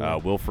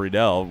 absolutely. Will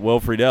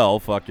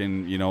Friedle,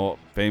 fucking,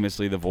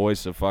 famously the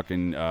voice of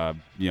fucking,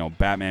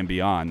 Batman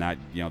Beyond, not,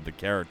 the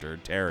character,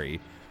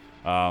 Terry.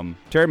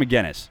 Terry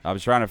McGinnis. I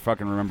was trying to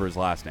fucking remember his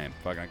last name.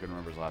 Fucking, I couldn't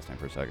remember his last name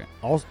for a second.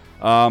 Also,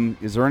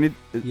 Is there any?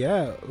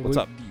 yeah, What's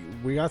up?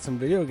 We got some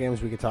video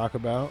games we could talk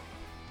about.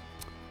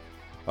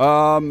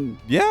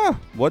 Yeah.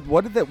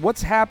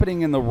 What's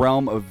happening in the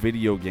realm of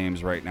video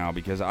games right now?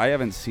 Because I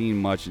haven't seen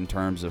much in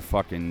terms of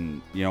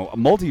fucking,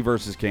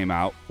 Multiverses came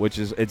out, which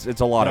is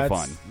it's a lot of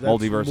fun.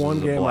 Multiverses one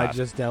is a game I blast.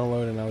 just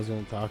downloaded and I was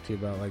going to talk to you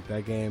about. Like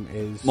that game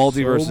is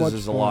Multiverses so much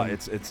is a fun. lot.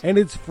 And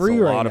it's free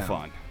it's a right lot now. of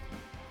fun.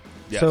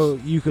 Yes. So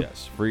you could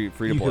free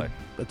to you play. could-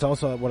 it's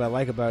also what I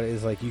like about it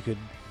is like you could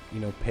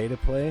pay to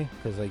play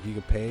because like you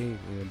could pay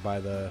buy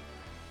the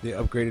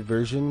upgraded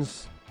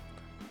versions.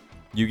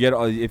 You get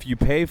if you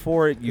pay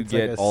for it, you It's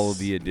like get a all of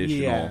the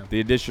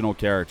additional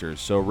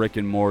characters. So Rick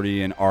and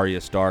Morty and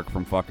Arya Stark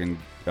from fucking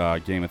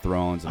Game of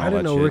Thrones and all I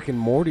didn't that know shit. Rick and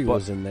Morty But-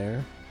 was in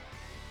there.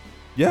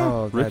 Yeah,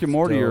 Oh, Rick that's and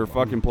Morty are dope.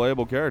 fucking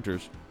playable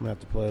characters. I'm gonna have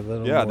to play a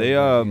little. Yeah, more they,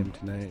 of that game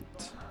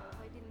tonight.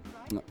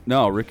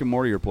 No, Rick and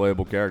Morty are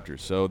playable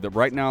characters. So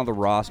right now the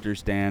roster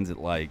stands at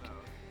like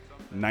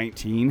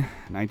 19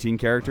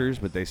 characters,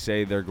 but they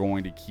say they're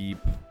going to keep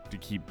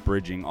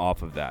bridging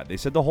off of that. They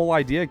said the whole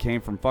idea came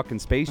from fucking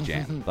Space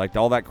Jam. Like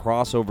all that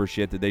crossover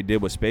shit that they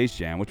did with Space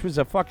Jam, which was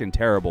a fucking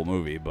terrible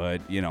movie, but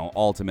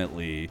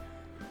ultimately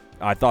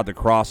I thought the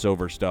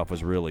crossover stuff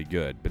was really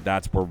good. But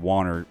that's where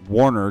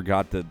Warner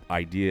got the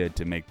idea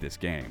to make this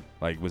game.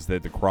 Like was the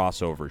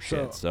crossover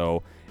shit.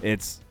 So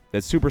it's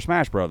Super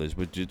Smash Brothers,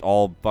 which is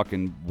all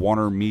fucking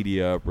Warner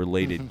Media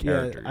related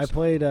characters. Yeah, I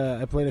played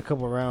a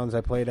couple rounds. I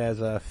played as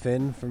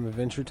Finn from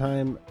Adventure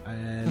Time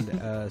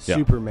and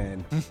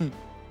Superman.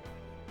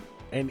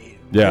 And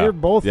they're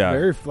both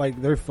very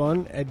they're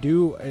fun. It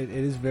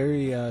is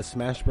very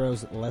Smash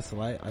Bros. Less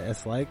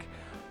like.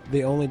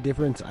 The only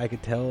difference I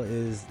could tell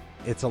is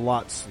it's a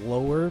lot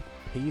slower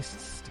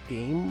paced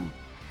game.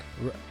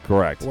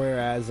 Correct.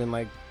 Whereas in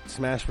like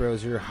Smash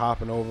Bros, you're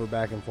hopping over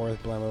back and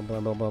forth, blah blah blah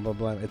blah blah blah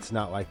blah. It's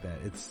not like that.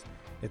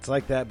 It's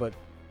like that, but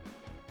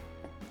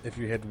if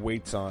you had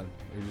weights on,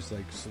 you're just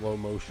like slow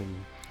motion.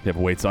 You have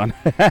weights on.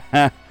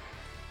 But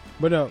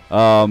no,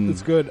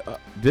 it's good.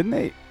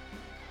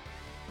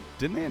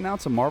 Didn't they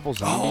announce a Marvel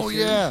Zombie Oh,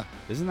 series? yeah.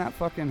 Isn't that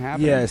fucking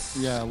happening? Yes.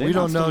 Yeah, They we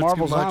don't announced the know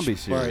Marvel too much, Zombie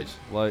series.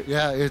 Like,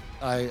 Yeah,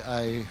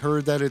 I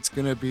heard that it's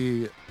going to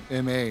be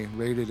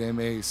rated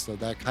MA, so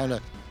that kind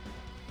of...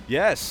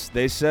 yes,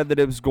 they said that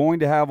it was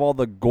going to have all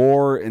the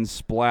gore and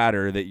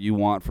splatter that you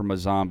want from a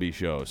zombie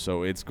show.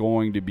 So it's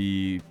going to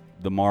be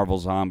the Marvel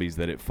Zombies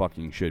that it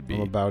fucking should be.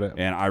 I'm about it.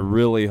 And I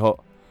really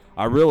hope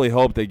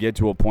they get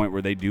to a point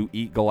where they do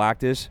eat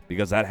Galactus,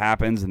 because that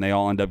happens and they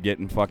all end up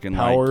getting fucking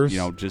Powers.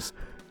 like, just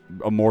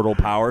immortal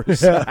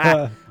powers.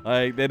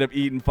 Like they'd have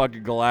eaten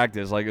fucking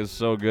Galactus. Like it's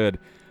so good.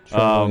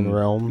 Traveling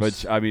realms.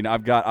 Which I mean,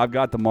 I've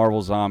got the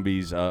Marvel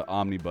Zombies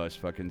omnibus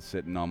fucking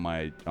sitting on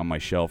my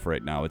shelf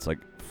right now. It's like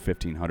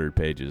 1,500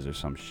 pages or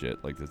some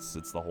shit. Like it's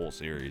the whole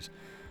series.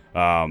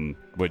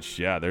 Which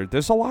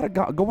there's a lot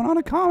of going on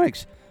in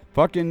comics.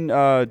 Fucking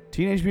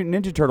Teenage Mutant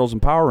Ninja Turtles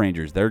and Power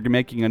Rangers. They're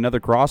making another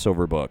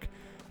crossover book,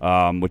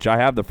 which I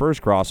have the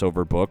first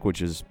crossover book,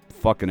 which is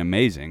fucking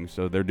amazing.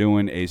 So they're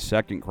doing a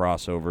second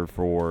crossover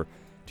for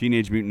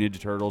Teenage Mutant Ninja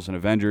Turtles and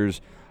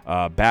Avengers.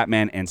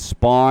 Batman and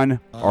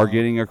Spawn are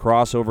getting a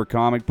crossover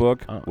comic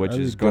book, which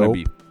that'd is be going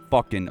to dope. be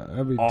fucking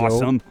That'd be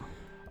awesome.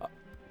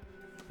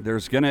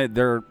 There's gonna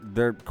their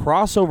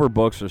crossover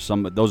books are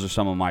some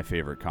of my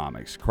favorite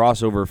comics.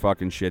 Crossover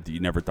fucking shit that you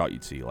never thought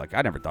you'd see. Like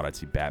I never thought I'd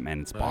see Batman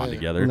and Spawn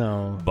together.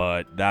 No.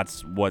 But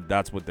that's what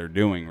they're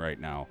doing right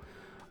now.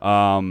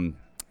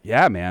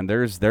 Yeah, man,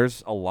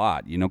 there's a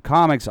lot. You know,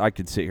 comics I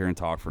could sit here and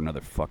talk for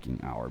another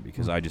fucking hour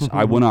because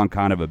I went on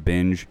kind of a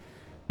binge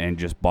and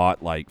just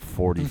bought like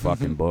 40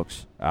 fucking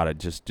books out of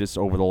just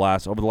over the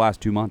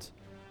last 2 months.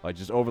 Like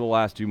just over the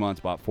last 2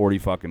 months, bought 40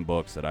 fucking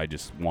books that I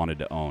just wanted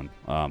to own.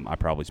 I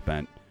probably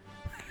spent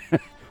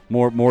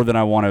more than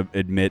I want to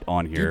admit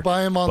on here. Do you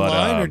buy them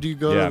online or do you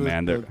go to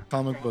the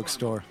comic book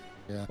store?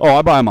 Yeah. Oh,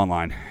 I buy them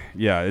online.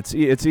 Yeah, it's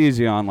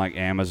easy on like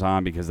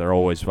Amazon because they're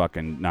always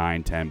fucking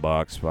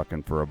 $9-10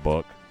 fucking for a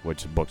book,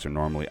 which books are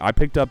normally. I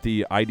picked up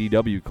the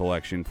IDW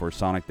collection for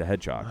Sonic the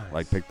Hedgehog. Nice.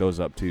 Like picked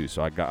those up too.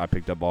 So I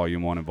picked up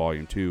Volume 1 and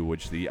Volume 2,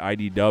 which the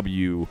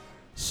IDW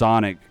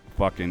Sonic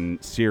fucking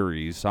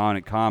series,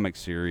 Sonic comic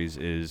series,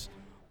 is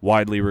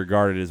widely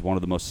regarded as one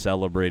of the most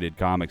celebrated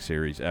comic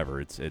series ever.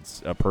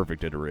 It's a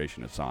perfect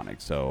iteration of Sonic.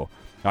 So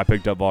I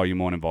picked up Volume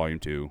 1 and Volume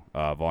 2.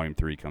 Volume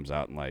 3 comes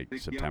out in like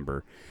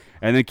September.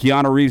 And then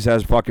Keanu Reeves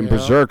has fucking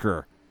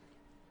Berserker.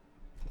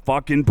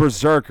 Fucking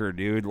Berserker,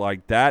 dude.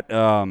 Like that,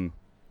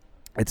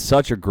 it's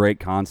such a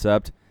great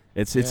concept.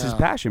 It's his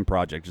passion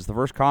project. It's the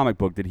first comic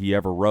book that he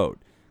ever wrote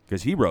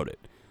because he wrote it.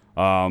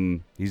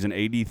 He's an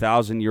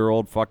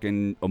 80,000-year-old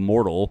fucking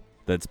immortal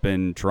that's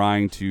been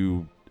trying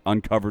to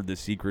uncover the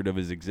secret of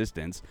his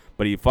existence,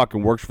 but he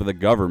fucking works for the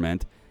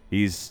government.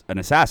 He's an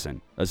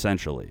assassin,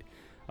 essentially.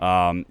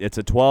 It's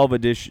a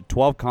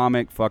 12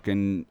 comic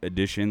fucking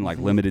edition, like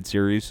limited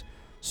series.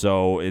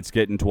 So it's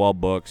getting 12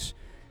 books.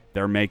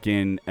 They're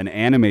making an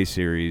anime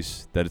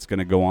series that it's going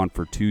to go on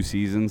for 2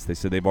 seasons. They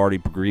said they've already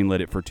greenlit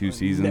it for 2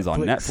 seasons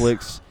on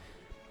Netflix.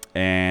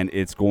 And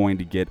it's going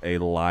to get a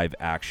live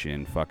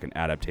action fucking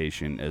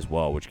adaptation as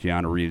well, which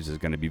Keanu Reeves is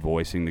going to be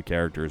voicing the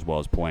character as well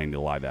as playing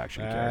the live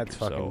action character. That's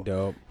fucking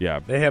dope.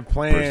 Yeah. They have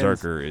plans.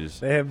 Berserker is.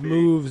 They have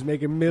moves,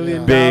 making $1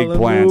 million big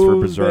plans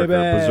moves, for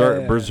Berserker.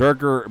 Baby.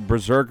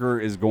 Berserker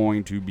is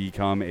going to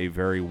become a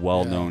very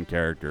well-known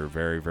character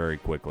very, very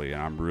quickly,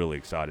 and I'm really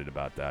excited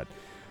about that.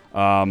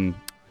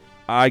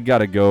 I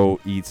gotta go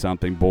eat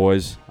something,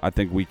 boys. I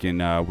think we can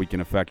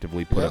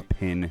effectively put a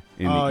pin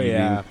in the evening.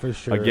 Yeah, for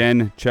sure.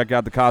 Again, check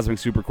out the Cosmic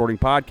Super Recording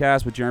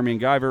Podcast with Jeremy and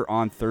Guyver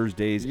on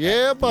Thursdays.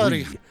 Yeah,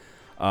 buddy.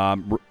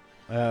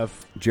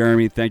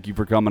 Jeremy, thank you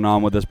for coming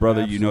on with us,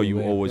 brother. Absolutely. You know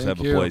you always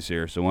have a place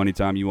here, so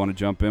anytime you want to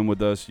jump in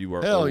with us, you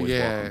are always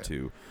welcome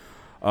to.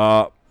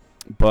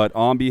 But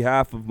on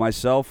behalf of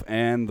myself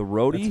and the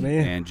roadie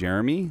and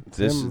Jeremy,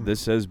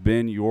 this has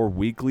been your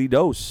weekly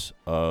dose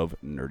of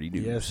nerdy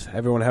news. Yes,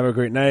 everyone have a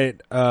great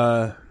night.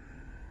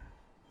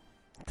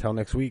 Till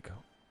next week.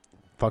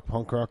 Fuck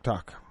punk rock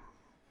talk.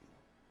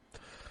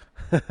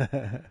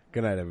 Good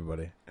night,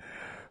 everybody.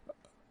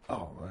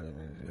 Oh, I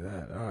didn't do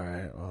that. All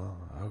right. Well,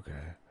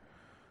 okay.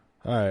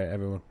 All right,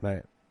 everyone.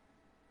 Night.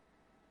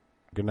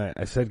 Good night.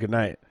 I said good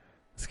night.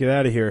 Let's get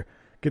out of here.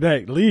 Good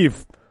night.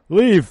 Leave.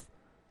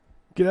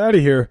 Get out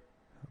of here.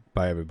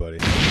 Bye, everybody.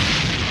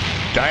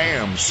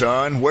 Damn,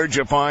 son, where'd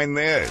you find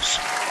this?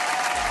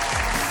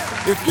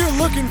 If you're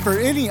looking for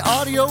any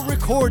audio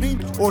recording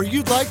or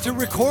you'd like to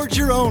record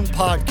your own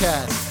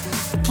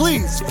podcast,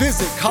 please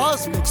visit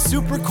Cosmic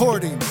Soup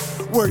Recording,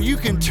 where you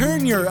can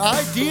turn your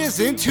ideas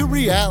into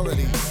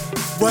reality.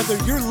 Whether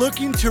you're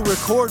looking to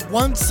record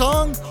one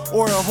song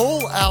or a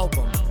whole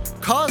album,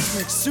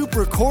 Cosmic Soup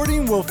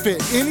Recording will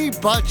fit any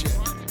budget.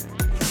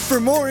 For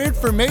more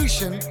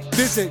information,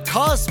 visit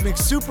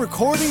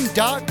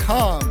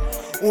CosmicSoupreCording.com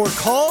or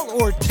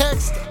call or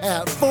text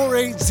at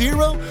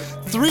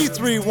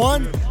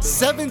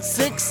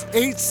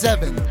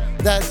 480-331-7687.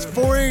 That's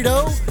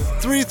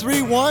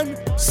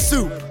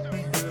 480-331-SOUP.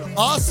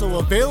 Also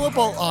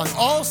available on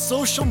all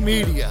social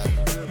media.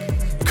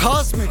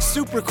 Cosmic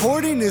Soup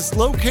Recording is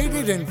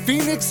located in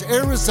Phoenix,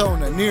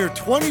 Arizona, near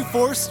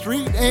 24th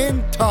Street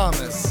and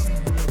Thomas.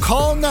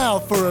 Call now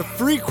for a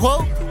free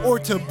quote or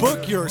to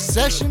book your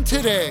session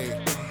today.